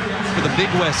little bit for the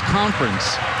Big West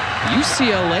Conference.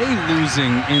 UCLA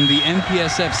losing in the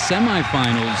MPSF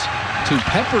semifinals to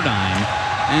Pepperdine,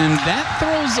 and that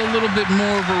throws a little bit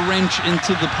more of a wrench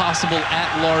into the possible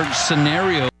at-large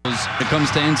scenarios when it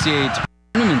comes to NCAA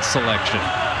tournament selection.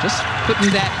 Just putting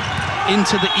that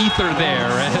into the ether there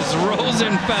as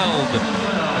Rosenfeld.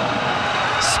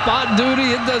 Spot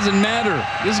duty, it doesn't matter.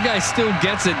 This guy still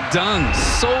gets it done.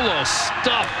 Solo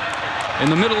stuff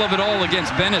in the middle of it all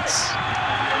against Bennett's.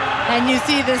 And you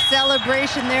see the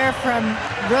celebration there from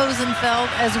Rosenfeld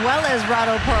as well as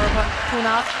Rado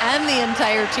Parapunov and the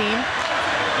entire team.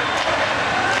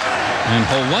 And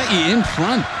Hawaii in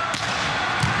front.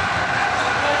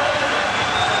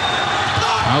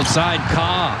 Outside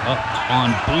Ka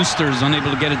on boosters,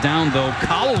 unable to get it down though.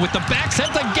 Cowell with the back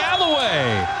set to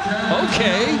Galloway.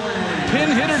 Okay,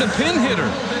 pin hitter to pin hitter.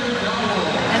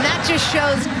 And that just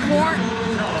shows court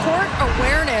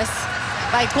awareness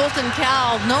by Colton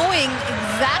Cowell, knowing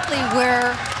exactly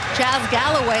where Chaz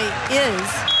Galloway is.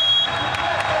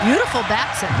 Beautiful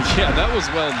back set. Yeah, that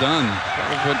was well done. That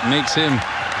was what makes him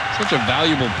such a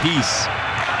valuable piece.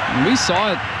 And we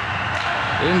saw it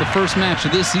in the first match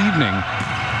of this evening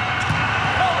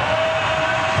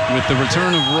with the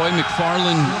return of Roy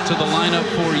McFarland to the lineup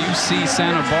for UC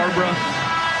Santa Barbara.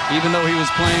 Even though he was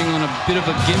playing on a bit of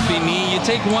a gimpy knee, you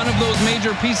take one of those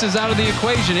major pieces out of the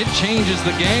equation, it changes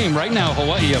the game. Right now,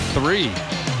 Hawaii up 3.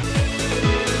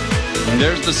 And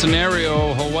there's the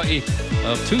scenario, Hawaii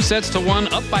of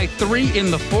 2-1, up by 3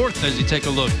 in the 4th, as you take a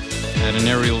look at an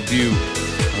aerial view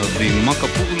of the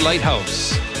Makapu'u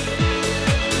Lighthouse.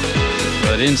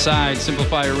 But inside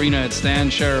Simplify Arena at Stan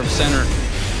Sheriff Center,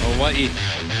 Hawaii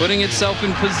putting itself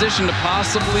in position to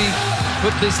possibly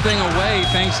put this thing away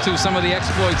thanks to some of the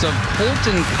exploits of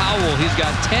Colton Cowell. He's got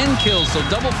 10 kills, so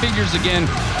double figures again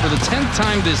for the 10th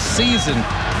time this season.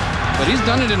 But he's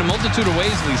done it in a multitude of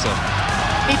ways, Lisa.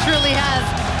 He truly has.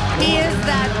 He is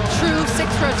that true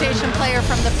 6th rotation player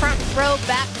from the front row,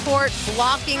 back court,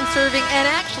 blocking, serving, and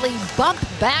actually bump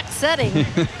back setting.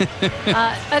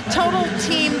 A total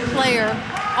team player,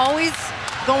 always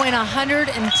going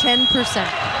 110%.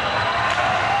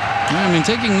 I mean,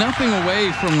 taking nothing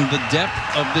away from the depth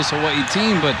of this Hawaii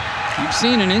team, but you've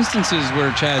seen in instances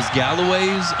where Chaz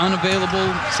Galloway's unavailable,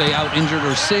 say out injured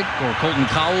or sick, or Colton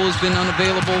Cowell has been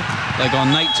unavailable, like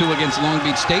on night 2 against Long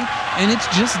Beach State, and it's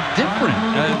just different.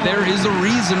 There is a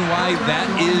reason why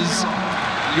that is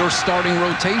your starting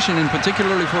rotation, and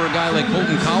particularly for a guy like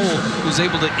Colton Cowell, who's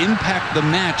able to impact the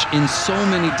match in so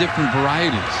many different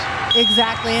varieties.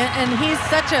 Exactly, and he's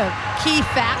such a key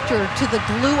factor to the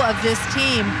glue of this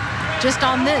team. Just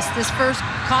on this first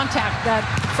contact, that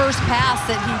first pass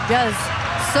that he does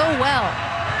so well.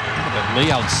 The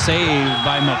layout saved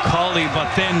by McCulley, but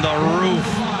then the roof.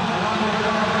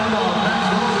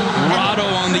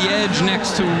 on the edge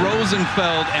next to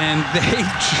Rosenfeld, and they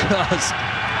just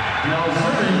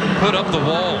put up the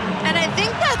wall. And I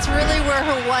think that's really where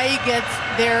Hawaii gets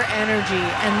their energy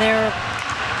and their,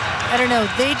 I don't know,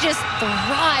 they just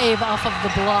thrive off of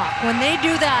the block. When they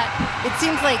do that, it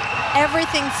seems like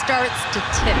everything starts to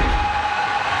tip.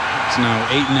 It's now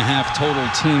 8.5 total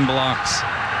team blocks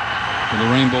for the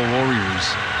Rainbow Warriors.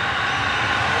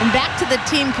 And back to the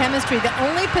team chemistry, the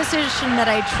only position that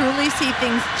I truly see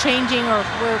things changing, or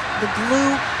where the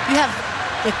glue, you have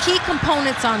the key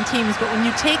components on teams, but when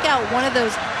you take out one of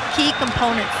those key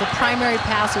components, the primary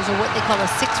passers, or what they call a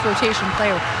 6th rotation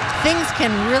player, things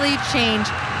can really change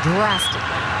drastically.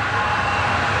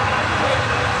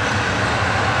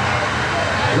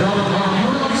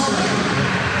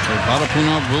 So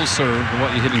Parapunov will serve.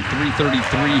 Hawaii hitting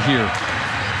 .333 here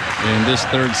in this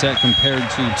third set compared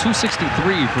to .263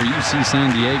 for UC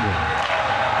San Diego.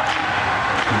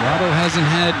 Corrado hasn't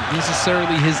had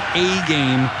necessarily his A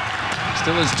game.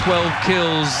 Still has 12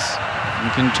 kills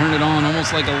and can turn it on almost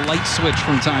like a light switch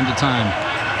from time to time,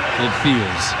 it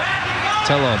feels.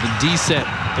 Tella, the D set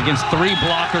against 3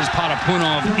 blockers.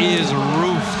 Parapunov is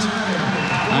roofed.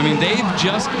 I mean, they've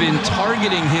just been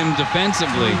targeting him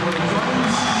defensively.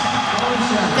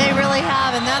 They really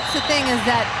have, and that's the thing, is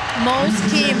that most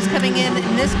teams coming in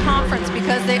this conference,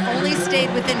 because they only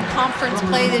stayed within conference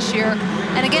play this year,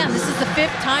 and again, this is the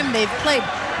 5th time they've played,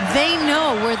 they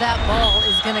know where that ball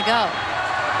is going to go.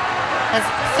 That's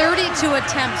 32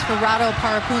 attempts for Rado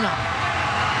Parapunov.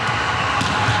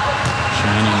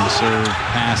 Shining serve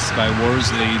pass by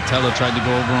Worsley. Tella tried to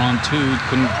go over on 2,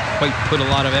 couldn't quite put a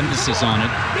lot of emphasis on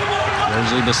it.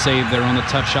 Worsley the save there on the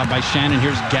touch shot by Shannon.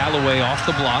 Here's Galloway off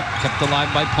the block, kept alive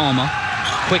by Palma.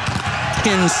 Quick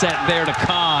pin set there to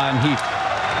Ka, and he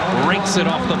rakes it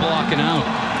off the block and out.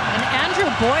 And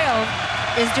Andrew Boyle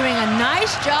is doing a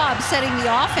nice job setting the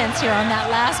offense here on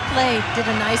that last play. Did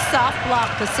a nice soft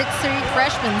block, the 6'3"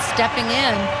 freshman stepping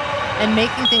in and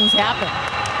making things happen.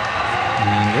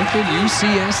 And look at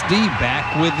UCSD back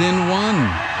within 1.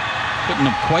 Putting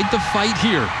up quite the fight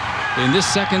here in this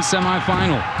second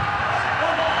semifinal.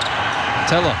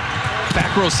 Tella,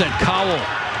 back row set, Cowell,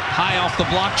 high off the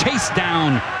block, chased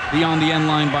down beyond the end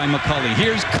line by McCulley.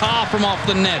 Here's Ka from off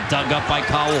the net, dug up by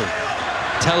Cowell.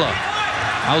 Tella,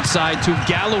 outside to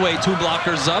Galloway, 2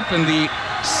 blockers up, and the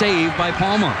save by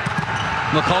Palma.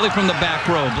 McCulley from the back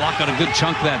row, blocked out a good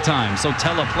chunk that time. So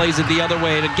Tella plays it the other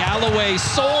way to Galloway,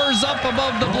 soars up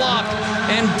above the block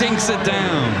and dinks it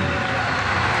down.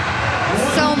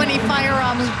 So many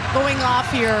firearms going off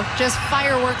here, just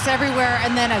fireworks everywhere,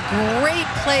 and then a great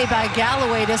play by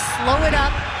Galloway to slow it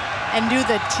up and do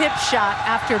the tip shot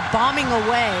after bombing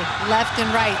away left and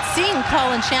right. Seeing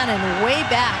Colin Shannon way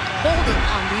back, holding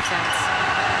on defense.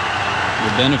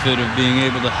 The benefit of being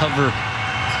able to hover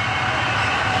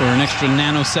for an extra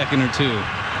nanosecond or 2.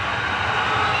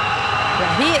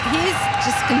 Yeah, he's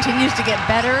just continues to get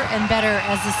better and better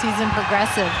as the season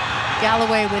progresses.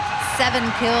 Galloway with 7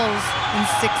 kills in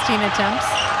 16 attempts.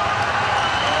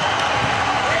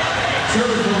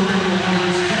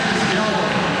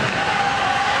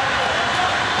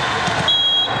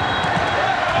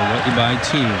 Hawaii by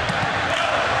 2.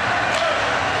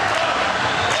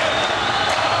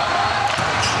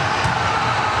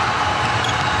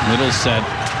 Middle set.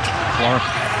 Clark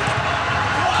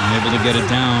unable to get it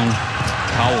down.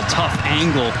 Cowell, tough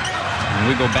angle. And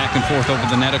we go back and forth over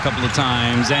the net a couple of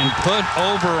times and put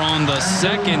over on the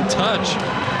second touch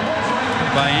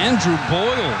by Andrew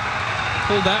Boyle.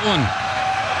 Pulled that one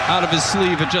out of his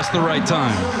sleeve at just the right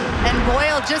time. And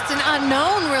Boyle, just an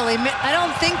unknown, really. I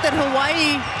don't think that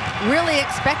Hawaii really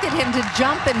expected him to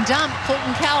jump and dump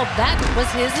Colton Cowell. That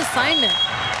was his assignment.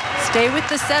 Stay with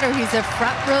the setter. He's a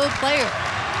front row player.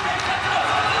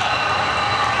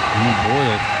 And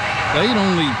Boyle played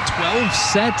only 12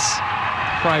 sets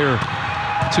prior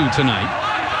to tonight.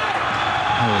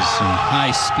 That was some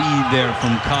high speed there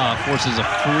from Ka. Forces a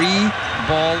free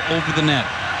ball over the net.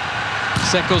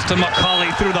 Set goes to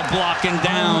McCulley through the block and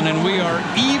down, and we are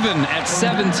even at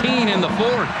 17 in the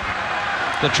 4th.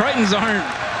 The Tritons aren't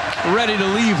ready to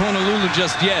leave Honolulu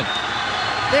just yet.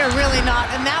 They're really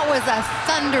not, and that was a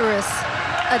thunderous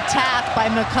attack by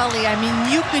McCulley. I mean,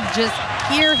 you could just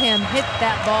hear him hit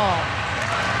that ball.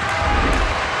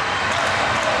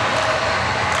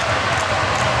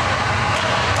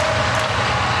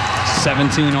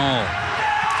 $17 all.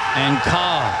 And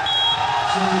Ka,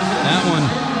 that one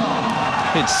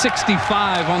hit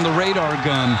 65 on the radar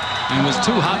gun and was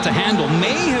too hot to handle.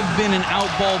 May have been an out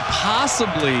ball,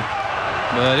 possibly,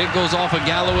 but it goes off of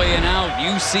Galloway and out.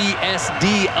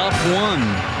 UCSD up 1.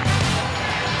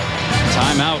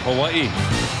 Timeout, Hawaii.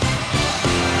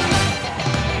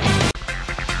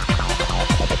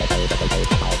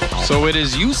 So it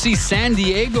is UC San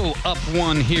Diego up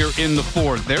 1 here in the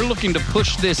 4th. They're looking to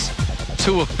push this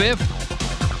to a 5th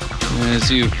as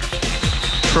you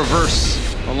traverse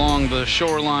along the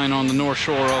shoreline on the north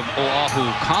shore of Oahu.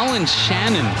 Colin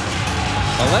Shannon,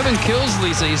 11 kills,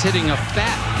 Lisa. He's hitting a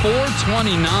fat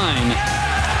 .429.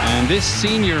 And this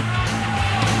senior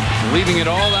leaving it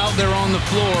all out there on the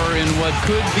floor in what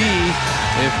could be,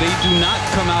 if they do not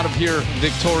come out of here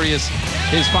victorious,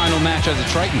 his final match as a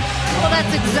Triton. Well,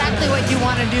 that's exactly what you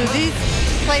want to do. These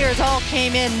players all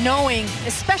came in knowing,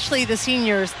 especially the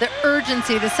seniors, the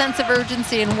urgency, the sense of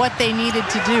urgency and what they needed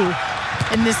to do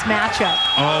in this matchup.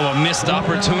 Oh, a missed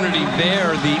opportunity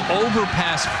there. The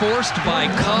overpass forced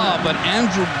by Cobb, but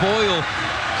Andrew Boyle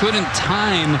couldn't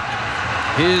time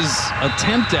his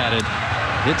attempt at it.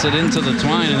 Hits it into the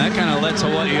twine, and that kind of lets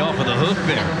Hawaii off of the hook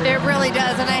there. It really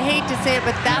does, and I hate to say it,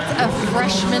 but that's a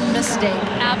freshman mistake.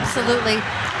 Absolutely.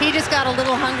 He just got a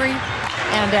little hungry,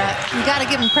 and you got to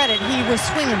give him credit. He was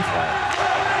swinging for it.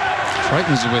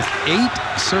 Tritons with 8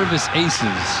 service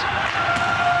aces.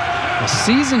 A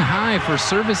season high for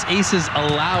service aces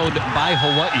allowed by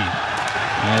Hawaii,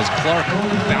 as Clark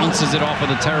bounces it off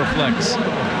of the Terraflex.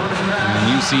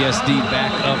 And UCSD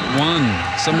back up 1.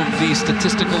 Some of the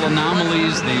statistical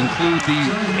anomalies, they include the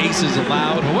aces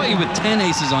allowed. Hawaii with 10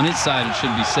 aces on its side, it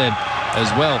should be said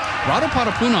as well. Rado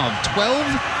Patapunov, 12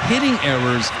 hitting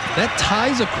errors. That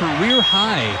ties a career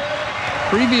high.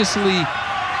 Previously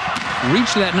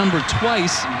reached that number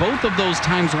twice. Both of those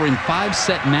times were in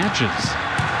 5-set matches.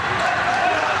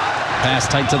 Pass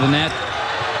tight to the net.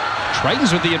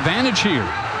 Tritons with the advantage here.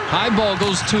 High ball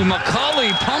goes to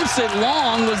McCulley, pumps it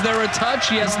long. Was there a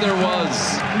touch? Yes, there was.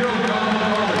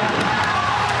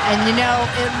 And you know,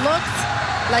 it looked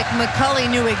like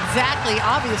McCulley knew exactly,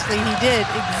 obviously he did,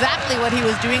 exactly what he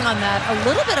was doing on that. A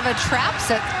little bit of a trap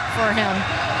set for him.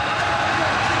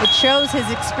 It shows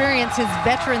his experience, his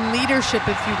veteran leadership,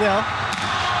 if you will.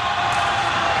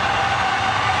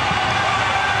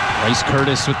 Bryce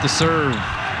Curtis with the serve.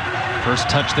 First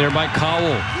touch there by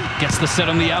Cowell. Gets the set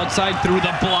on the outside through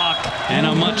the block. And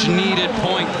a much-needed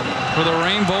point for the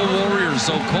Rainbow Warriors.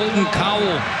 So Colton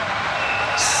Cowell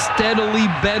steadily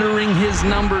bettering his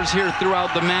numbers here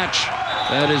throughout the match.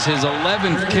 That is his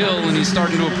 11th kill, and he's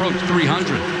starting to approach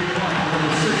 300.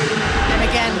 And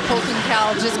again, Colton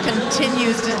Cowell just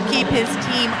continues to keep his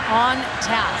team on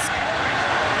task.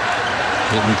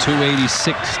 Hitting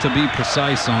 .286 to be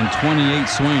precise on 28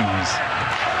 swings.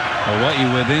 Hawaii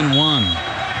within 1.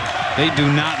 They do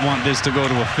not want this to go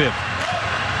to a 5th.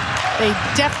 They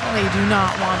definitely do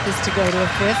not want this to go to a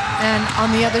 5th. And on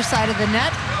the other side of the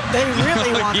net, they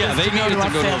really want yeah, this they need it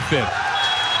to go to a 5th.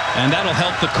 And that'll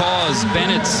help the cause.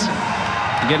 Bennett's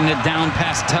getting it down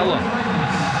past Tella.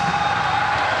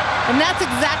 And that's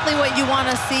exactly what you want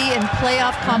to see in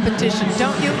playoff competition,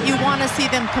 don't you? You want to see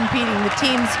them competing. The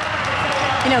teams,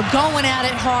 you know, going at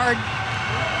it hard,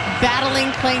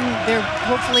 battling, playing their,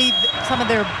 hopefully, some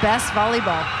of their best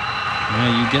volleyball.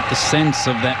 Yeah, you get the sense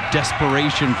of that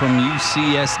desperation from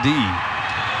UCSD.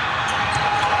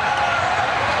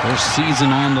 Their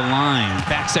season on the line.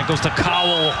 Back set goes to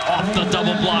Cowell, off the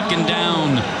double block and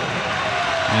down.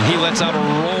 And he lets out a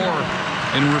roar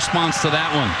in response to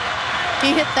that one.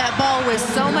 He hit that ball with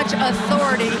so much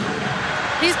authority.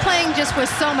 He's playing just with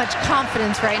so much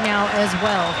confidence right now as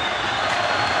well.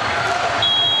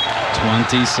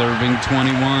 20 serving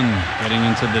 21, getting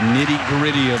into the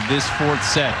nitty-gritty of this 4th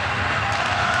set.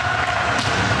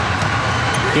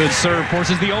 Good serve,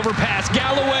 forces the overpass.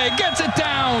 Galloway gets it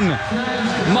down.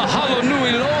 Mahalo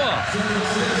Nui Loa.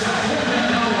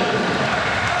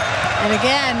 And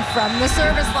again, from the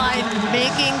service line,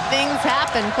 making things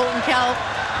happen. Colton Cowell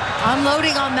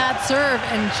unloading on that serve,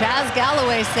 and Chaz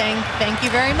Galloway saying, thank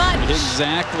you very much.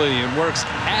 Exactly. It works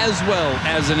as well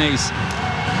as an ace.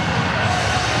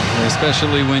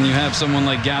 Especially when you have someone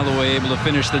like Galloway able to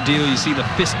finish the deal. You see the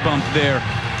fist bump there.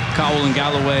 Cowell and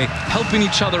Galloway helping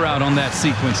each other out on that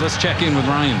sequence. Let's check in with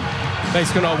Ryan. Thanks,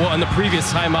 Kunal. Well, in the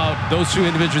previous timeout, those two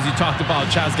individuals you talked about,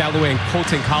 Chaz Galloway and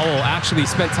Colton Cowell, actually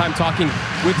spent time talking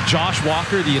with Josh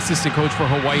Walker, the assistant coach for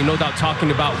Hawaii, no doubt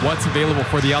talking about what's available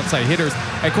for the outside hitters.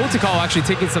 And Colton Cowell actually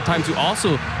taking some time to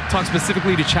also talk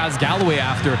specifically to Chaz Galloway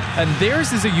after. And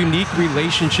theirs is a unique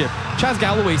relationship. Chaz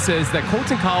Galloway says that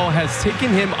Colton Cowell has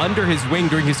taken him under his wing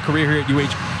during his career here at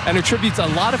UH and attributes a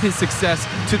lot of his success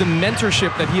to the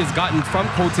mentorship that he has gotten from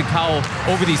Colton Cowell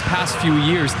over these past few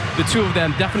years. The two of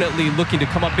them definitely looking to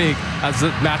come up big as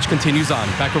the match continues on.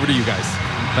 Back over to you guys.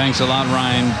 Thanks a lot,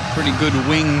 Ryan. Pretty good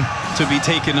wing to be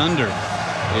taken under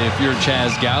if you're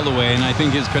Chaz Galloway. And I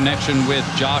think his connection with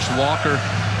Josh Walker,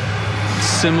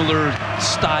 similar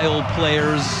style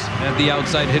players at the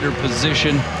outside hitter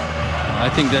position. I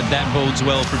think that bodes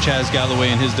well for Chaz Galloway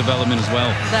and his development as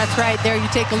well. That's right. There you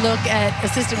take a look at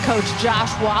assistant coach Josh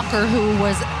Walker, who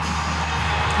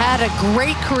had a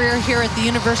great career here at the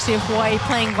University of Hawaii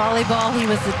playing volleyball. He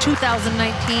was the 2019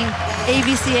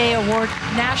 AVCA Award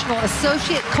National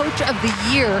Associate Coach of the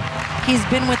Year. He's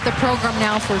been with the program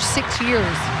now for 6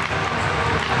 years.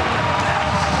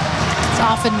 It's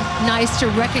often nice to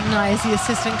recognize the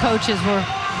assistant coaches. We're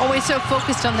always so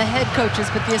focused on the head coaches,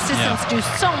 but the assistants do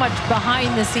so much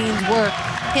behind-the-scenes work,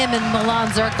 him and Milan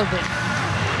Zarkovic.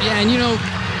 Yeah, and you know,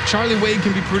 Charlie Wade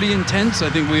can be pretty intense. I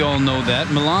think we all know that.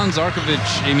 Milan Zarkovic,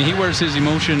 I mean, he wears his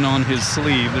emotion on his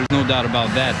sleeve. There's no doubt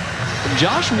about that. But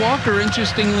Josh Walker,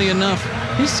 interestingly enough,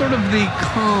 he's sort of the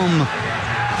calm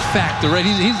factor, right?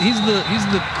 He's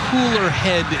the cooler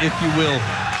head, if you will,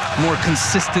 more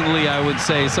consistently, I would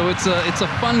say. So it's a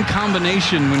fun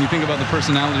combination when you think about the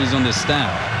personalities on this staff.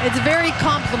 It's very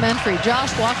complimentary.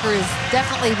 Josh Walker is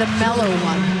definitely the mellow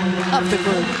one of the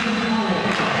group.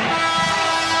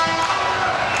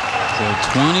 So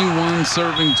 21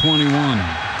 serving 21.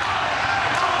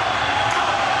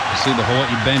 You see the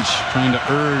Hawaii bench trying to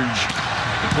urge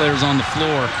the players on the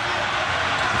floor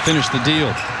to finish the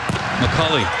deal.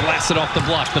 McCulley blasted off the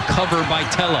block. The cover by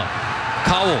Tella.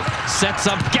 Cowell sets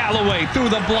up Galloway through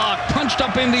the block. Punched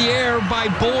up in the air by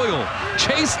Boyle.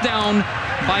 Chased down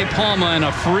by Palma, and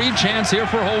a free chance here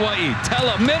for Hawaii.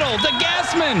 Tella middle to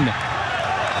Gassman.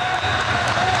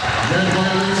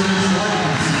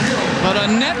 But a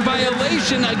net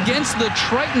violation against the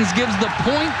Tritons gives the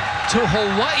point to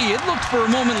Hawaii. It looked for a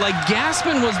moment like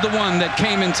Gassman was the one that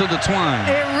came into the twine.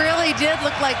 It really did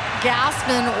look like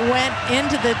Gassman went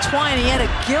into the twine. He had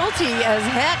a guilty as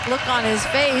heck look on his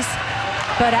face.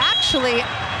 But actually,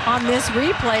 on this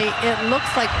replay, it looks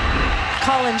like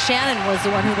Colin Shannon was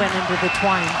the one who went into the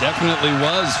twine. Definitely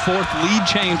was. Fourth lead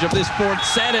change of this fourth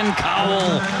set, and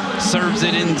Cowell serves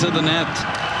it into the net.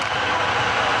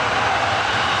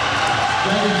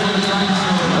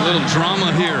 A little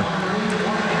drama here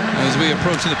as we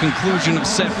approach the conclusion of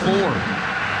set 4.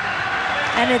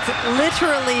 And it's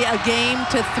literally a game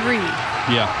to 3.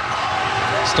 Yeah.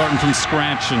 Starting from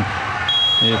scratch, and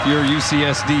if you're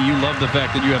UCSD, you love the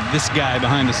fact that you have this guy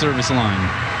behind the service line.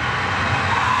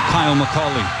 Kyle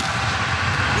McCauley.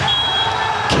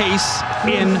 Case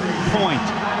in point.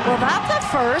 Well, that's a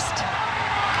first.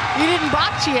 You didn't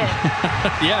botch it.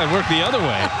 Yeah, it worked the other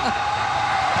way.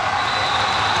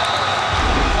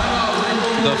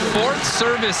 The fourth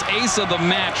service ace of the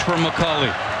match for McCauley.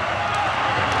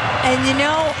 And you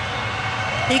know,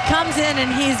 he comes in and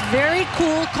he's very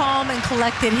cool, calm, and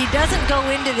collected. He doesn't go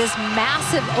into this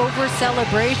massive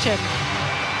over-celebration.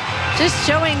 Just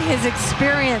showing his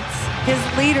experience, his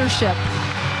leadership.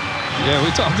 Yeah,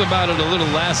 we talked about it a little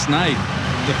last night.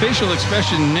 The facial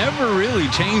expression never really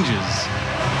changes.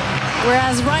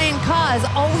 Whereas Ryan Kaw is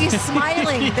always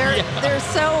smiling. They're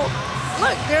so...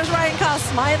 Look, there's Ryan Kaw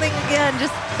smiling again,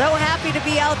 just so happy to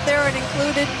be out there and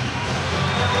included.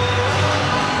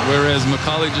 Whereas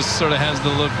McCauley just sort of has the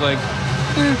look like,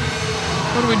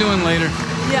 what are we doing later?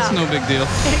 Yeah. It's no big deal.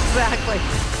 Exactly.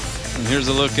 And here's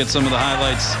a look at some of the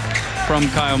highlights from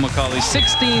Kyle McCauley.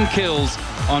 16 kills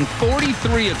on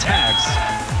 43 attacks,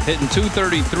 hitting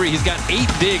 .233. He's got 8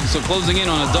 digs, so closing in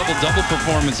on a double-double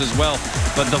performance as well.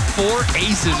 But the 4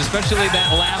 aces, especially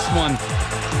that last one,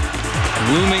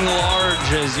 looming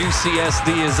large as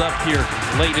UCSD is up here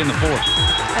late in the 4th.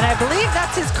 And I believe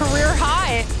that's his career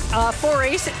high, 4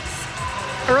 aces.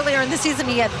 Earlier in the season,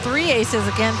 he had 3 aces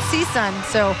against CSUN,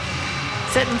 so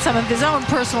setting some of his own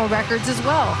personal records as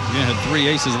well. Yeah, had 3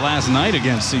 aces last night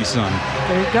against CSUN.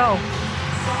 There you go.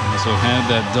 Also had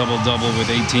that double-double with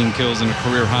 18 kills and a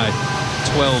career high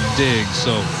 12 digs,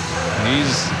 so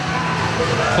he's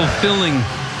fulfilling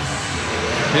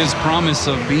his promise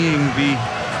of being the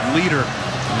leader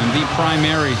and the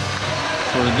primary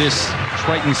for this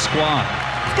Triton squad.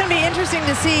 It's going to be interesting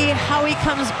to see how he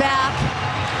comes back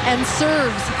and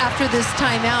serves after this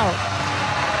timeout.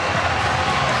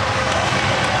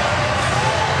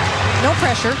 No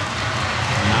pressure.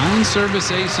 9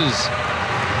 service aces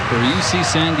for UC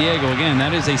San Diego. Again,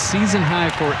 that is a season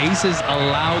high for aces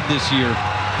allowed this year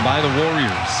by the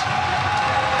Warriors.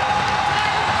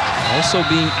 Also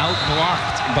being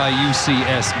outblocked by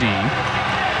UCSD.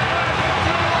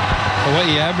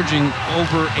 Hawaii averaging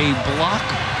over a block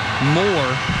more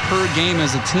per game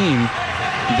as a team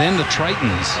than the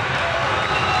Tritons.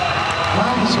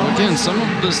 So again, some of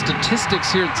the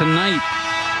statistics here tonight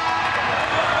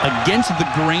against the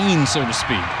grain, so to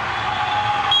speak.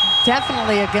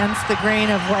 Definitely against the grain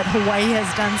of what Hawaii has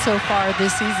done so far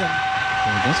this season.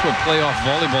 Well, that's what playoff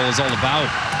volleyball is all about,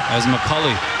 as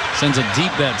McCulley Sends it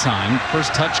deep that time.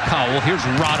 First touch, Cowell. Here's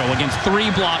Rado against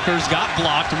 3 blockers. Got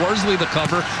blocked. Worsley the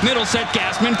cover. Middle set,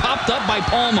 Gassman. Popped up by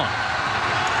Palma.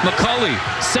 McCulley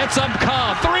sets up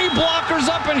Ka. 3 blockers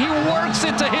up, and he works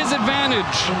it to his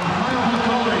advantage.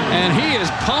 And he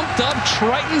is pumped up.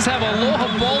 Tritons have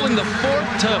Aloha ball in the 4th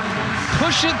to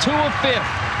push it to a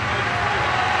 5th.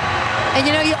 And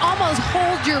you know, you almost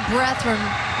hold your breath when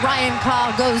Ryan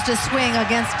Ka goes to swing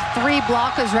against 3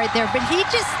 blockers right there, but he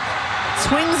just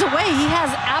swings away. He has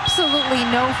absolutely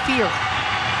no fear.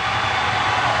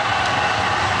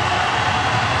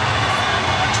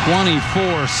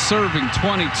 24 serving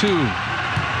 22.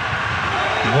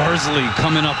 Worsley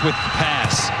coming up with the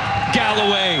pass.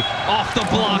 Galloway off the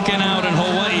block and out, and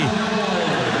Hawaii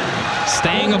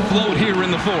staying afloat here in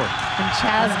the 4th. And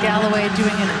Chaz Galloway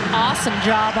doing an awesome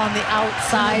job on the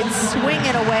outside,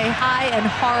 swinging away high and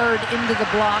hard into the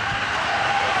block.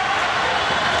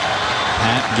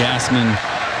 Pat Gassman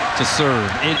to serve.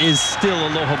 It is still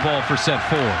Aloha ball for set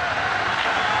 4.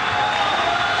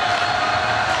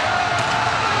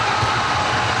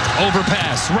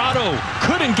 Overpass. Rado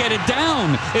couldn't get it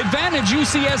down. Advantage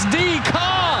UCSD.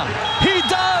 Ka! He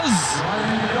does!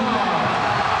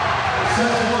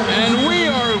 And we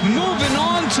are moving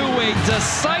on to a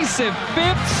decisive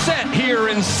 5th set here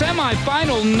in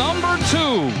semifinal number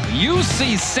 2.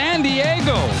 UC San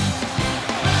Diego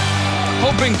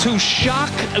hoping to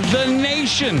shock the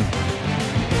nation.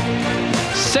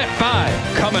 Set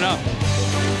 5 coming up.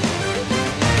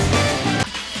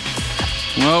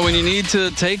 Well, when you need to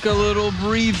take a little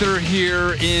breather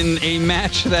here in a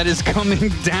match that is coming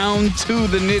down to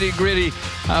the nitty-gritty,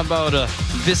 how about a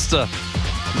vista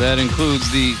that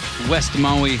includes the West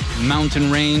Maui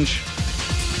mountain range?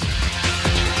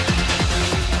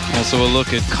 Also a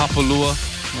look at Kapalua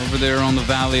over there on the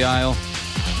Valley Isle.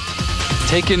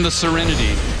 Take in the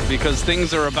serenity, because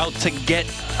things are about to get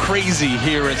crazy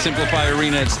here at Simplify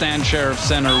Arena at Stan Sheriff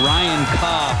Center. Ryan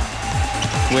Ka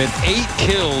with 8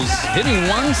 kills, hitting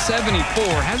 174.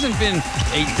 Hasn't been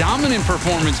a dominant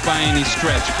performance by any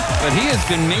stretch, but he has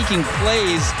been making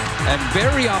plays at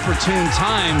very opportune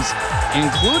times,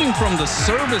 including from the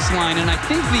service line. And I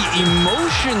think the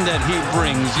emotion that he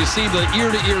brings, you see the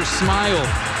ear-to-ear smile,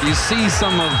 you see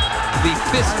some of the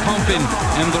fist pumping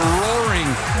and the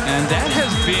roaring, and that has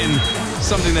been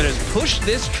something that has pushed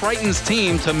this Tritons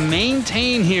team to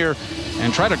maintain here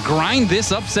and try to grind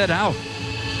this upset out.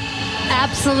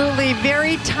 Absolutely,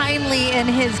 very timely in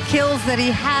his kills that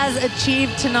he has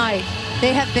achieved tonight.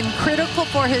 They have been critical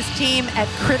for his team at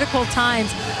critical times.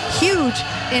 Huge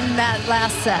in that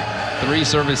last set. 3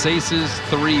 service aces,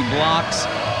 3 blocks.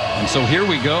 And so here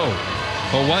we go.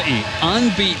 Hawaii,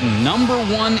 unbeaten, number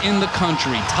 1 in the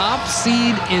country, top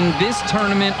seed in this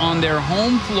tournament on their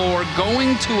home floor,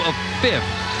 going to a 5th.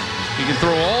 You can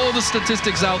throw all the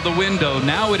statistics out the window.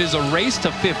 Now it is a race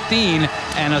to 15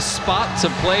 and a spot to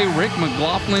play Rick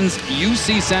McLaughlin's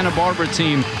UC Santa Barbara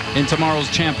team in tomorrow's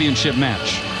championship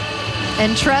match.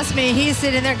 And trust me, he's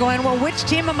sitting there going, well, which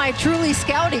team am I truly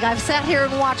scouting? I've sat here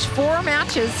and watched 4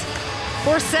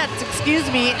 sets, excuse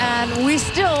me, and we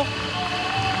still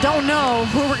don't know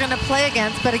who we're going to play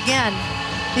against. But again,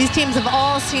 these teams have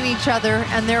all seen each other,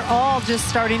 and they're all just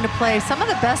starting to play some of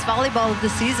the best volleyball of the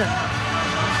season.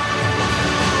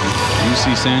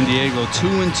 UC San Diego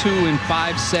 2-2 in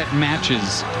 5-set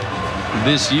matches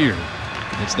this year.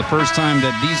 It's the first time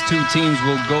that these 2 teams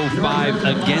will go 5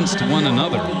 against one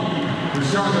another.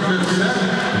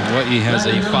 Hawaii has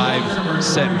a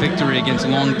 5-set victory against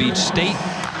Long Beach State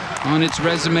on its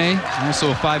resume.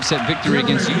 Also a 5-set victory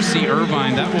against UC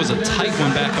Irvine. That was a tight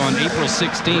one back on April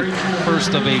 16th.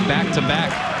 First of a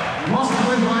back-to-back.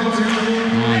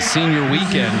 On senior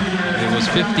weekend, it was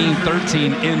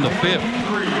 15-13 in the 5th.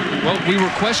 Well, we were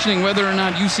questioning whether or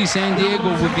not UC San Diego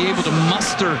would be able to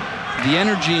muster the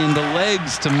energy and the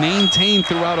legs to maintain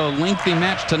throughout a lengthy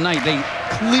match tonight. They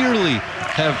clearly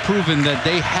have proven that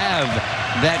they have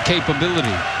that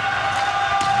capability.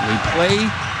 We play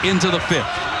into the 5th.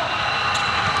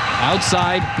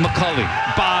 Outside, McCulley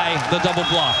by the double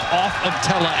block, off of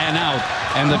Tella and out,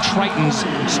 and the Tritons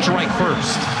strike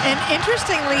first. And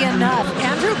interestingly enough,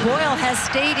 Andrew Boyle has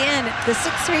stayed in. The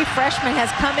 6'3" freshman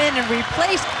has come in and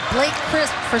replaced Blake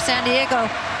Crisp for San Diego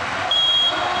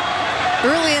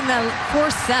early in the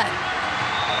 4th set.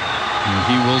 And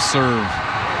he will serve.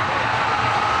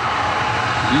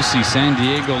 UC San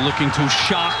Diego looking to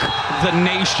shock the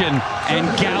nation, and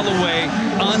Galloway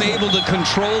unable to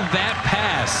control that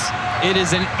pass. It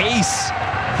is an ace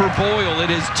for Boyle. It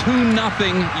is 2-0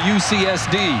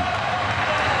 UCSD.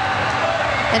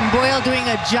 And Boyle doing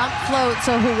a jump float,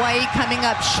 so Hawaii coming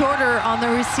up shorter on the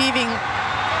receiving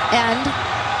end.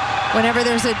 Whenever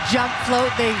there's a jump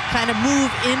float, they kind of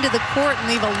move into the court and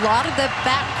leave a lot of the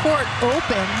back court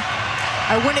open.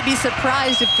 I wouldn't be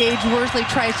surprised if Gage Worsley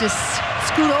tries to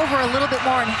scoot over a little bit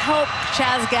more and help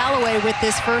Chaz Galloway with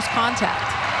this first contact.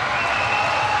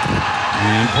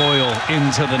 And Boyle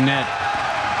into the net.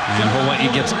 And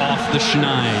Hawaii gets off the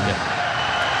schneid.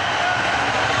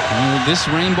 Well, this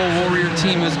Rainbow Warrior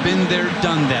team has been there,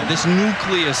 done that. This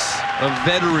nucleus of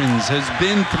veterans has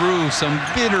been through some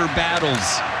bitter battles,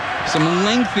 some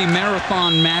lengthy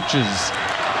marathon matches.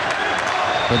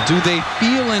 But do they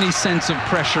feel any sense of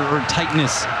pressure or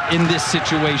tightness in this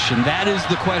situation? That is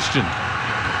the question.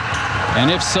 And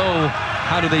if so,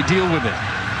 how do they deal with it?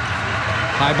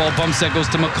 High ball bump set goes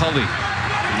to McCulley.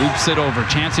 Loops it over.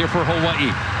 Chance here for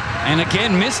Hawaii. And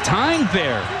again, mistimed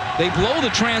there. They blow the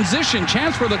transition.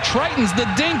 Chance for the Tritons. The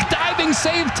dink. Diving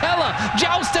save. Tella.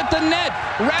 Joust at the net.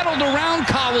 Rattled around.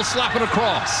 Cowell slap it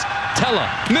across. Tella.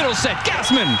 Middle set.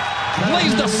 Gassman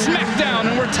lays the smackdown,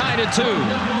 and we're tied at 2.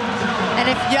 And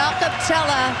if Jakob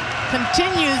Tella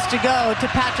continues to go to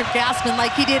Patrick Gassman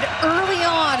like he did early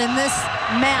on in this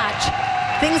match,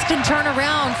 things can turn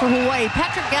around for Hawaii.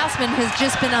 Patrick Gassman has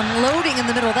just been unloading in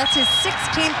the middle. That's his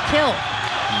 16th kill.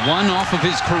 One off of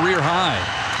his career high.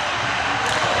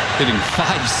 Hitting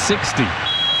 .560.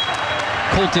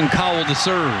 Colton Cowell to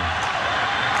serve.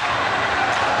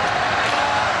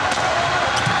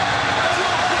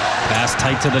 Pass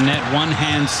tight to the net. One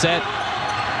hand set.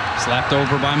 Slapped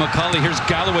over by McCulley. Here's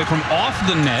Galloway from off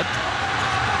the net.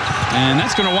 And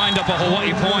that's going to wind up a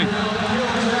Hawaii point.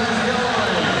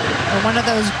 One of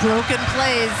those broken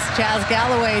plays. Chaz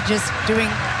Galloway just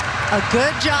doing a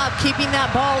good job keeping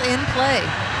that ball in play.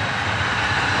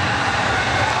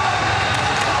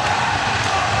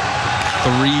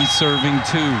 3 serving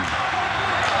 2.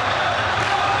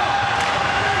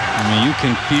 I mean, you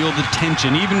can feel the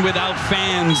tension even without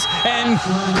fans. And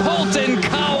Colton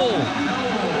Cowell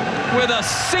with a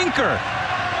sinker,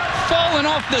 falling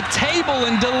off the table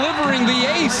and delivering the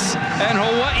ace. And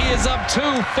Hawaii is up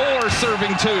 2-4,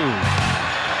 serving 2.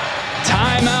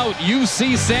 Timeout,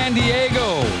 UC San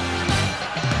Diego.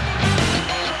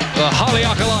 The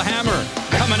Haleakala Hammer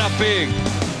coming up big.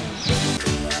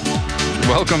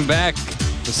 Welcome back.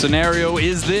 The scenario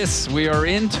is this. We are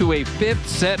into a 5th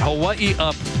set. Hawaii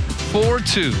up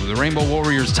 4-2. The Rainbow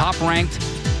Warriors, top-ranked,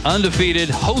 undefeated,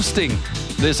 hosting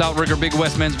this Outrigger Big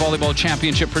West Men's Volleyball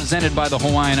Championship presented by the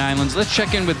Hawaiian Islands. Let's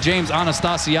check in with James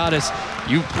Anastasiadis.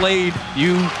 You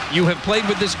have played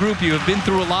with this group. You have been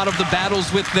through a lot of the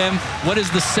battles with them. What is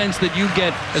the sense that you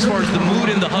get as far as the mood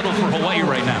in the huddle for Hawaii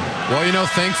right now? Well, you know,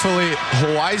 thankfully,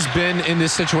 Hawaii's been in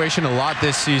this situation a lot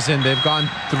this season. They've gone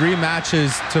 3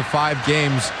 matches to 5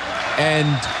 games.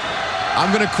 And I'm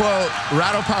going to quote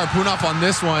Rado Parapunov on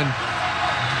this one.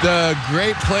 The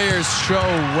great players show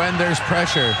when there's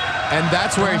pressure. And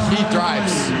that's where he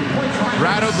thrives.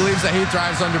 Rado believes that he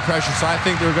thrives under pressure, so I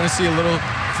think we're going to see a little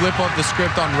flip of the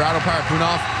script on Rado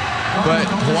Parapunov. But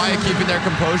Hawaii keeping their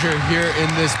composure here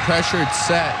in this pressured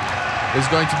set is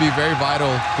going to be very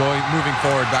vital moving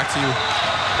forward. Back to you.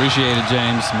 Appreciate it,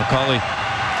 James. McCulley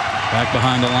back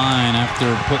behind the line after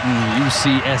putting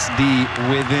UCSD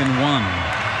within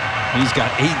 1. He's got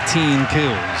 18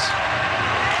 kills.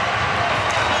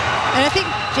 And I think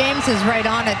James is right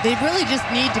on it. They really just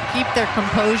need to keep their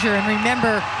composure and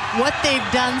remember what they've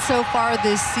done so far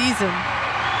this season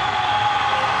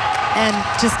and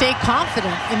to stay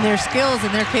confident in their skills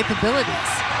and their capabilities.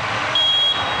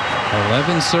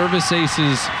 11 service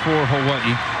aces for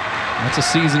Hawaii. That's a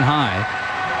season high.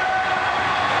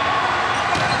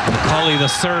 McCulley, the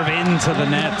serve into the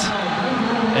net.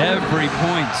 Every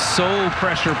point so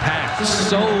pressure-packed,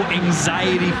 so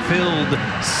anxiety-filled,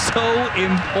 so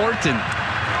important.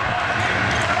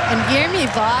 And Jeremy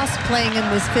Voss playing in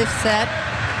this 5th set.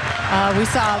 We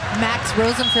saw Max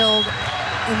Rosenfeld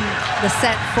in the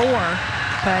set 4,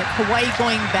 but Hawaii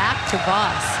going back to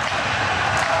Voss.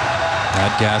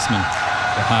 Pat Gassman,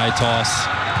 the high toss.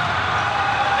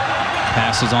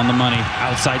 Passes on the money.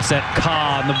 Outside set,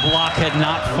 Ka, and the block had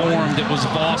not formed. It was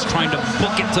Voss trying to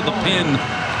book it to the pin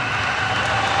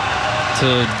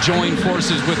to join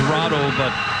forces with Rado, but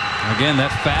again,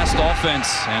 that fast offense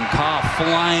and Ka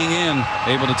flying in,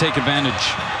 able to take advantage.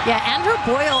 Yeah, Andrew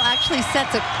Boyle actually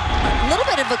sets a little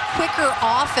bit of a quicker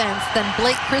offense than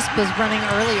Blake Crisp was running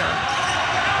earlier.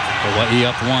 Hawaii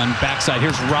up 1, backside,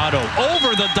 here's Rado,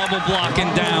 over the double block and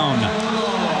down.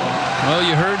 Well,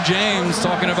 you heard James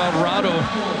talking about Rado,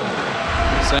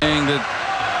 saying that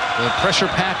the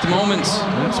pressure-packed moments,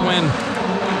 that's when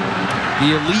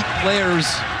the elite players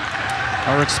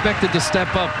are expected to step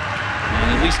up.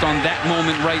 And at least on that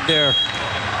moment right there,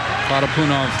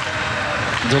 Parapunov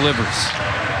delivers.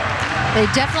 They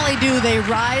definitely do. They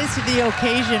rise to the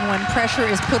occasion when pressure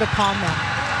is put upon them.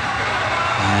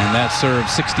 And that serve,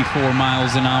 64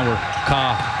 miles an hour.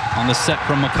 Ka on the set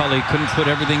from McCulley. Couldn't put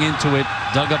everything into it.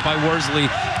 Dug up by Worsley.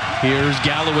 Here's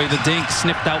Galloway, the dink,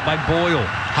 sniffed out by Boyle.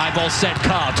 High ball set,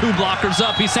 Ka, 2 blockers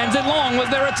up. He sends it long. Was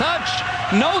there a touch?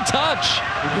 No touch.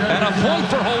 And a point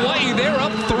for Hawaii. They're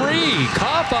up 3.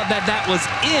 Ka thought that that was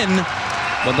in,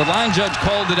 but the line judge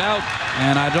called it out.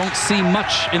 And I don't see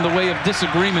much in the way of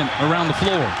disagreement around the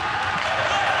floor.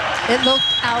 It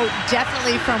looked out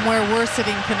definitely from where we're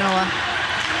sitting, Kanoa.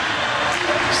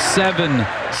 7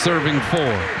 serving 4.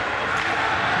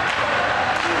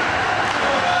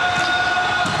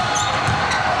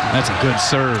 That's a good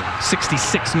serve.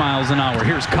 66 miles an hour.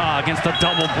 Here's Ka against the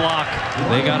double block.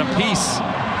 They got a piece,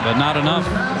 but not enough.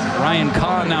 Ryan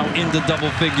Ka now into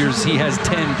double figures. He has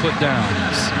 10 put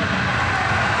downs.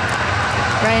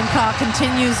 Ryan Ka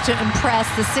continues to impress,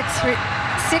 the 6'3"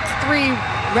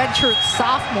 redshirt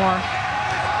sophomore.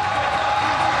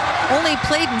 Only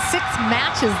played in 6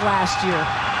 matches last year.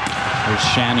 There's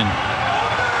Shannon.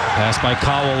 Pass by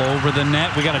Cowell over the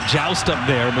net. We got a joust up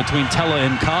there between Tella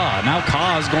and Ka. Now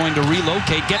Ka is going to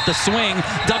relocate, get the swing,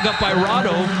 dug up by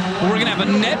Rado. We're going to have a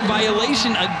net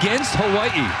violation against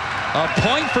Hawaii. A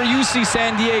point for UC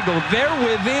San Diego. They're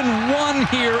within 1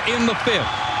 here in the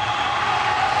 5th.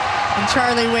 And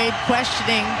Charlie Wade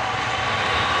questioning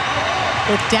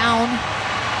with down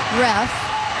ref.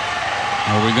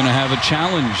 Are we going to have a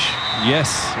challenge?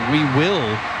 Yes, we will.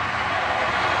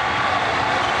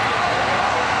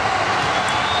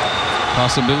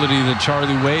 Possibility that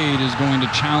Charlie Wade is going to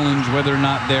challenge whether or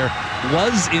not there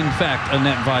was in fact a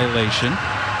net violation,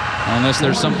 unless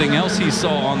there's something else he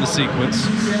saw on the sequence.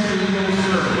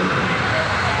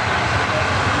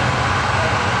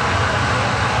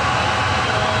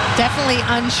 Definitely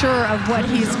unsure of what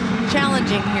he's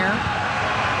challenging here.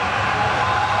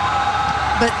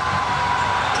 But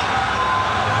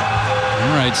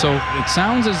all right, so it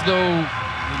sounds as though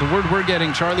the word we're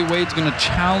getting, Charlie Wade's going to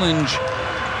challenge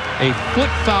a foot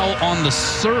foul on the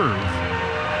serve.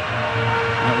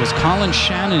 That was Colin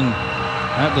Shannon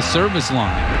at the service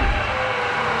line.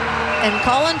 And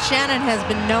Colin Shannon has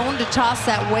been known to toss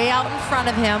that way out in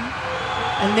front of him.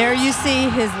 And there you see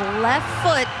his left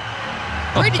foot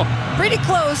pretty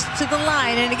close to the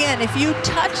line. And again, if you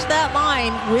touch that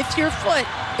line with your foot,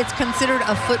 it's considered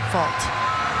a foot fault.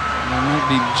 There might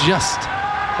be just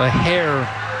a hair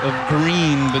of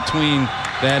green between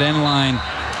that end line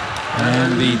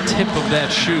and the tip of that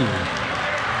shoe.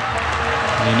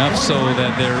 Enough so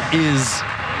that there is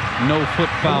no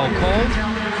foot foul called.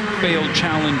 Failed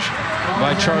challenge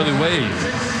by Charlie Wade.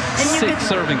 And 6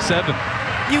 serving 7.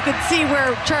 You could see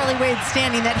where Charlie Wade's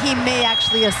standing, that he may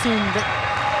actually assume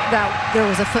that there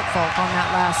was a foot fault on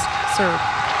that last serve.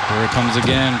 Here it comes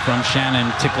again from Shannon.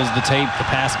 Tickles the tape. The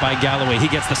pass by Galloway. He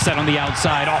gets the set on the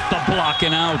outside. Off the block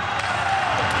and out.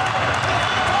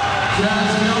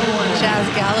 Chaz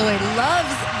Galloway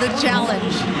loves the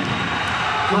challenge.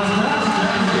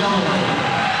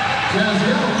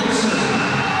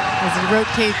 As he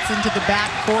rotates into the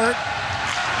backcourt.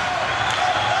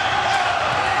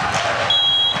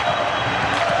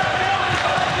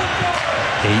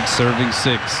 Eight serving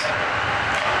 6.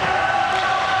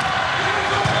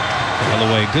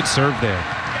 Galloway, good serve there.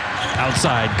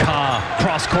 Outside, Ka,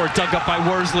 cross court, dug up by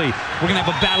Worsley. We're going to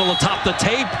have a battle atop the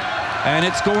tape. And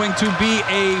it's going to be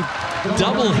a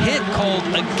double hit called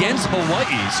against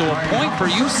Hawaii. So a point for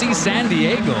UC San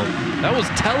Diego. That was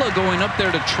Tella going up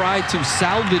there to try to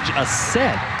salvage a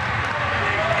set.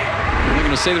 I'm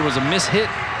going to say there was a mishit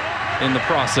in the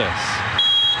process.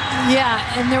 Yeah,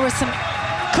 and there was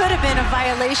could have been a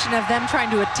violation of them trying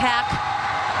to attack,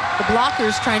 the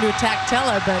blockers trying to attack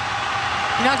Tella, but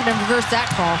you're not going to reverse that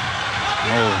call.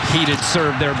 Oh, heated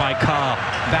serve there by Ka.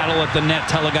 Battle at the net.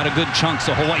 Tella got a good chunk,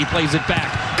 so Hawaii plays it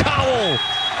back. Cowell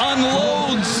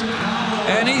unloads,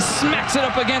 and he smacks it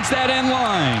up against that end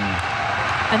line.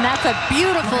 And that's a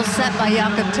beautiful set by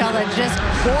Jakob Tella. Just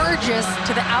gorgeous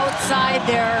to the outside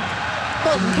there.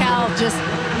 Colton Cowell just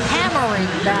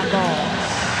hammering that ball.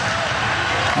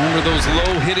 Remember those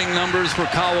low hitting numbers for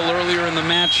Cowell earlier in the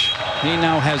match? He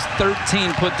now has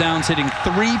 13 put downs, hitting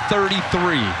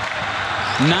 .333.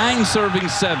 9 serving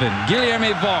 7.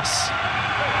 Guilherme Voss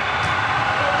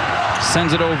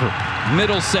sends it over.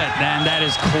 Middle set, and that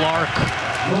is Clark.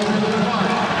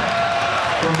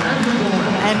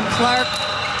 And Clark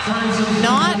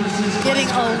not getting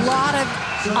a lot of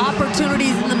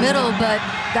opportunities in the middle, but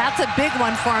that's a big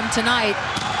one for him tonight.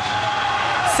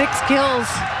 6 kills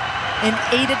in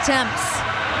 8 attempts.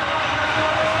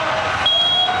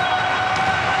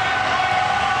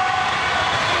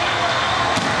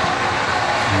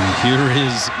 Here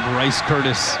is Bryce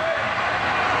Curtis.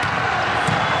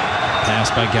 Pass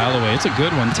by Galloway. It's a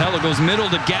good one. Tella goes middle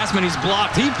to Gassman. He's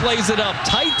blocked. He plays it up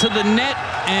tight to the net,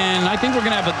 and I think we're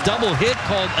going to have a double hit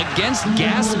called against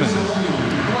Gassman.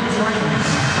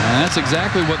 And that's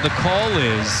exactly what the call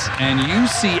is. And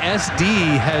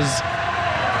UCSD has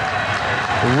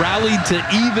rallied to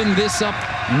even this up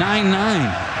 9-9.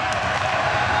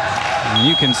 And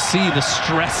you can see the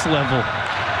stress level,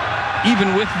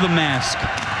 even with the mask,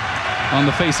 on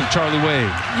the face of Charlie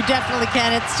Wade. You definitely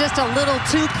can. It's just a little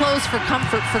too close for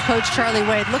comfort for Coach Charlie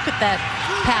Wade. Look at that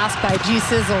pass by G.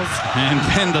 Sizzles. And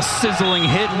then the sizzling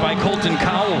hit by Colton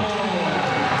Cowell.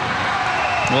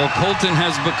 Well, Colton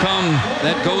has become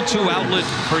that go-to outlet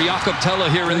for Jakob Tella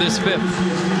here in this fifth.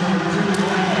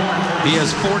 He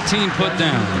has 14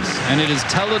 put-downs, and it is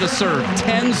Tella to serve,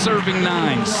 10 serving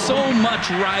 9. So much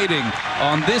riding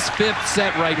on this fifth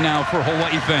set right now for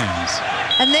Hawaii fans.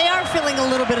 And they are feeling a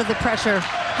little bit of the pressure.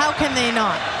 How can they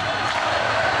not?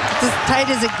 It's as tight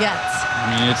as it gets.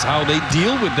 I mean, it's how they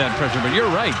deal with that pressure, but you're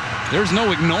right. There's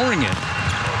no ignoring it.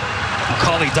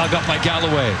 McCauley dug up by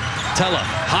Galloway. Tella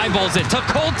highballs it to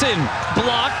Colton.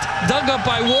 Blocked, dug up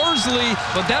by Worsley,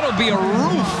 but that'll be a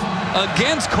roof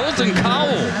against Colton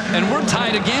Cowell, and we're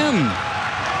tied again.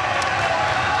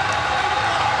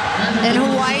 And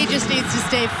Hawaii just needs to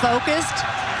stay focused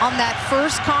on that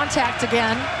first contact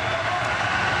again.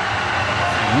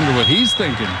 I wonder what he's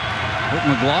thinking. Rick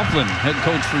McLaughlin, head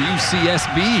coach for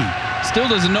UCSB, still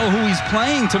doesn't know who he's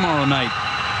playing tomorrow night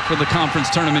for the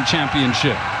conference tournament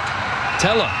championship.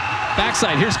 Tella,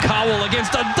 backside, here's Cowell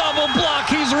against a double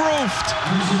block. He's roofed.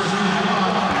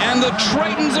 And the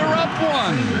Tritons are up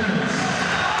 1.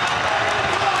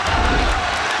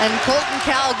 And Colton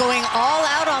Cowell going all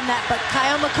out on that, but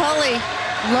Kyle McCauley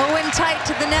low and tight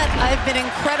to the net. I've been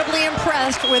incredibly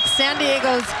impressed with San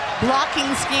Diego's blocking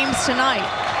schemes tonight.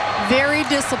 Very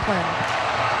disciplined.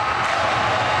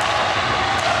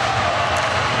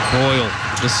 Boyle,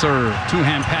 the serve,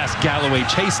 two-hand pass, Galloway,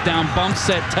 chase down, bump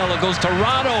set, Tella goes to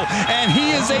Rado, and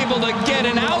he is able to get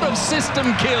an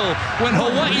out-of-system kill when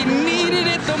Hawaii needed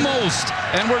it the most,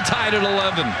 and we're tied at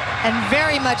 11. And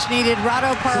very much needed.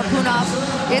 Rado Parapunov,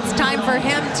 it's time for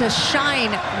him to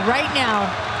shine right now.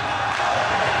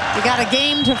 We got a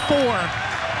game to 4.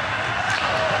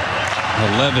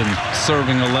 11,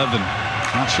 serving 11.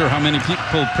 Not sure how many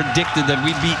people predicted that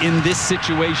we'd be in this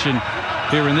situation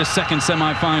here in this second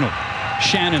semifinal.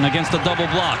 Shannon against the double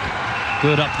block.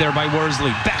 Good up there by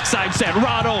Worsley. Backside set,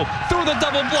 Rado through the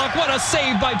double block. What a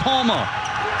save by Palma.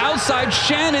 Outside,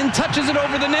 Shannon touches it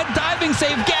over the net. Diving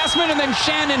save, Gassman, and then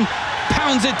Shannon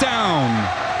pounds it down.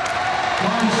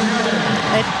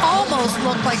 It almost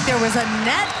looked like there was a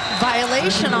net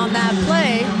violation on that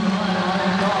play,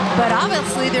 but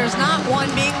obviously there's not one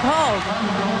being called.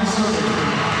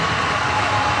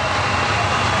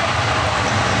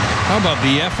 How about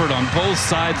the effort on both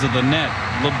sides of the net?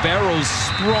 Libero's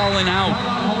sprawling out.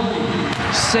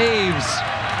 Saves.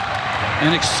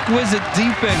 An exquisite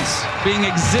defense being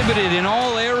exhibited in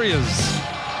all areas.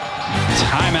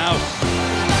 Timeout.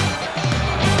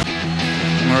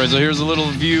 All right, so here's a little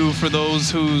view for those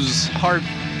whose heart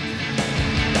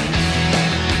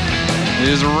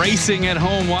is racing at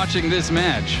home watching this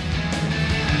match.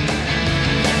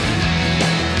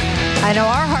 I know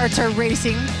our hearts are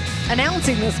racing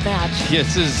announcing this match.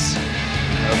 Yes, this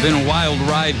has been a wild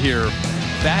ride here.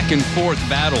 Back and forth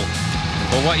battle.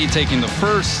 Hawaii taking the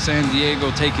first, San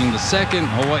Diego taking the second,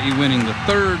 Hawaii winning the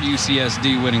third,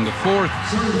 UCSD winning the fourth,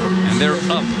 and they're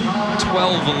up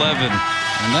 12-11.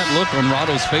 And that look on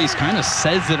Rado's face kind of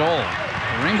says it all.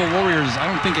 The Rainbow Warriors, I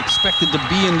don't think, expected to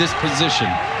be in this position.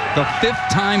 The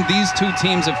 5th time these two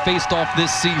teams have faced off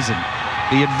this season.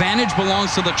 The advantage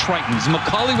belongs to the Tritons.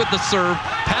 McCauley with the serve,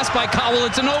 pass by Cowell,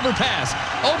 it's an overpass.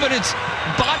 Oh, but it's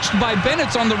botched by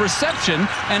Bennett on the reception,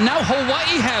 and now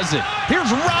Hawaii has it.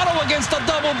 Here's Rado against a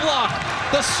double block.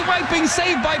 The swiping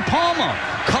save by Palma.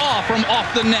 Kaw from off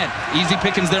the net. Easy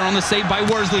pickings there on the save by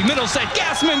Worsley. Middle set,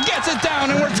 Gassman gets it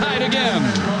down, and we're tied again.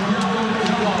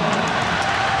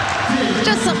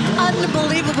 Just some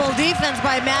unbelievable defense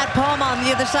by Matt Palma on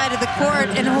the other side of the court,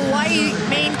 and Hawaii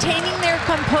maintaining their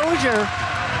composure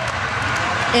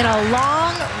in a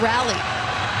long rally.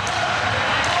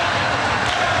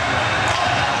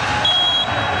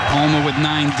 Palma with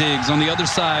 9 digs. On the other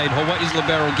side, Hawaii's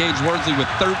libero Gage Worsley with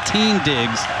 13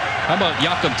 digs. How about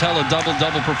Jakob Tella,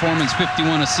 double-double performance,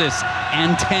 51 assists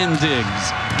and 10 digs.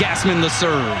 Gassman the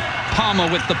serve.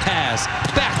 Palma with the pass.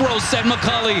 Back row set,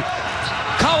 McCauley.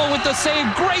 Cowell with the save,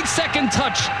 great second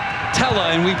touch. Tella,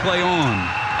 and we play on.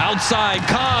 Outside,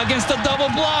 Ka against the double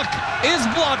block. Is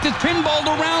blocked, it's pinballed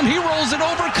around. He rolls it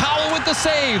over. Cowell with the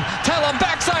save. Tella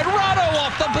backside, Rado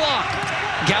off the block.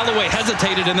 Galloway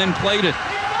hesitated and then played it.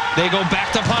 They go back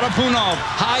to Parapunov.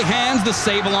 High hands, the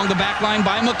save along the back line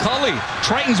by McCulley.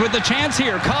 Tritons with the chance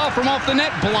here. Ka from off the net,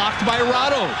 blocked by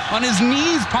Rado. On his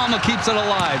knees, Palma keeps it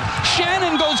alive.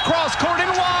 Shannon goes cross court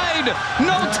and wide.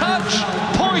 No touch.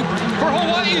 Point for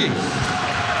Hawaii.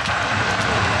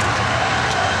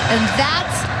 And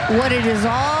that's what it is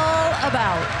all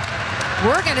about.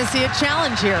 We're going to see a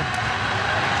challenge here.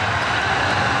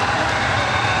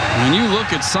 When you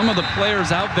look at some of the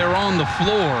players out there on the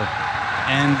floor,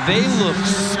 and they look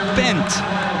spent,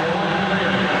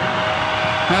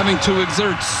 having to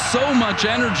exert so much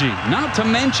energy, not to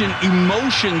mention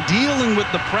emotion, dealing with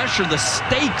the pressure, the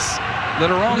stakes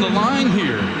that are on the line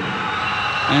here.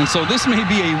 And so this may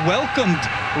be a welcomed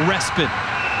respite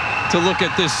to look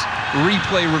at this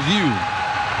replay review.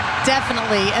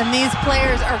 Definitely, and these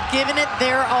players are giving it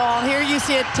their all. Here you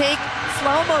see it take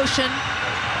slow motion.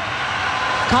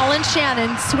 Colin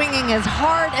Shannon swinging as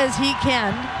hard as he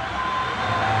can.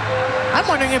 I'm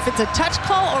wondering if it's a touch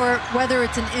call or whether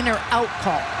it's an in or out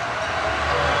call.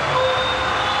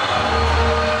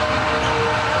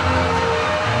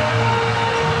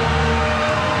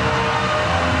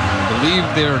 I believe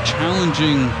they're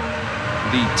challenging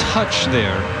the touch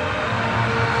there.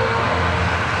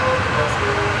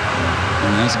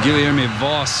 And that's Guilherme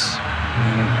Voss.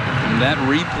 And that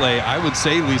replay, I would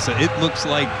say, Lisa, it looks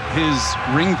like his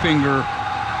ring finger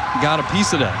got a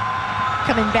piece of that.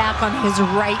 Coming back on his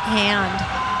right hand.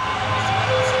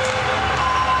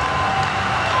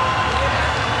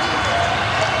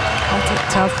 That's a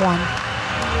tough one.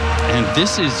 And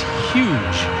this is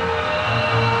huge.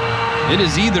 It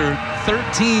is either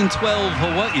 13-12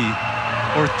 Hawaii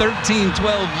or 13-12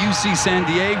 UC San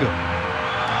Diego.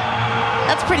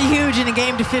 That's pretty huge in a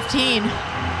game to 15.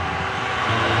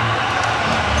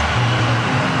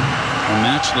 A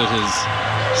match that has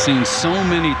seen so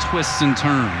many twists and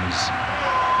turns.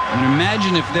 And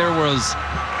imagine if there was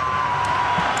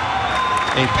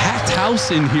a packed house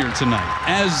in here tonight,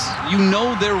 as you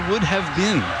know there would have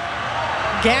been.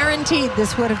 Guaranteed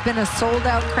this would have been a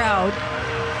sold-out crowd.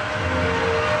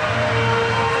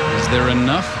 Is there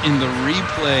enough in the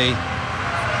replay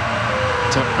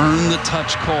to earn the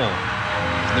touch call?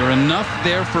 Is there enough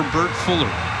there for Bert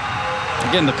Fuller?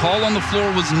 Again, the call on the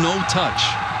floor was no touch.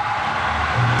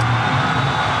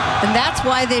 And that's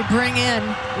why they bring in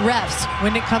refs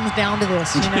when it comes down to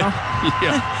this, you know?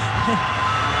 Yeah.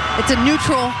 It's a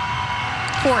neutral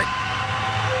court.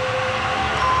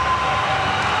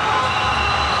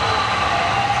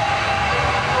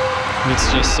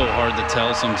 It's just so hard to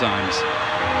tell sometimes.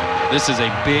 This is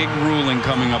a big ruling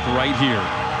coming up right here.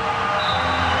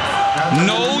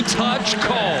 No touch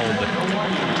called.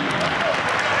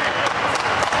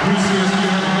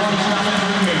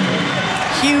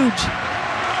 Huge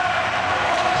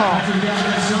call.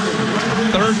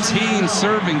 13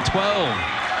 serving 12.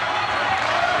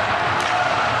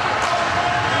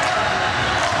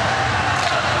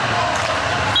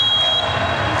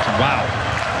 Wow.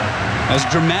 As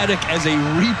dramatic as a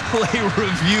replay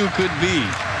review could be.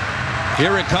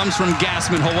 Here it comes from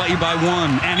Gassman, Hawaii by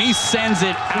 1, and he sends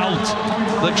it out.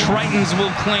 The Tritons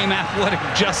will claim athletic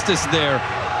justice there.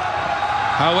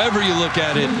 However you look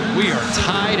at it, we are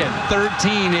tied at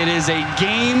 13. It is a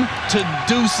game to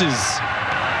deuces.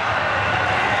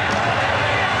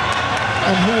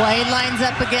 And Hawaii lines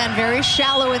up again, very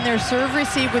shallow in their serve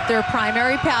receive with their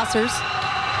primary passers.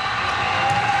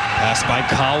 Pass by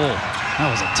Cowell. That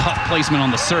was a tough placement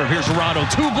on the serve. Here's Rado,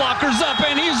 2 blockers up,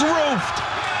 and he's roofed.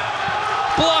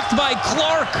 Blocked by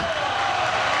Clark.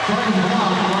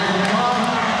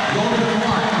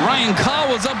 Ryan Ka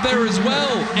was up there as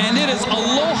well, and it is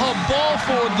aloha ball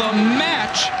for the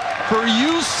match for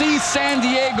UC San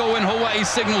Diego, and Hawaii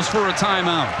signals for a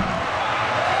timeout.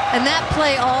 And that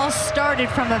play all started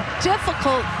from a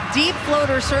difficult deep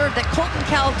floater serve that Colton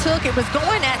Cowell took. It was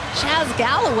going at Chaz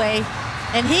Galloway,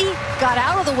 and he got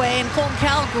out of the way, and Colton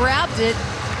Cowell grabbed it.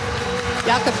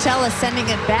 Jakob Tella sending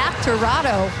it back to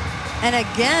Rado. And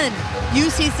again,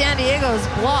 UC San Diego's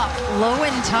block low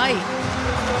and tight.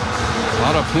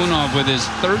 Parapunov with his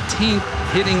 13th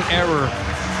hitting error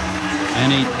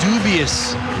and a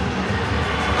dubious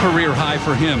career high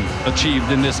for him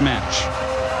achieved in this match.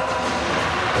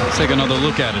 Let's take another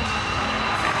look at it.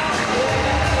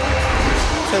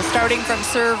 So starting from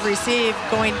serve receive,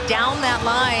 going down that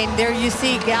line, there you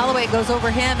see Galloway goes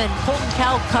over him and Colton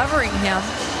Cowell covering him.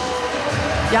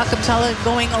 Jakob Tella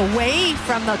going away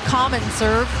from the common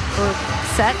serve or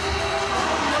set.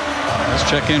 Let's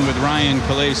check in with Ryan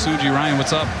Kalei Suji. Ryan,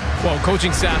 what's up? Well,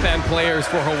 coaching staff and players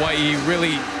for Hawaii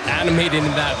really animated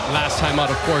in that last timeout,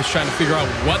 of course, trying to figure out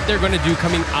what they're going to do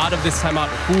coming out of this timeout.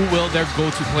 Who will their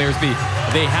go-to players be?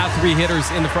 They have 3 hitters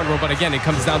in the front row, but again, it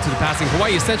comes down to the passing.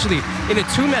 Hawaii essentially in a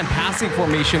 2-man passing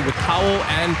formation with Powell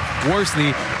and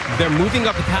Worsley. They're moving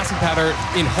up the passing pattern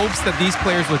in hopes that these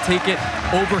players will take it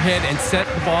overhead and set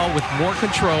the ball with more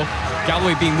control.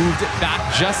 Galloway being moved back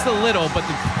just a little, but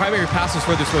the primary passers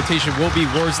for this rotation will be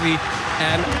Worsley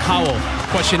and Powell.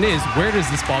 Question is, where does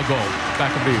this ball go?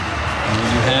 Back of you.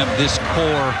 You have this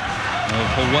core of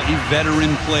Hawaii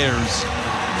veteran players,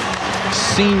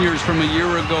 seniors from a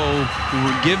year ago who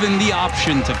were given the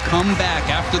option to come back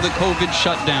after the COVID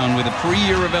shutdown with a free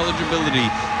year of eligibility,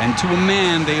 and to a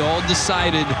man, they all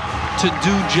decided to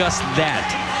do just that.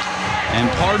 And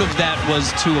part of that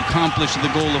was to accomplish the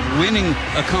goal of winning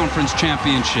a conference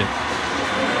championship,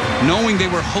 knowing they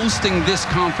were hosting this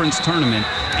conference tournament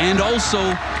and also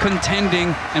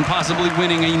contending and possibly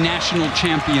winning a national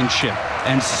championship.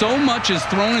 And so much is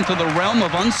thrown into the realm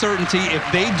of uncertainty if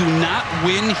they do not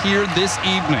win here this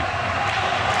evening.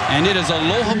 And it is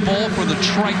aloha ball for the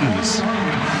Tritons.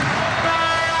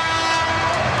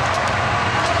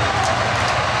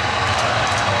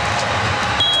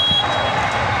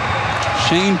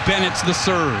 Shane Bennett's the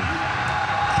serve.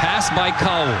 Pass by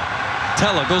Cowell.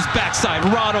 Tella goes backside.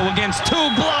 Rado against 2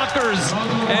 blockers.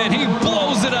 And he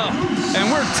blows it up. And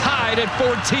we're tied at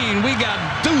 14. We got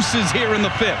deuces here in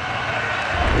the 5th.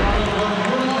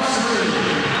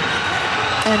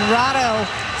 And Rado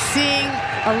seeing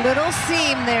a little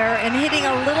seam there and hitting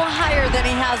a little higher than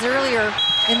he has earlier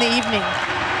in the evening.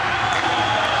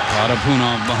 Rado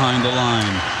Punov behind the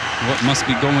line. What must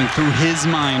be going through his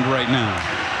mind right now?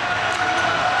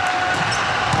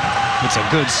 It's a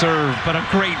good serve, but a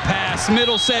great pass.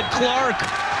 Middle set, Clark.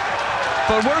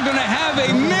 But we're going to have a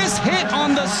miss hit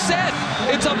on the set.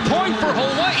 It's a point for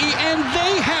Hawaii, and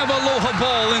they have aloha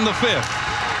ball in the 5th.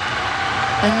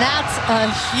 And that's a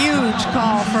huge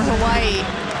call for Hawaii.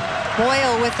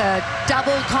 Boyle with a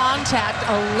double contact,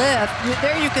 a lift.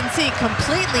 There you can see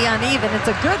completely uneven. It's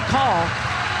a good call.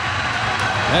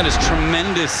 That is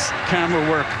tremendous camera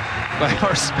work by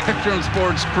our Spectrum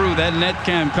Sports crew. That net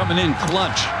cam coming in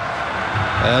clutch,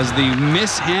 as the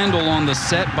mishandle on the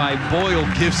set by Boyle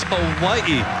gives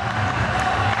Hawaii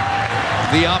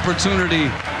the opportunity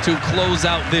to close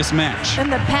out this match. And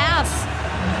the pass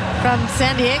from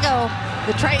San Diego,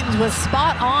 the Tritons, was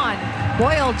spot on.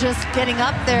 Boyle just getting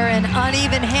up there in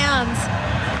uneven hands.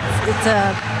 It's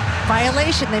a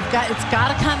violation. It's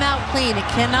got to come out clean. It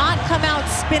cannot come out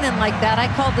spinning like that. I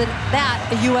called that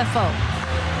a UFO.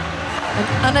 An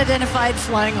unidentified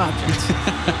flying object.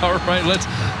 All right, let's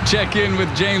check in with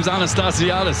James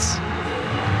Anastasiadis.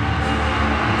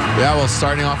 Yeah, well,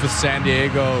 starting off with San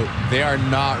Diego, they are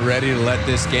not ready to let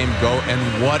this game go. And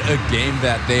what a game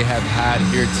that they have had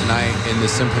here tonight in the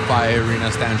Simplify Arena,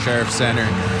 Stan Sheriff Center.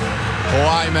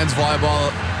 Hawaii men's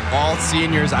volleyball, all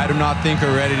seniors, I do not think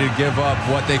are ready to give up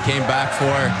what they came back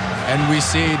for. And we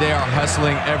see they are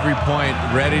hustling every point,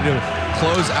 ready to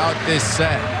close out this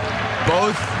set.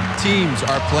 Both teams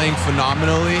are playing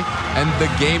phenomenally, and the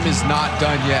game is not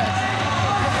done yet.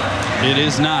 It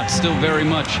is not. Still very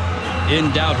much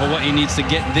in doubt. Hawaii needs to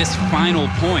get this final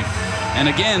point. And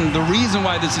again, the reason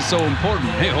why this is so important,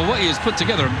 hey, Hawaii has put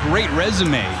together a great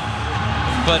resume,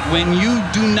 but when you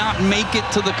do not make it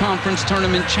to the conference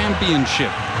tournament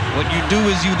championship, what you do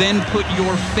is you then put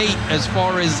your fate as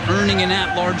far as earning an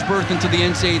at-large berth into the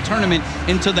NCAA tournament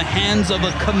into the hands of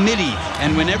a committee.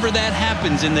 And whenever that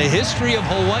happens in the history of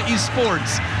Hawaii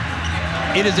sports,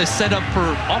 it is a setup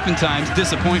for oftentimes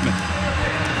disappointment.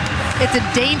 It's a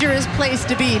dangerous place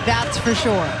to be, that's for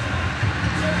sure.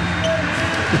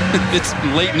 It's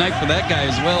late night for that guy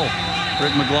as well.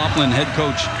 Rick McLaughlin, head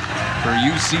coach for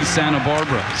UC Santa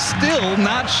Barbara. Still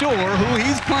not sure who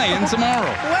he's playing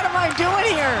tomorrow. What am I doing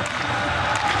here?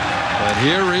 But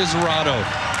here is Rado.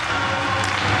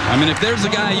 I mean, if there's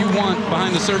a guy you want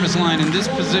behind the service line in this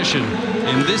position,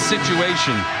 in this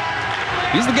situation,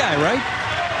 he's the guy, right?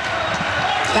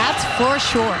 That's for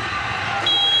sure.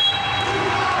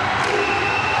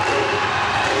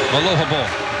 Aloha ball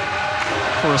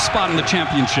for a spot in the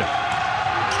championship.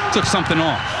 Took something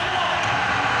off.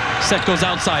 Set goes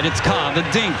outside. It's Ka. The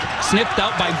dink. Sniffed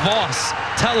out by Voss.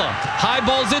 Tella. High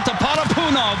balls it to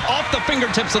Parapunov. Off the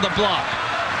fingertips of the block.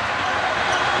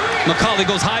 McCauley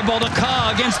goes high ball to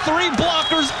Ka against 3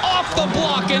 blockers. Off the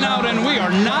block and out. And we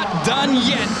are not done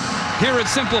yet here at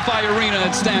Simplify Arena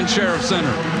at Stan Sheriff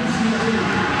Center.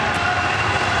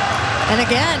 And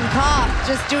again, Ka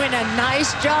just doing a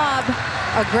nice job.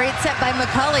 A great set by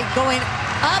McCauley, going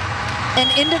up and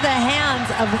into the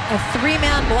hands of a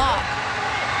three-man block.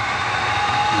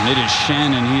 And it is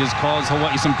Shannon. He has caused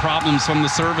Hawaii some problems from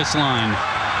the service line.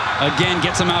 Again,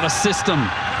 gets him out of system.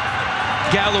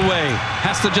 Galloway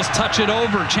has to just touch it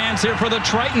over. Chance here for the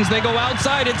Tritons. They go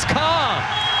outside. It's Ka.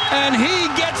 And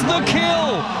he gets the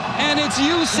kill. And it's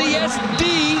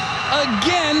UCSD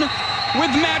again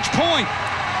with match point.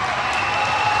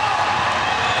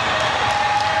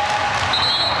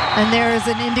 And there's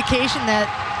an indication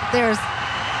that there's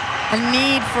a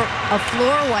need for a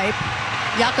floor wipe.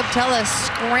 Jakob Tella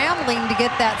scrambling to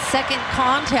get that second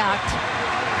contact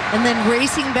and then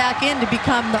racing back in to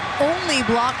become the only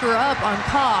blocker up on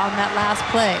Ka on that last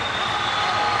play.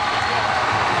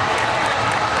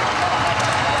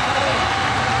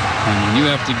 And you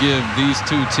have to give these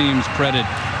two teams credit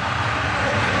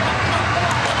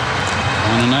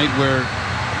on a night where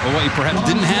Hawaii perhaps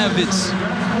didn't have its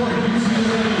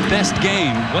best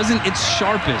game, wasn't its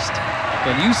sharpest,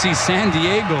 but UC San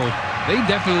Diego, they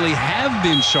definitely have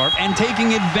been sharp and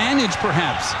taking advantage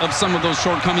perhaps of some of those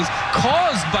shortcomings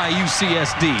caused by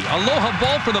UCSD. Aloha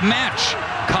ball for the match.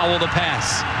 Cowell the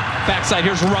pass. Backside,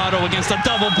 here's Rado against a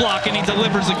double block, and he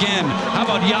delivers again. How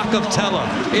about Jakob Tella?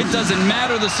 It doesn't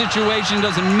matter the situation,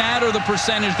 doesn't matter the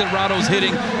percentage that Rado's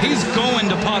hitting. He's going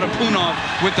to Patapunov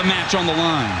with the match on the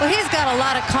line. Well, he's got a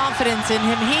lot of confidence in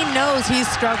him. He knows he's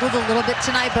struggled a little bit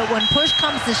tonight, but when push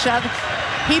comes to shove,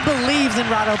 he believes in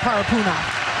Rado Parapunov.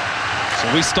 So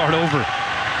we start over.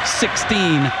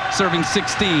 16, serving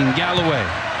 16, Galloway.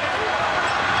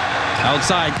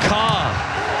 Outside, Ka.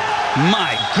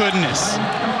 My goodness.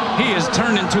 He has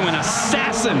turned into an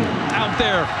assassin out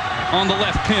there on the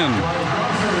left pin.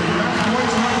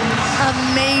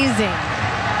 Amazing.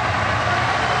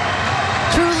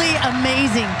 Truly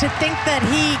amazing to think that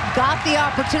he got the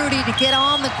opportunity to get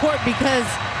on the court because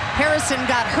Harrison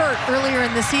got hurt earlier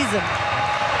in the season.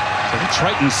 So the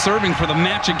Tritons serving for the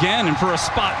match again and for a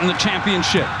spot in the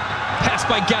championship. Pass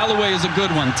by Galloway is a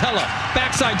good one. Tella,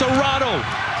 backside to Rado.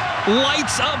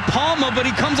 Lights up Palma, but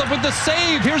he comes up with the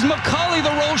save. Here's McCauley,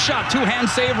 the roll shot. Two-hand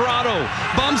save, Rado.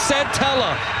 Bump set,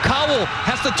 Tella. Cowell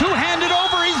has to two-hand it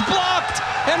over. He's blocked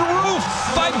and roofed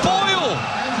by Boyle.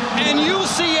 And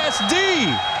UCSD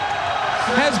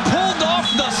has pulled off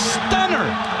the stunner,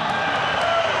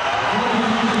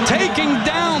 taking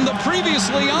down the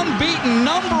previously unbeaten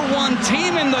 #1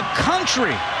 team in the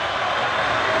country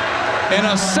in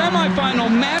a semifinal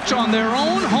match on their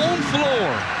own home floor.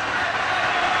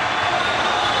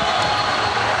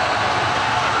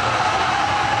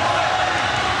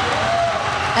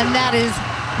 And that is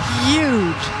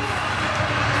huge.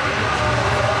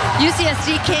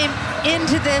 UCSD came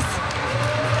into this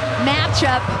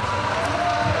matchup,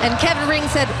 and Kevin Ring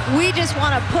said, we just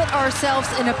want to put ourselves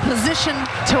in a position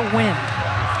to win.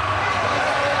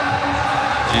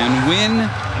 And win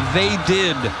they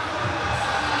did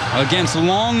against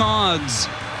long odds.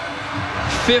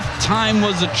 Fifth time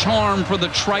was a charm for the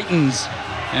Tritons.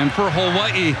 And for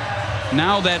Hawaii,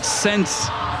 now that sense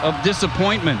of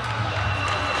disappointment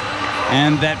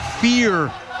and that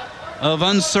fear of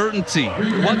uncertainty.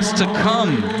 What's to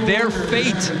come? Their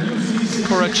fate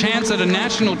for a chance at a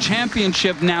national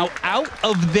championship now out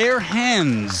of their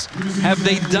hands. Have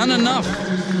they done enough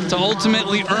to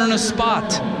ultimately earn a spot?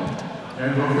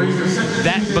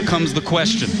 That becomes the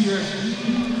question.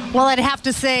 Well, I'd have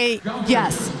to say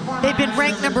yes. They've been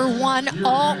ranked #1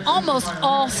 almost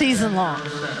all season long.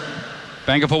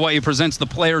 Bank of Hawaii presents the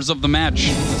players of the match.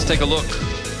 Let's take a look.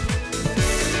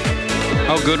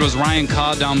 How good was Ryan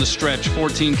Ka down the stretch?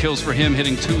 14 kills for him,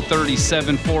 hitting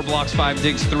 .237, 4 blocks, 5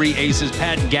 digs, 3 aces.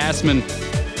 Pat Gassman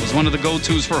was one of the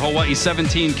go-tos for Hawaii.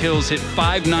 17 kills, hit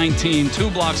 .519, 2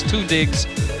 blocks, 2 digs,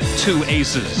 2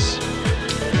 aces.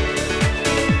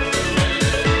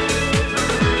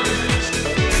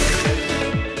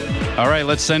 All right,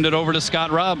 let's send it over to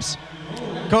Scott Robbs.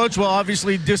 Coach, well,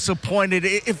 obviously disappointed.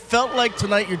 It felt like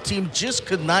tonight your team just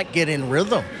could not get in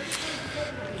rhythm.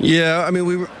 Yeah, I mean,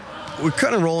 we're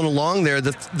kind of rolling along there. I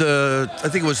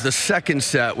think it was the second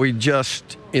set. We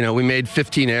just, we made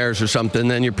 15 errors or something.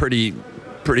 Then you're pretty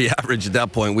average at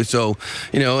that point.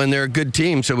 And they're a good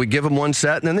team. So we give them one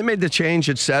set, and then they made the change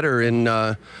at setter in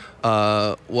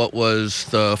what was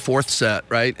the fourth set,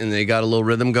 right? And they got a little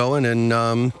rhythm going,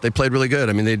 and they played really good.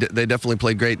 I mean, they definitely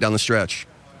played great down the stretch.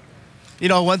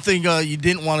 One thing you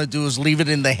didn't want to do is leave it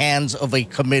in the hands of a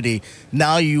committee.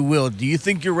 Now you will. Do you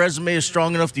think your resume is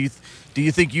strong enough? Do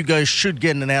you think you guys should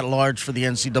get an at-large for the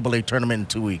NCAA tournament in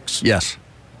 2 weeks? Yes.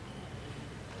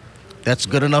 That's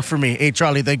good enough for me. Hey,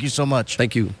 Charlie, thank you so much.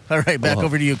 Thank you. All right, back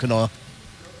over to you, Kanoa.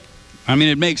 I mean,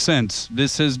 it makes sense.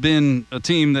 This has been a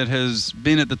team that has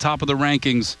been at the top of the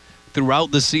rankings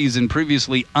throughout the season,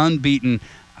 previously unbeaten.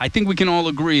 I think we can all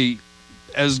agree,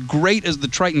 as great as the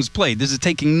Tritons played, this is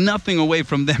taking nothing away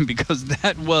from them because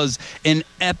that was an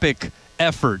epic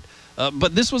effort.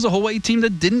 But this was a Hawaii team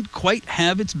that didn't quite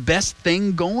have its best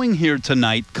thing going here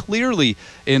tonight, clearly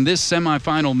in this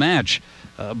semifinal match.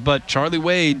 But Charlie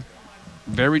Wade,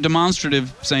 very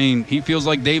demonstrative, saying he feels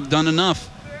like they've done enough.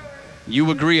 You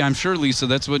agree, I'm sure, Lisa.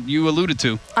 That's what you alluded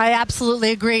to. I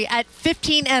absolutely agree. At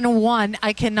 15-1,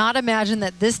 I cannot imagine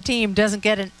that this team doesn't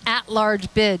get an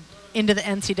at-large bid into the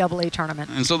NCAA tournament.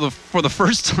 And so for the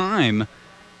first time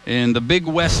in the Big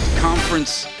West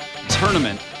Conference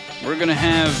tournament, we're going to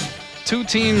have two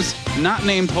teams not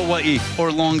named Hawaii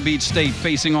or Long Beach State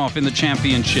facing off in the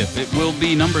championship. It will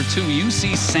be number 2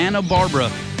 UC Santa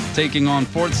Barbara taking on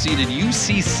 4th-seeded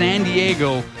UC San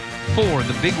Diego for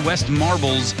the Big West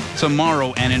Marbles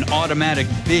tomorrow and an automatic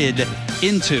bid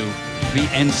into the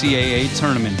NCAA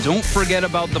tournament. Don't forget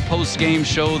about the post-game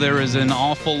show. There is an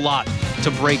awful lot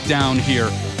to break down here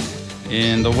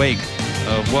in the wake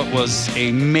of what was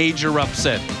a major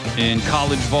upset in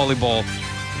college volleyball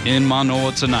in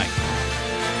Manoa tonight.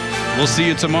 We'll see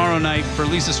you tomorrow night. For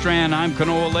Lisa Strand, I'm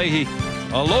Kanoa Leahy.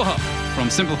 Aloha from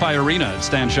Simplify Arena at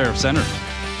Stan Sheriff Center.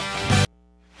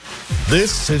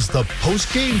 This is the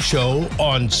post-game show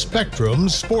on Spectrum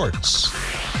Sports.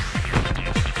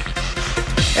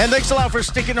 And thanks a lot for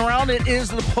sticking around. It is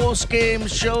the post-game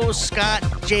show. Scott,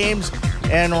 James,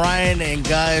 and Ryan. And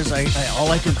guys,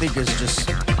 all I can think is just,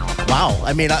 wow.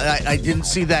 I mean, I didn't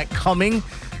see that coming.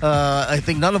 I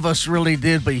think none of us really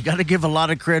did, but you got to give a lot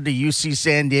of credit to UC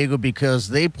San Diego because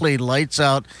they played lights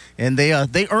out, and they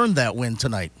earned that win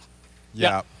tonight.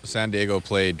 Yeah, San Diego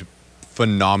played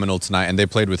phenomenal tonight, and they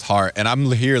played with heart. And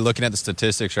I'm here looking at the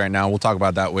statistics right now. We'll talk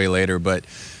about that way later, but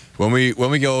when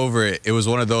we go over it, it was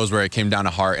one of those where it came down to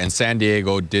heart, and San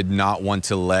Diego did not want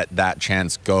to let that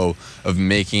chance go of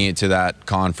making it to that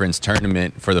conference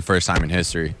tournament for the first time in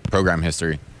history, program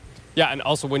history. Yeah, and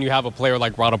also when you have a player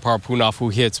like Rada Parapunov who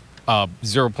hits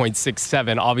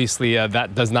 0.67, obviously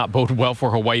that does not bode well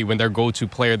for Hawaii when their go-to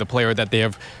player, the player that they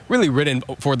have really ridden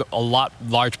for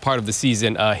large part of the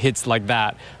season, hits like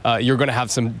that. You're going to have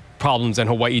some problems, and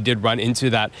Hawaii did run into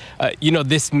that.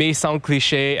 This may sound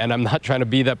cliche, and I'm not trying to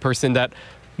be that person that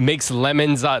makes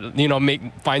lemons out,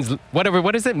 finds whatever,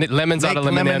 what is it? Lemons out of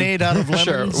lemonade. Out of lemons.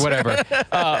 Sure, whatever.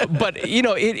 But,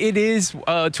 it is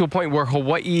to a point where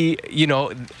Hawaii,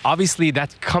 obviously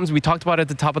that comes, we talked about it at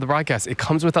the top of the broadcast, it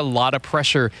comes with a lot of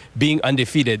pressure being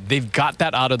undefeated. They've got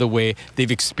that out of the way.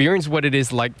 They've experienced what it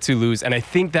is like to lose. And I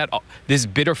think that this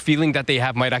bitter feeling that they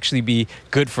have might actually be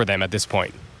good for them at this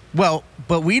point. Well,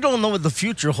 but we don't know what the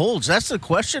future holds. That's the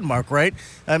question mark, right?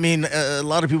 I mean, a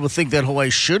lot of people think that Hawaii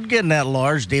should get an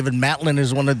at-large. David Matlin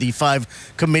is one of the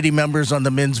 5 committee members on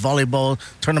the men's volleyball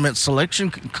tournament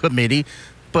selection committee.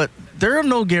 But there are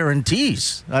no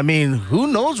guarantees. I mean, who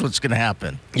knows what's going to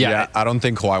happen? Yeah, I don't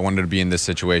think Hawaii wanted to be in this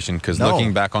situation because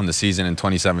looking back on the season in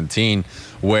 2017,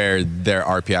 where their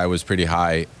RPI was pretty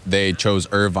high, they chose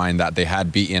Irvine that they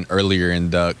had beaten earlier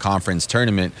in the conference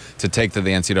tournament to take to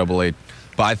the NCAA.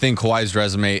 But I think Hawaii's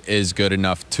resume is good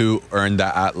enough to earn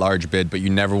that at-large bid, but you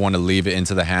never want to leave it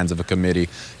into the hands of a committee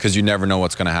because you never know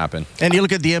what's going to happen. And you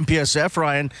look at the MPSF,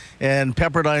 Ryan, and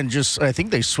Pepperdine I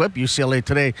think they swept UCLA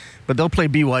today, but they'll play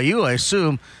BYU, I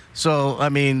assume. So, I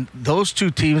mean, those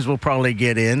two teams will probably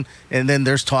get in, and then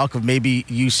there's talk of maybe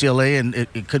UCLA, and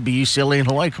it could be UCLA and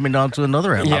Hawaii coming down to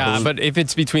another end. Yeah, but if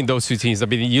it's between those two teams, I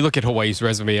mean, you look at Hawaii's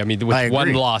resume. I mean, with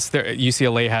one loss,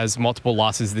 UCLA has multiple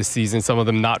losses this season, some of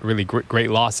them not really great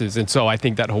losses, and so I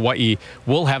think that Hawaii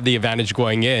will have the advantage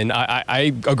going in.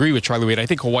 I agree with Charlie Wade. I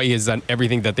think Hawaii has done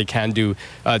everything that they can do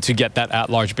to get that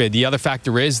at-large bid. The other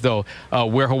factor is, though,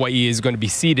 where Hawaii is going to be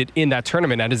seated in that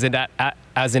tournament, and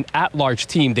as an at-large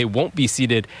team, they won't be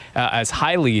seeded as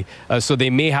highly, so they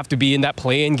may have to be in that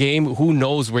play-in game. Who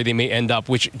knows where they may end up,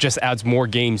 which just adds more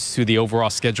games to the overall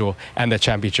schedule and the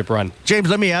championship run. James,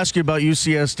 let me ask you about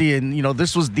UCSD, and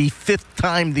this was the 5th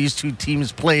time these two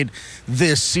teams played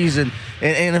this season,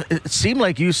 and it seemed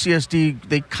like UCSD,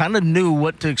 they kind of knew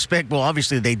what to expect. Well,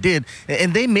 obviously they did,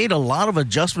 and they made a lot of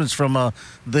adjustments from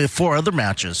the 4 other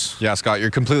matches. Yeah, Scott,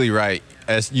 you're completely right.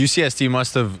 UCSD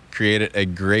must have created a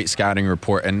great scouting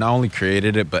report, and not only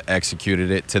created it, but executed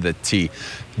it to the T.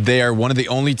 They are one of the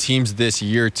only teams this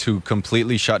year to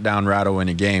completely shut down Rado in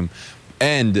a game.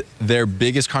 And their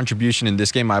biggest contribution in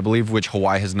this game, I believe, which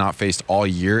Hawaii has not faced all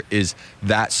year, is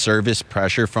that service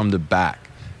pressure from the back.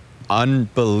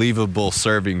 Unbelievable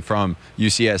serving from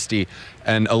UCSD.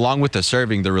 And along with the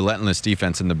serving, the relentless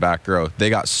defense in the back row, they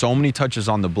got so many touches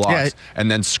on the blocks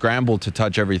and then scrambled to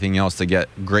touch everything else to get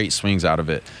great swings out of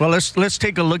it. Well, let's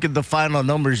take a look at the final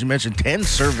numbers. You mentioned 10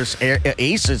 service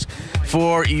aces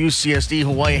for UCSD.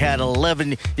 Hawaii had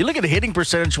 11. You look at the hitting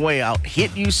percentage, Hawaii out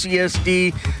hit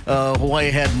UCSD.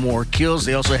 Hawaii had more kills.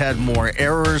 They also had more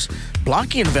errors.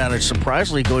 Blocking advantage,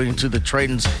 surprisingly, going to the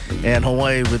Tritons, and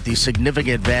Hawaii with the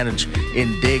significant advantage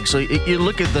in dig. So you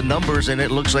look at the numbers, and it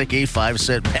looks like a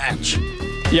 5-set match.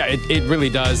 Yeah, it really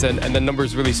does, and the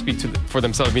numbers really speak for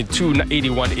themselves. I mean,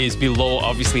 281 is below,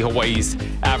 obviously, Hawaii's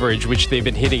average, which they've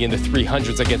been hitting in the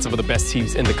 300s against some of the best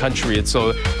teams in the country. And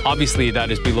so, obviously,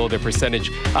 that is below their percentage.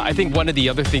 I think one of the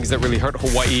other things that really hurt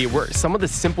Hawaii were some of the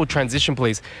simple transition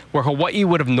plays where Hawaii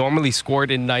would have normally scored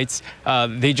in nights.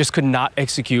 They just could not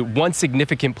execute one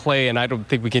significant play, and I don't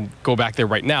think we can go back there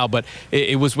right now, but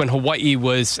it was when Hawaii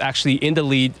was actually in the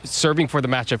lead, serving for the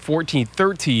match at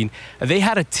 14-13. They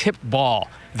had a tip ball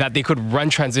that they could run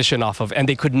transition off of, and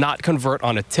they could not convert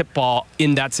on a tip ball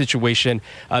in that situation.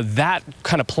 That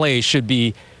kind of play should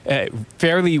be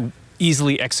fairly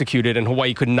easily executed, and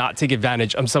Hawaii could not take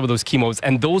advantage of some of those key moments.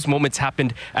 And those moments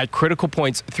happened at critical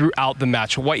points throughout the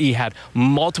match. Hawaii had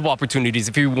multiple opportunities.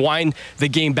 If you wind the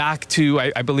game back to,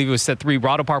 I believe it was set 3,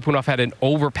 Rado Parapunov had an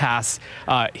overpass,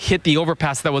 hit the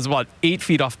overpass that was about 8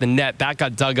 feet off the net. That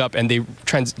got dug up, and they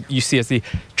UCSD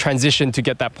transitioned to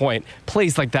get that point.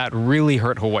 Plays like that really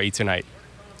hurt Hawaii tonight.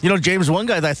 You know, James, one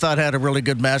guy that I thought had a really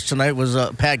good match tonight was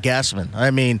Pat Gassman. I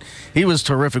mean, he was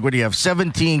terrific. What do you have?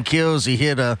 17 kills. He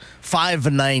hit a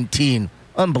 5-19.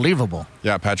 Unbelievable.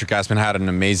 Yeah, Patrick Gassman had an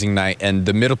amazing night, and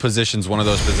the middle position is one of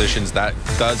those positions that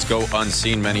does go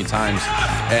unseen many times.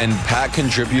 And Pat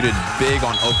contributed big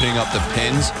on opening up the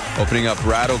pins, opening up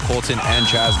Rado, Colton, and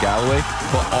Chaz Galloway.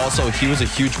 But also, he was a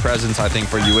huge presence, I think,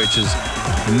 for UH's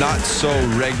not so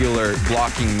regular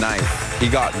blocking night. He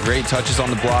got great touches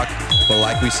on the block, but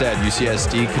like we said,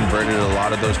 UCSD converted a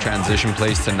lot of those transition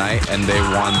plays tonight, and they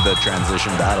won the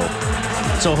transition battle.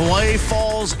 So Hawaii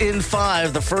falls in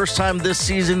 5. The first time this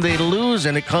season they lose,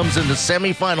 and it comes in the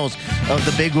semifinals of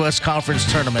the Big West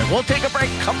Conference Tournament. We'll take a break,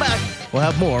 come back. We'll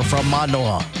have more from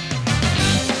Manoa.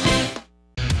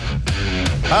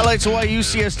 Highlights Hawaii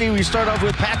UCSD. We start off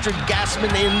with Patrick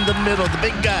Gassman in the middle. The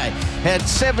big guy had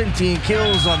 17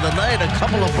 kills on the night, a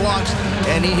couple of blocks,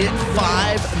 and he hit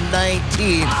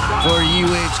 5-19 for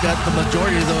UH. Got the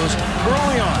majority of those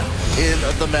early on in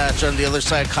the match. On the other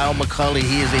side, Kyle McCauley.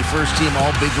 He is a first-team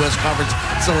All-Big West Conference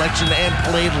selection and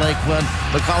played like one.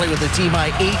 McCauley with a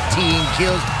team-high 18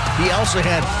 kills. He also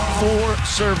had 4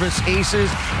 service aces.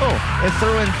 Oh, and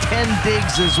threw in 10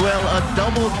 digs as well. A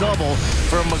double-double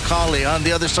for McCauley. On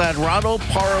the other side, Rado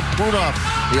Parapunov,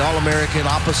 the All-American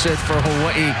opposite for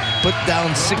Hawaii, put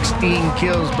down 16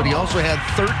 kills, but he also had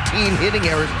 13 hitting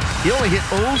errors. He only hit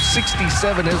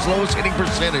 .067, his lowest hitting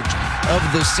percentage of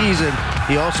the season.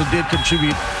 He also did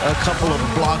contribute a couple of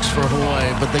blocks for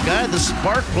Hawaii. But the guy, the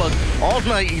spark plug all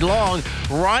night long,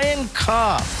 Ryan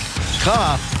Ka.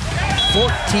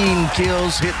 14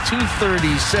 kills, hit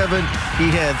 .237.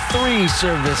 He had 3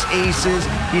 service aces.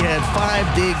 He had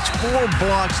 5 digs, 4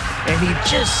 blocks, and he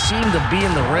just seemed to be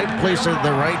in the right place at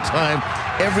the right time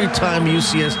every time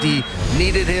UCSD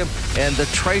needed him. And the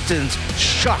Tritons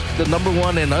shocked the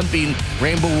 #1 and unbeaten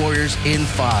Rainbow Warriors in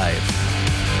 5.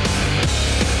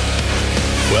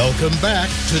 Welcome back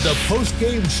to the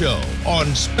post-game show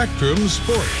on Spectrum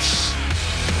Sports.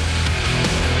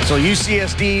 So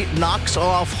UCSD knocks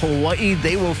off Hawaii.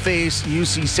 They will face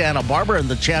UC Santa Barbara in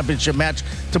the championship match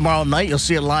tomorrow night. You'll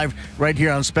see it live right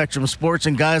here on Spectrum Sports.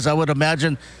 And guys, I would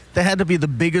imagine that had to be the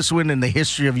biggest win in the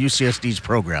history of UCSD's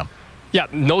program. Yeah,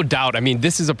 no doubt. I mean,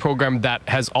 this is a program that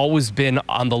has always been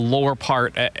on the lower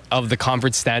part of the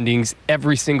conference standings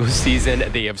every single season.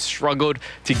 They have struggled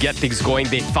to get things going.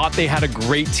 They thought they had a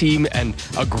great team and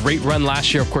a great run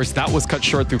last year. Of course, that was cut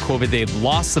short through COVID. They had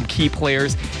lost some key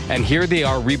players, and here they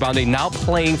are rebounding, now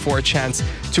playing for a chance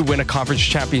to win a conference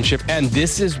championship. And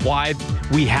this is why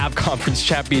we have conference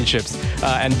championships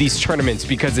and these tournaments,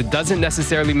 because it doesn't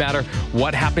necessarily matter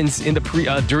what happens in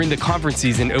the during the conference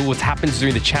season. It what happens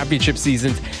during the championship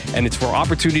seasons, and it's for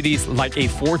opportunities like a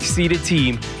 4th-seeded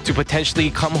team to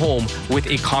potentially come home with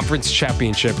a conference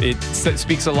championship. It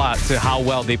speaks a lot to how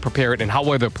well they prepared and how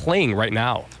well they're playing right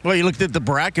now. Well, you looked at the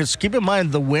brackets. Keep in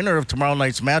mind the winner of tomorrow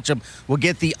night's matchup will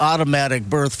get the automatic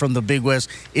berth from the Big West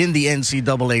in the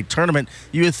NCAA tournament.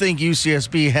 You would think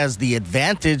UCSB has the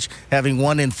advantage, having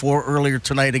won in 4 earlier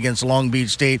tonight against Long Beach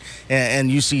State,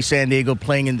 and UC San Diego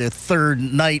playing in their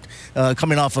 3rd night,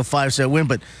 coming off a 5-set win.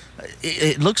 But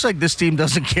it looks like this team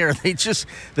doesn't care.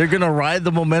 They're going to ride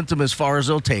the momentum as far as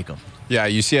they'll take them. Yeah,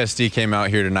 UCSD came out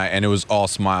here tonight, and it was all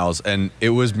smiles. And it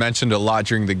was mentioned a lot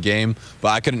during the game, but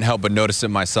I couldn't help but notice it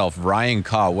myself. Ryan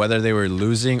Kaw, whether they were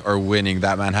losing or winning,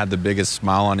 that man had the biggest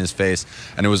smile on his face,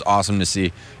 and it was awesome to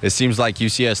see. It seems like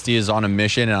UCSD is on a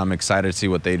mission, and I'm excited to see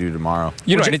what they do tomorrow.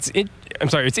 You know, and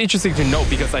it's interesting to note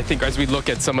because I think as we look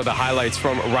at some of the highlights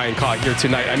from Ryan Kaw here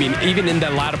tonight, I mean, even in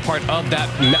the latter part of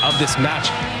this match,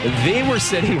 they were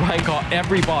setting Ryan Kaw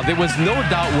every ball. There was no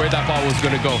doubt where that ball was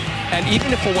going to go. And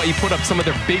even if Hawaii put up some of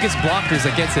their biggest blockers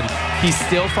against him, he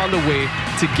still found a way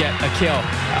to get a kill.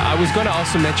 I was going to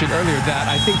also mention earlier that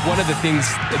I think one of the things,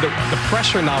 the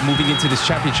pressure now moving into this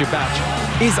championship match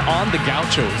is on the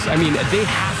Gauchos. I mean, they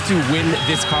have to win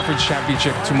this conference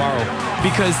championship tomorrow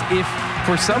because if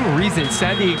for some reason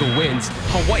San Diego wins,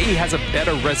 Hawaii has a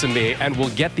better resume and will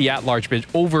get the at-large bid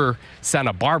over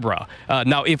Santa Barbara.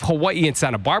 Now, if Hawaii and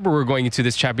Santa Barbara were going into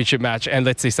this championship match and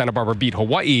let's say Santa Barbara beat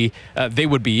Hawaii, they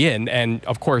would be in. And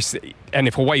of course, and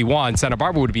if Hawaii won, Santa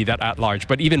Barbara would be that at-large.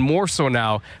 But even more so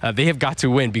now, they have got to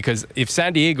win because if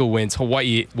San Diego wins,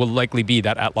 Hawaii will likely be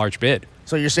that at-large bid.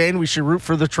 So you're saying we should root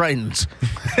for the Tritons?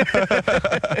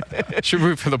 Should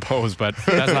root for the Bows, but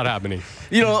that's not happening.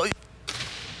 You know,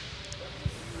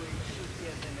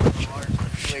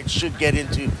 UH should get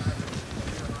into.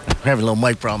 We're having little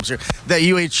mic problems here. That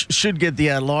UH should get the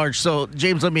at-large. So,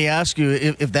 James, let me ask you,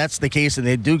 if that's the case and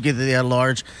they do get the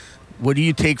at-large, what do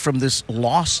you take from this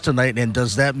loss tonight? And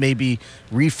does that maybe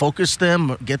refocus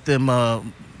them, get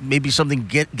them, maybe something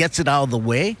gets it out of the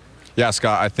way? Yeah,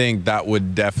 Scott, I think that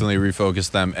would definitely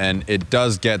refocus them, and it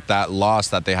does get that loss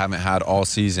that they haven't had all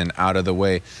season out of the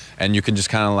way, and you can just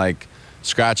kind of like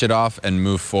scratch it off and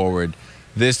move forward.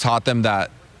 This taught them that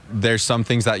there's some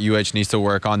things that UH needs to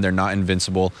work on. They're not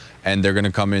invincible, and they're going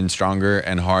to come in stronger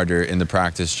and harder in the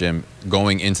practice gym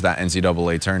going into that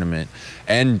NCAA tournament.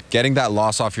 And getting that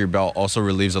loss off your belt also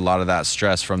relieves a lot of that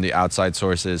stress from the outside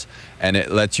sources, and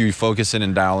it lets you focus in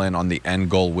and dial in on the end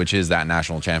goal, which is that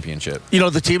national championship. You know,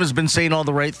 the team has been saying all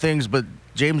the right things, but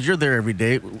James, you're there every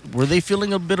day. Were they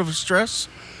feeling a bit of stress?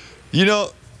 You know,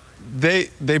 they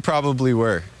probably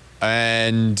were.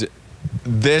 And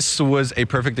this was a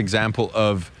perfect example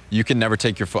of you can never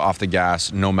take your foot off the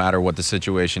gas no matter what the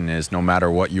situation is, no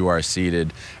matter what you are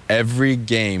seeded. Every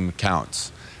game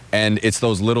counts. And it's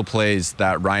those little plays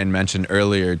that Ryan mentioned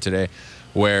earlier today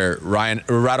where Rado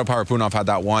Parapunov had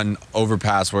that one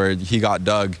overpass where he got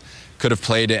dug, could have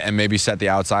played it and maybe set the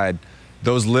outside.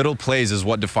 Those little plays is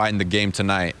what defined the game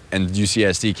tonight, and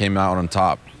UCSD came out on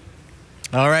top.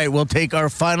 All right, we'll take our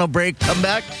final break, come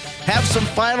back, have some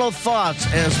final thoughts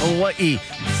as Hawaii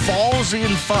falls in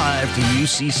 5 to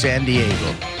UC San Diego.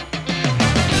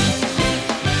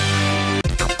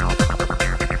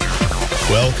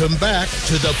 Welcome back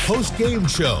to the post-game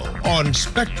show on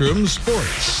Spectrum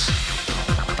Sports.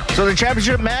 So the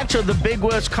championship match of the Big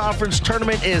West Conference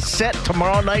Tournament is set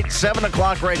tomorrow night, 7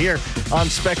 o'clock right here on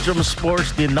Spectrum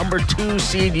Sports. The number 2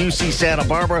 seed, UC Santa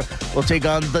Barbara, will take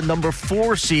on the number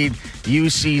 4 seed,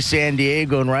 UC San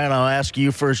Diego. And Ryan, I'll ask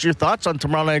you first, your thoughts on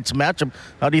tomorrow night's matchup.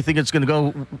 How do you think it's going to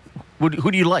go?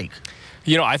 Who do you like?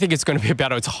 You know, I think it's going to be a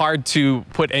battle. It's hard to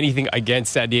put anything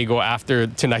against San Diego after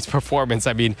tonight's performance.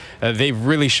 I mean, they've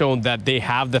really shown that they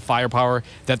have the firepower,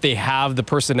 that they have the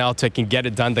personnel to can get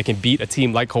it done, that can beat a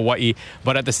team like Hawaii.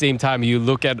 But at the same time, you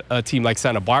look at a team like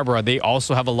Santa Barbara, they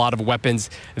also have a lot of weapons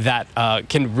that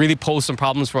can really pose some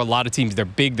problems for a lot of teams. They're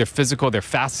big, they're physical, they're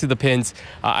fast to the pins.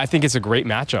 I think it's a great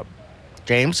matchup.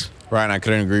 James? Ryan, I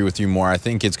couldn't agree with you more. I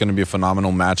think it's going to be a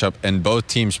phenomenal matchup, and both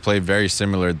teams play very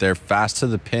similar. They're fast to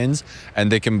the pins,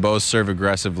 and they can both serve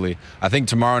aggressively. I think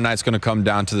tomorrow night's going to come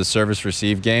down to the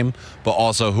service-receive game, but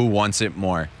also who wants it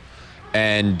more.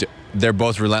 And they're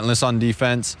both relentless on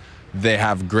defense. They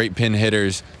have great pin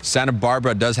hitters. Santa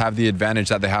Barbara does have the advantage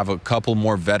that they have a couple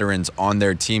more veterans on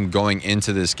their team going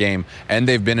into this game, and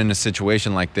they've been in a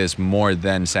situation like this more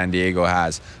than San Diego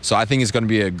has. So I think it's going to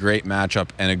be a great matchup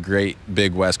and a great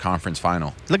Big West Conference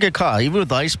final. Look at Ka. Even with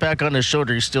the ice pack on his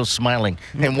shoulder, he's still smiling.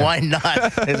 And why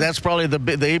not? That's probably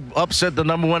they upset the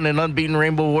number 1 and unbeaten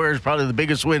Rainbow Warriors, probably the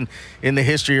biggest win in the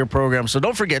history of your program. So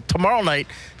don't forget, tomorrow night,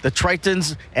 the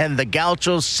Tritons and the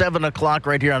Gauchos, 7 o'clock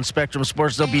right here on Spectrum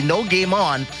Sports. There'll be no game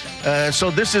on.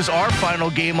 So this is our final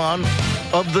game on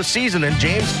of the season. And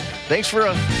James, thanks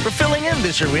for filling in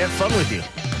this year. We had fun with you.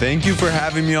 Thank you for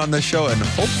having me on the show, and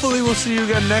hopefully we'll see you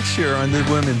again next year on the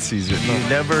women's season. You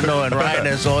never know. And Ryan,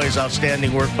 as always,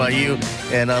 outstanding work by you,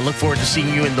 and I look forward to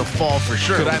seeing you in the fall for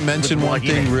sure. Could I mention one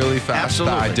thing really fast?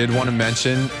 Absolutely. That I did want to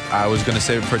mention? I was going to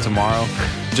save it for tomorrow.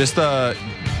 Just a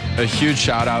a huge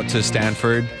shout out to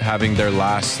Stanford having their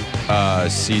last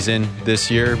season this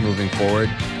year moving forward.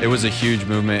 It was a huge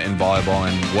movement in volleyball,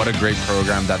 and what a great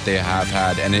program that they have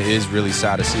had. And it is really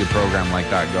sad to see a program like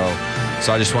that go.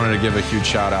 So I just wanted to give a huge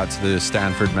shout out to the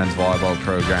Stanford men's volleyball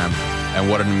program and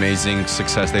what an amazing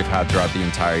success they've had throughout the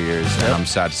entire years. And I'm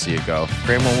sad to see it go.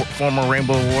 Former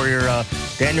Rainbow Warrior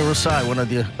Daniel Rosai, one of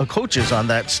the coaches on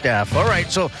that staff. All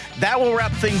right, so that will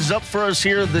wrap things up for us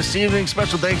here this evening.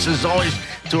 Special thanks, as always,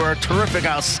 to our terrific,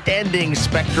 outstanding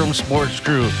Spectrum Sports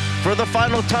crew. For the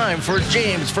final time, for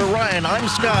James, for Ryan, I'm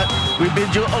Scott. We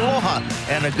bid you aloha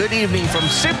and a good evening from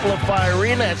Simplify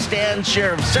Arena at Stan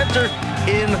Sheriff Center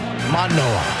in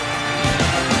Manoa.